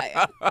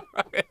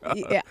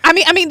 Yeah, I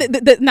mean,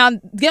 now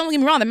don't get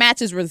me wrong, the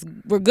matches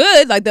were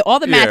good. Like all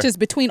the matches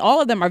between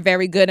all of them are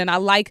very good, and I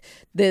like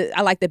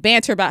the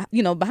banter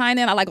behind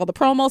it. I like all the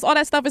promos, all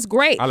that stuff is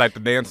great. I like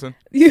the dancing.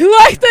 You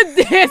like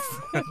the dance?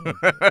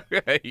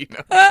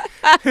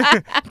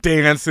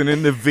 Dancing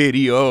in the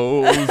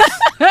videos.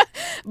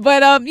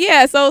 But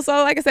so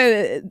like I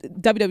said,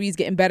 WWE's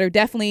getting better.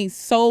 Definitely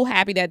so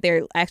happy that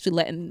they're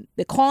actually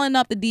they're calling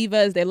up the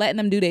divas. They're letting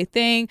them do their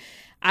thing.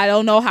 I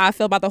don't know how I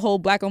feel about the whole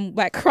black on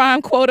black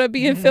crime quota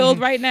being filled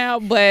right now,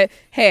 but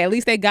hey, at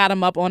least they got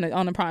them up on the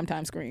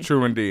primetime screen.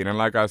 True indeed. And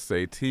like I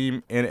say,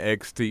 Team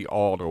NXT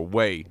all the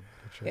way.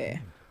 Yeah.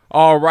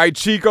 All right,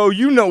 Chico,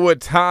 you know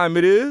what time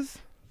it is.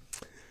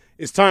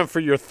 It's time for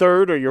your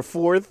 3rd or your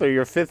 4th or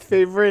your 5th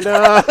favorite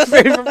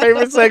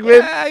favorite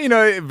segment.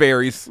 It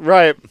varies.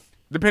 Right.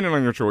 Depending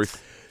on your choice.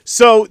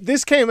 So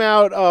this came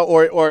out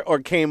or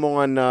came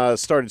on,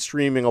 started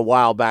streaming a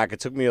while back. It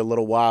took me a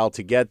little while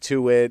to get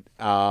to it.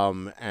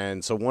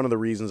 And so one of the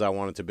reasons I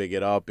wanted to big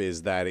it up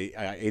is that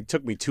it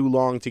took me too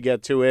long to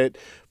get to it.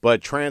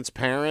 But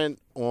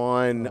Transparent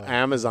on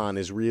Amazon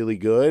is really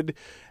good.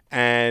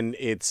 And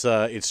it's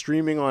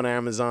streaming on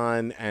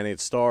Amazon, and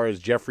it stars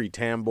Jeffrey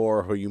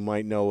Tambor, who you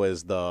might know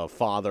as the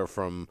father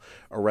from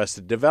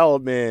Arrested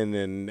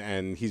Development,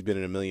 and he's been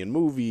in a million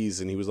movies,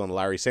 and he was on the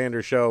Larry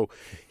Sanders Show.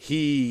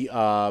 He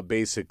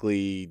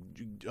basically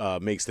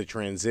makes the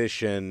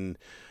transition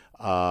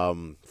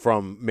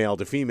from male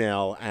to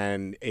female,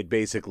 and it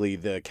basically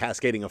the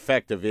cascading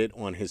effect of it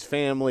on his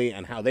family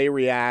and how they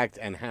react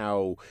and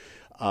how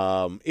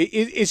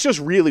it's just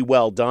really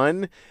well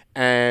done.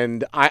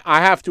 And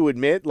I have to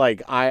admit,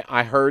 like,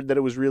 I heard that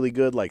it was really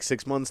good like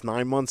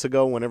 9 months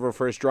ago whenever it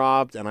first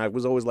dropped, and I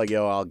was always like,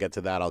 yo, I'll get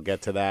to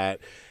that.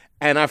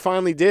 And I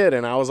finally did,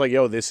 and I was like,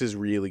 yo, this is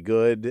really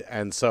good.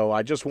 And so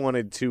I just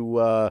wanted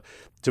to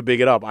big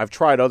it up. I've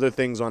tried other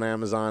things on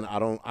Amazon. I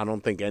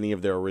don't think any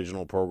of their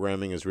original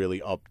programming is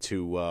really up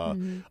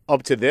to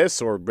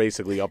this, or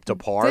basically up to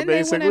par. Didn't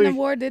they win an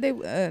award? Did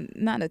they?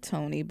 Not a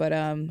Tony, but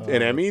an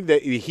Emmy.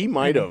 He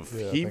might have.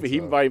 Yeah, he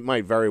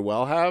might very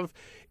well have.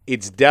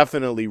 It's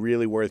definitely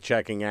really worth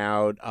checking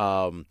out.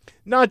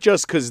 Not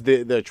just because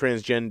the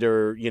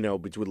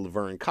transgender, between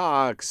Laverne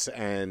Cox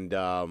and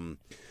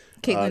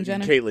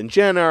Caitlyn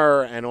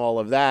Jenner and all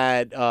of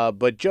that.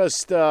 But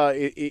just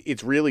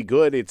it's really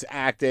good. It's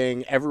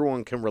acting.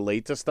 Everyone can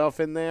relate to stuff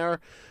in there.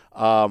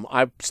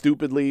 I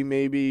stupidly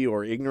maybe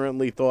or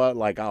ignorantly thought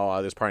like,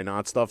 oh, there's probably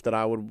not stuff that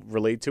I would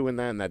relate to in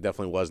that, and that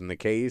definitely wasn't the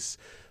case.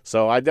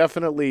 So I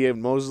definitely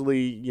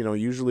mostly,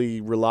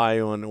 usually rely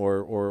on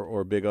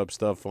or big up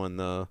stuff on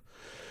the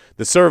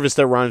service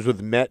that rhymes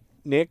with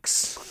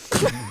Metnix.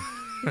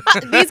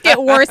 These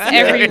get worse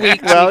every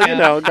week.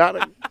 Well,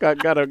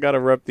 gotta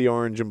rep the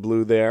orange and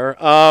blue there.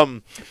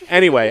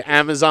 Anyway,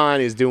 Amazon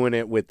is doing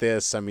it with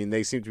this. I mean,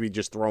 they seem to be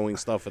just throwing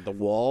stuff at the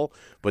wall,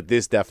 but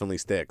this definitely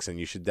sticks, and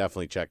you should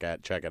definitely check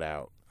it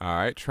out. All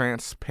right,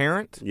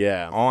 Transparent.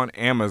 Yeah. On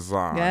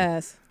Amazon.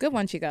 Yes. Good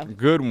one, Chico.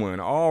 Good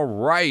one. All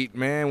right,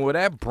 man. Well,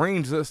 that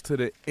brings us to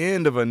the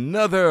end of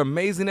another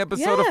amazing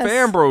episode of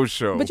Fan Bros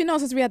Show. But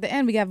since we're at the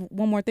end, we have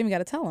one more thing we got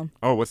to tell them.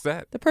 Oh, what's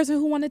that? The person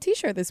who won a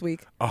T-shirt this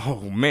week. Oh,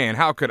 man.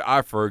 How could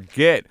I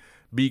forget?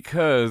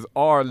 Because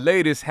our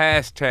latest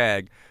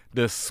hashtag,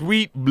 the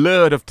sweet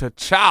blood of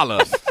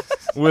T'Challa,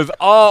 was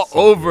all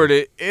over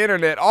the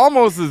internet,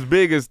 almost as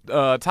big as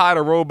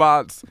Tyler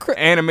Robot's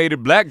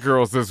animated Black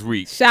Girls this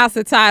week. Shouts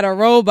to Tyler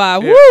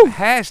Robot. Yeah, Woo!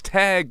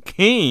 Hashtag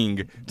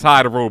King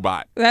Tyler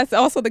Robot. That's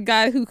also the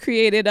guy who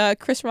created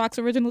Chris Rock's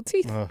original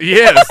teeth.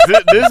 Yes,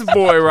 this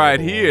boy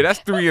right here. That's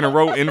 3 in a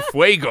row in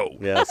Fuego.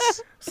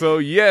 Yes. So,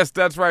 yes,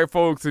 that's right,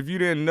 folks. If you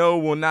didn't know,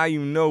 well, now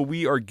you know.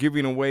 We are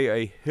giving away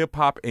a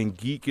hip-hop and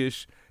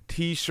geekish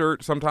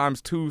T-shirt,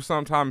 sometimes 2,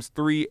 sometimes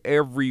 3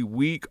 every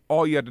week.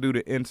 All you have to do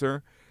to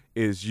enter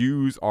is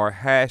use our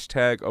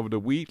hashtag of the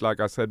week. Like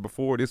I said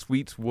before, this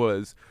week's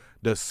was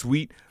the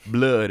sweet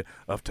blood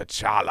of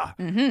T'Challa.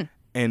 Mm-hmm.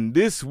 And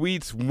this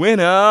week's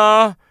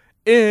winner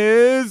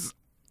is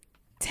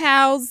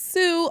Tao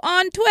Su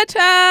on Twitter.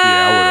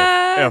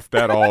 Yeah, I would have effed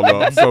that all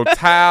up. So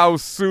Tao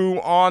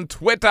Su on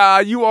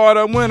Twitter, you are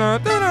the winner.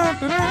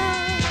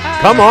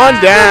 Come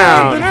on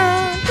down.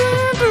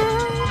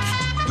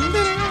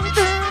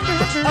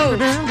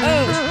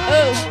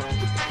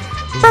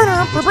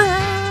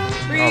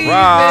 All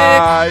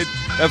right.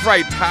 That's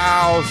right,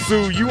 Tao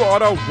Su. You are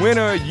the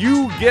winner.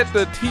 You get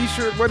the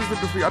T-shirt. What is it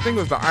this week? I think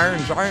it was the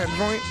Iron Giant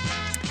joint.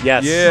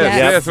 Yes.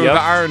 Yes. It was the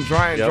Iron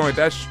Giant joint.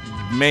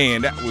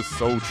 Man, that was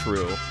so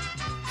trill.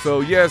 So,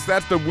 yes,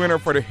 that's the winner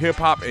for the Hip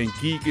Hop and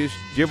Geekish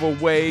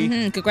giveaway.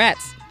 Mm-hmm.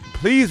 Congrats.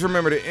 Please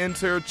remember to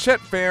enter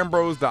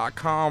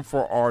checkfanbros.com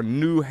for our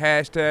new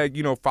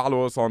hashtag.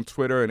 Follow us on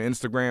Twitter and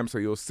Instagram so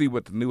you'll see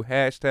what the new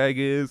hashtag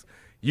is.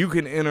 You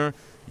can enter.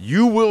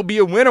 You will be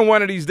a winner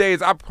one of these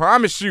days. I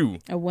promise you.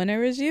 A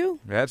winner is you.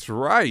 That's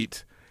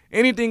right.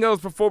 Anything else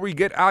before we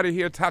get out of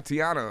here,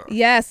 Tatiana?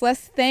 Yes,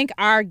 let's thank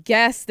our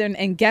guest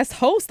and guest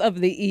host of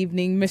the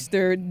evening,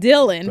 Mr.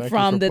 Dillon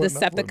from the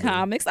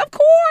Decepticomics. Of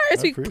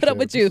course, we put up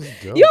with you.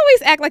 You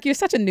always act like you're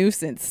such a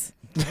nuisance.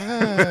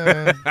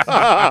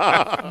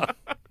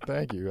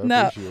 Thank you.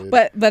 I appreciate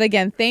it. But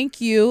again, thank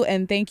you,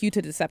 and thank you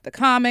to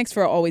Decepticomics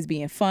for always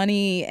being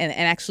funny and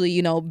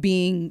actually,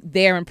 being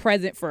there and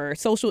present for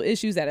social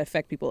issues that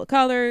affect people of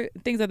color,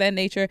 things of that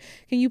nature.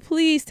 Can you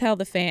please tell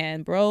the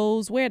fan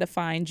bros where to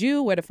find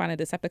you, where to find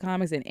the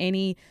Decepticomics, and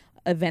any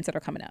events that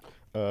are coming up?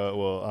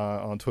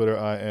 On Twitter,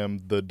 I am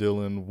the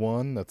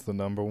Dillon1. That's the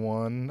number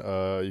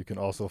 1. You can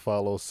also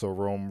follow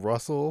Sarome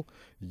Russell,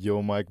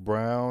 Yo Mike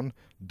Brown,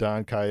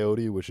 Don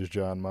Coyote, which is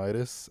John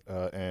Midas,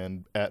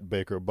 and at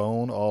Baker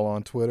Bone, all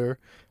on Twitter.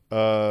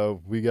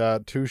 We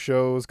got 2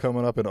 shows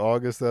coming up in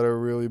August that are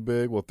really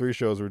big. Well, 3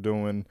 shows we're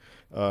doing.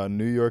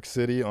 New York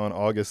City on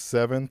August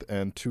 7th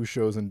and 2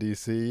 shows in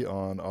D.C.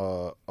 on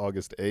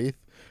August 8th.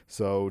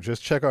 So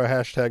just check our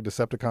hashtag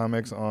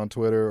Decepticomics on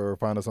Twitter or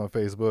find us on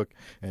Facebook,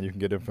 and you can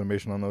get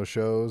information on those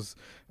shows.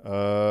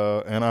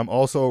 And I'm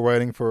also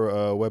writing for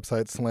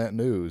website Slant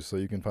News, so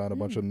you can find a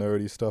bunch of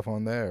nerdy stuff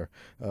on there.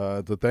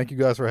 So thank you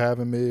guys for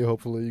having me.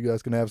 Hopefully you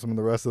guys can have some of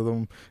the rest of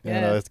them,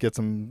 and let's get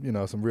some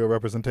real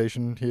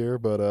representation here.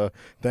 But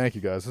thank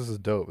you guys. This is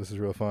dope. This is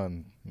real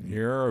fun.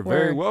 You're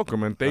very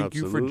welcome, and thank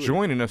you for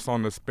joining us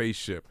on the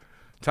spaceship.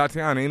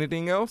 Tatiana,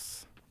 anything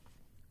else?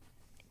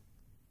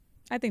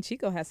 I think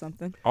Chico has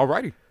something. All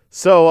righty.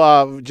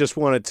 So just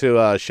wanted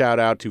to shout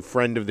out to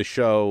friend of the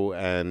show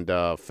and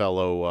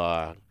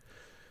fellow,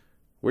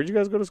 where'd you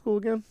guys go to school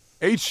again?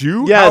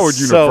 HU? Yes, Howard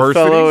University. So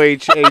fellow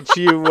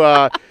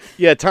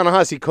HU.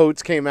 Ta-Nehisi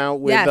Coates came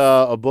out with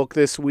a book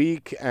this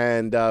week,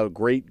 and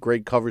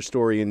great cover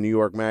story in New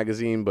York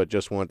Magazine, but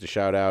just wanted to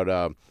shout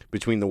out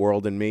Between the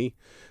World and Me.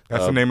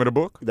 That's the name of the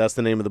book? That's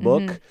the name of the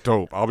book. Mm-hmm.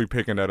 Dope. I'll be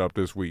picking that up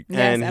this week. Yes,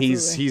 and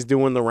absolutely. he's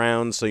doing the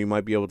rounds, so you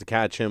might be able to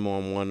catch him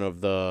on one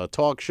of the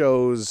talk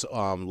shows,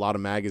 a lot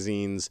of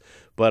magazines.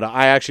 But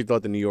I actually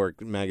thought the New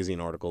York Magazine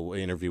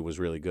interview was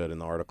really good,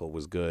 and the article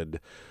was good.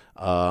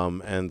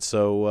 And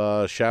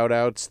so shout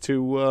outs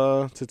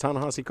to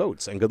Ta-Nehisi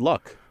Coates, and good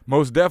luck.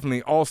 Most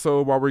definitely.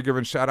 Also, while we're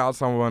giving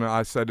shout-outs,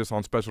 I said this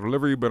on special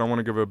delivery, but I want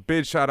to give a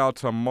big shout-out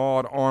to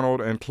Maude Arnold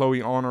and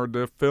Chloe Arnold.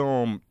 The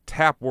film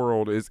Tap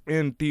World is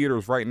in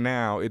theaters right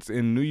now. It's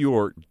in New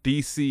York,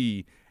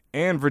 D.C.,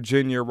 and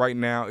Virginia right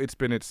now. It's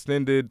been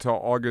extended to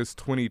August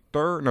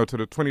 23rd, no, to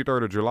the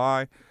 23rd of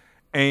July.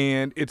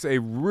 And it's a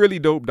really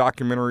dope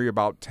documentary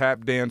about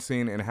tap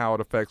dancing and how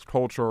it affects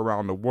culture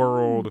around the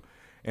world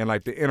and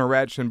like the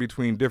interaction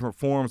between different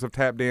forms of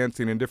tap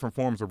dancing and different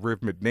forms of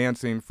rhythmic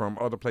dancing from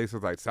other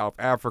places like South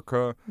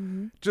Africa.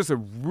 Just a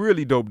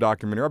really dope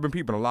documentary. I've been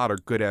peeping a lot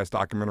of good-ass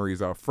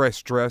documentaries.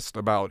 Fresh Dressed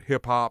about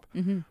hip-hop,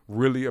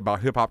 really about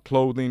hip-hop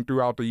clothing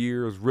throughout the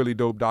years. Really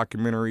dope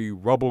documentary.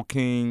 Rubble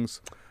Kings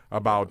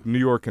about New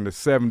York in the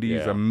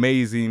 70s.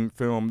 Amazing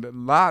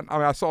film.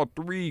 I saw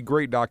 3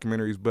 great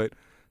documentaries, but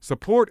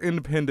support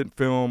independent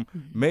film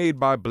made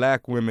by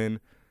black women.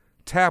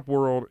 Tap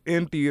World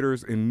in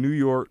theaters in New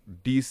York,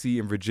 D.C.,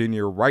 and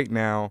Virginia right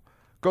now.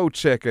 Go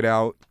check it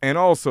out. And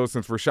also,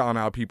 since we're shouting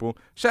out people,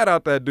 shout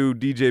out that dude,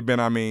 DJ Ben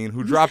Amin,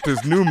 who dropped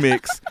his new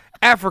mix,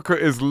 Africa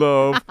is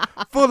Love,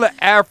 full of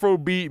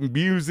Afrobeat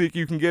music.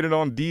 You can get it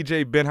on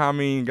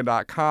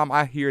djbenhamin.com.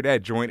 I hear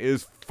that joint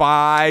is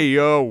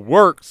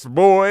fireworks,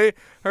 boy.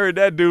 Heard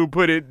that dude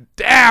put it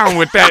down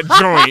with that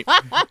joint.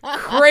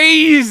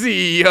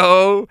 Crazy,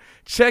 yo.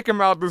 Check him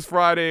out this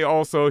Friday.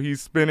 Also,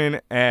 he's spinning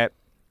at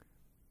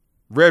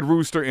Red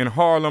Rooster in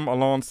Harlem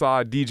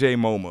alongside DJ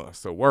MoMA.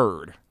 So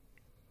word.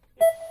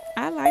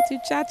 I like to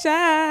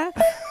cha-cha.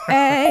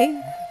 Hey.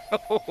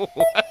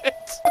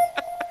 What?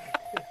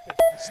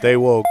 Stay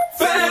woke.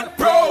 Fan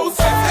Bros.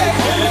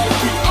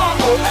 F-A-N-B-R-O-S.